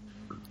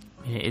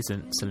 It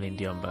isn't Celine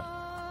Dion, but...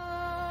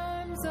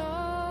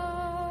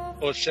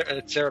 Oh, it's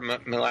Sarah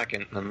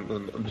Millican.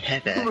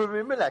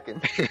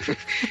 Millican.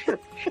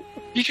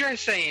 You try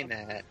saying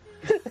that.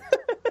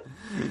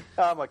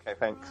 I'm okay,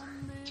 thanks.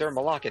 Sarah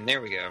Millican,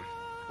 there we go.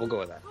 We'll go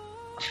with that.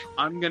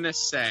 I'm gonna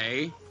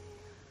say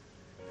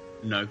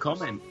no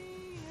comment.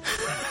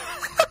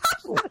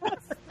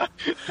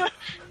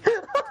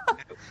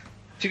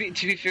 To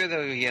be fair,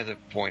 though, he has a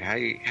point. How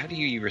do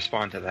you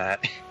respond to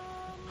that?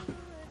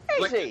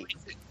 Easy.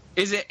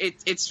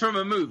 It's from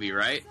a movie,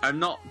 right? I'm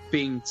not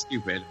being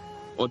stupid.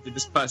 Or did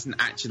this person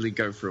actually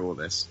go through all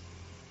this?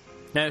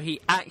 No, he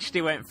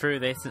actually went through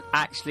this and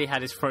actually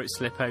had his throat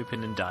slip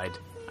open and died.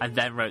 And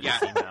then wrote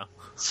this email.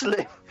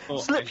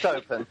 Slipped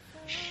open.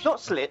 Not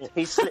slit,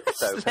 he slipped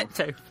open. Slipped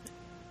open.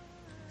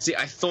 See,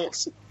 I thought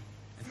so.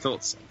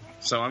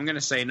 So I'm going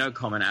to say no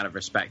comment out of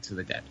respect to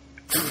the dead.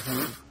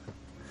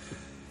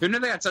 Who knew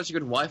they had such a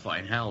good Wi-Fi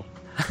in hell?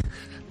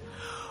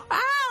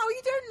 Ow,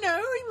 you don't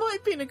know. He might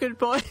have been a good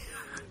boy.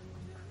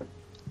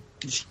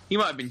 He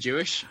might have been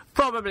Jewish.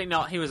 Probably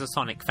not. He was a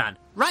Sonic fan.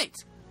 Right.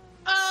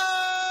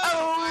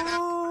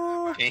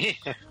 Oh!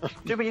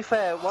 To be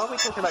fair, why are we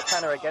talking about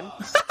Tanner again?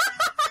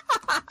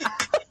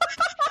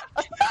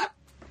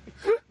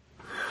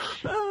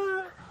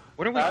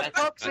 What are we not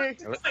talking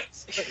about?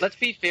 Let's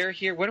be fair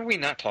here. What are we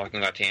not talking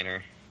about,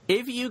 Tanner?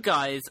 If you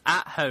guys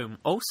at home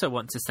also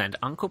want to send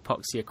Uncle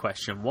Poxy a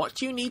question,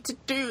 what you need to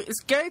do is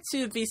go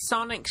to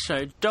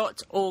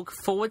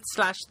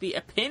thesonicshow.org/the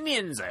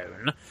opinion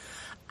zone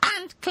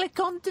and click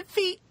on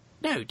defeat.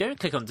 No, don't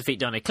click on defeat,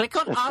 Donny. Click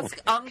on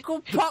Ask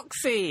Uncle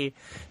Poxy.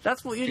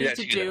 That's what you need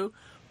to do.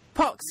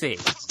 Poxy.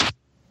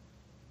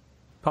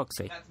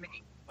 Poxy. That's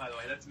me, by the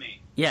way. That's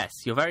me. Yes,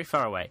 you're very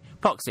far away.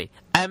 Poxy.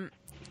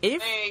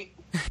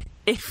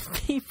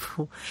 If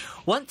people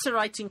want to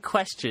write in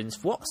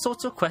questions, what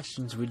sort of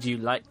questions would you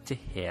like to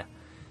hear?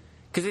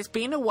 Because it's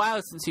been a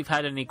while since we've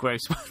had any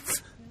gross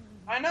ones.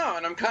 I know,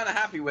 and I'm kind of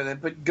happy with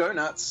it, but go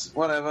nuts.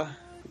 Whatever.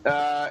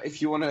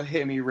 If you want to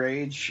hear me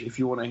rage, if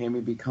you want to hear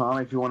me be calm,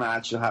 if you want to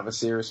actually have a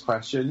serious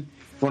question,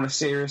 if you want a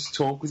serious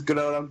talk with good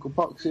old Uncle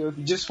Poxy, or if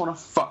you just want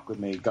to fuck with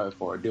me, go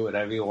for it. Do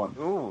whatever you want.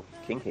 Ooh,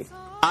 kinky.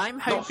 I'm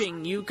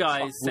hoping you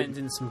guys send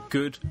in some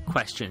good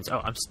questions. Oh,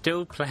 I'm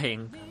still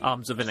playing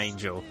Arms of an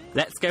Angel.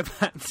 Let's go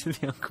back to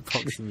the Uncle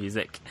Poxy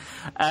music.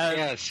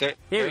 Sir,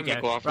 here we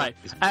go. Right.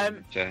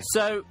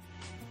 So,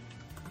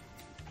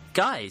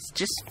 guys,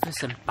 just for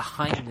some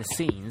behind the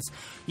scenes,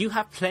 you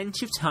have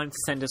plenty of time to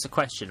send us a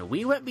question.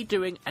 We won't be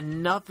doing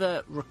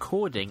another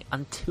recording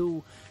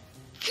until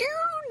June.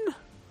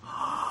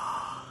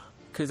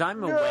 Because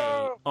I'm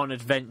away on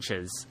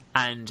adventures,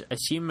 and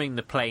assuming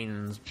the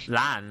plane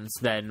lands,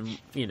 then,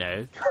 you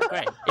know,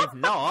 great. If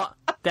not,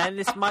 then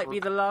this might be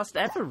the last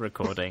ever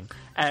recording.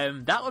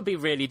 That would be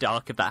really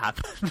dark if that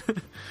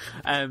happened.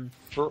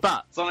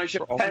 But Sonic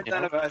Show 10th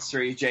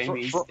anniversary,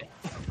 Jamie.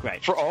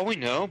 Great. For all we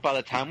know, by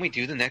the time we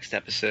do the next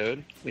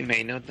episode, we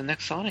may know the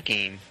next Sonic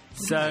game.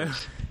 So,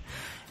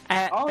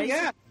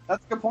 yeah,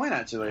 that's a good point,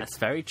 actually. That's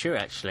very true,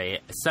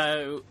 actually.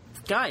 So,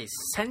 guys,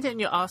 send in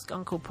your Ask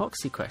Uncle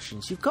Poxy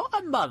questions. You've got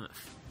a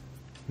month.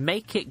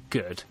 Make it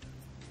good.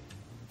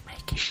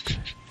 Make it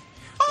good.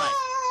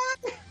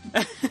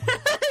 Right.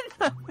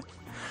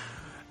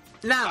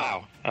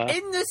 Now,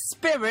 in the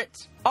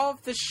spirit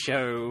of the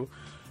show,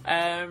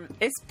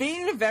 it's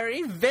been a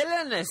very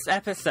villainous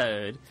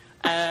episode.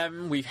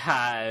 We've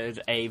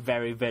had a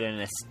very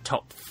villainous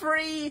top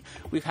 3.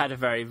 We've had a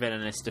very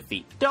villainous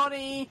defeat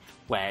Donny,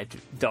 where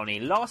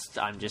Donny lost.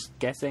 I'm just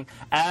guessing.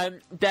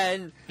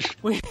 Then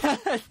we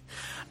had,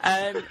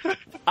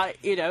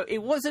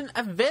 it wasn't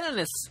a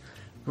villainous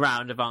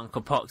round of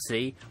Uncle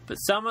Poxy, but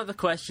some of the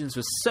questions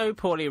were so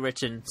poorly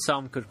written,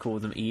 some could call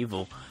them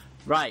evil.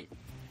 Right.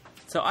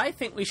 So I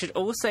think we should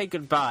all say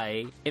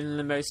goodbye in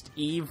the most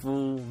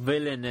evil,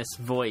 villainous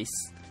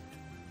voice.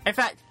 In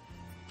fact,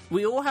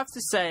 we all have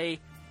to say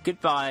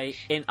goodbye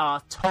in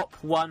our top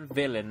 1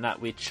 villain that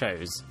we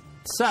chose.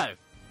 So,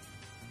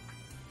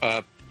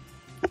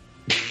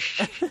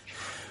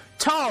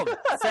 Tom,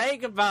 say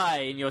goodbye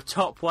in your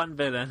top 1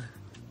 villain.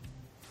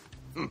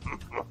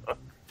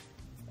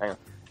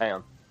 Hang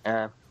on.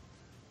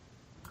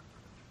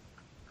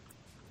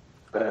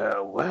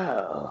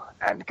 Farewell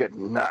and good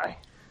night,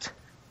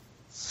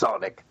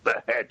 Sonic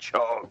the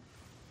Hedgehog.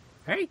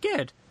 Very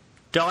good.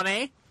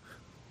 Donny?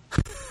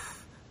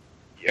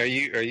 Are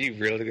you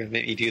really going to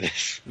make me do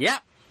this?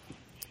 Yep.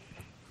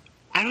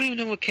 I don't even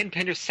know what Ken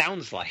Penders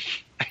sounds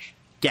like.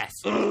 Guess.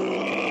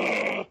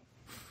 Ha!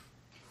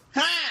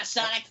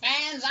 Sonic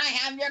fans, I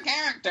have your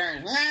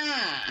characters.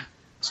 Ah!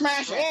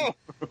 Smash it!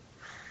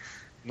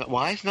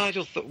 Why is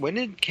Nigel... when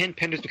did Ken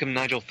Penders become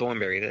Nigel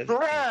Thornberry?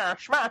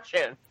 Smash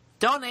it!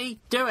 Donny,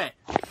 do it!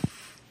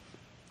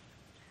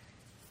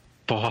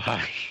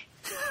 Boy.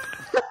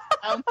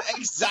 I'm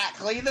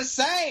exactly the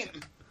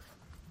same!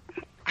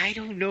 I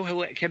don't know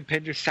how Ken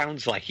Penders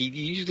sounds like. He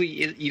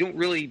usually is, you don't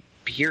really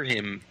hear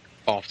him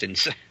often.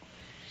 So.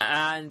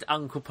 And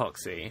Uncle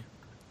Poxy.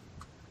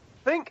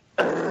 Think.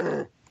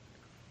 How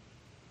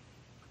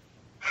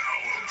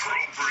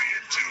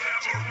appropriate to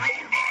have a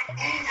robot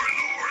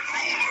overlord rule a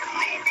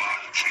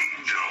robot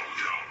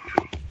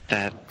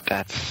kingdom.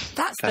 That's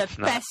the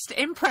best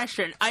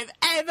impression I've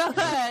ever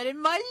heard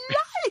in my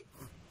life.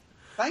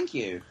 Thank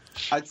you.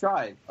 I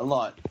tried a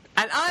lot.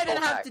 And I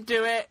don't have to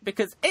do it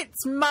because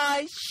it's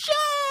my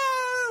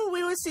show!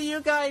 We will see you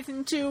guys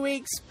in 2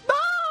 weeks.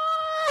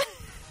 Bye!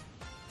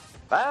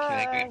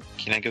 Bye!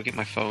 Can I go get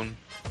my phone?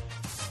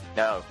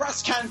 No.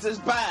 Breast cancer's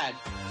bad!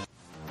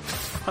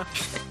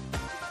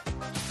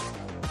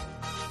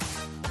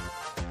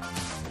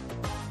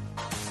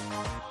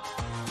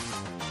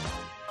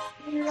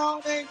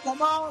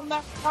 Come on,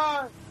 let's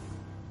go!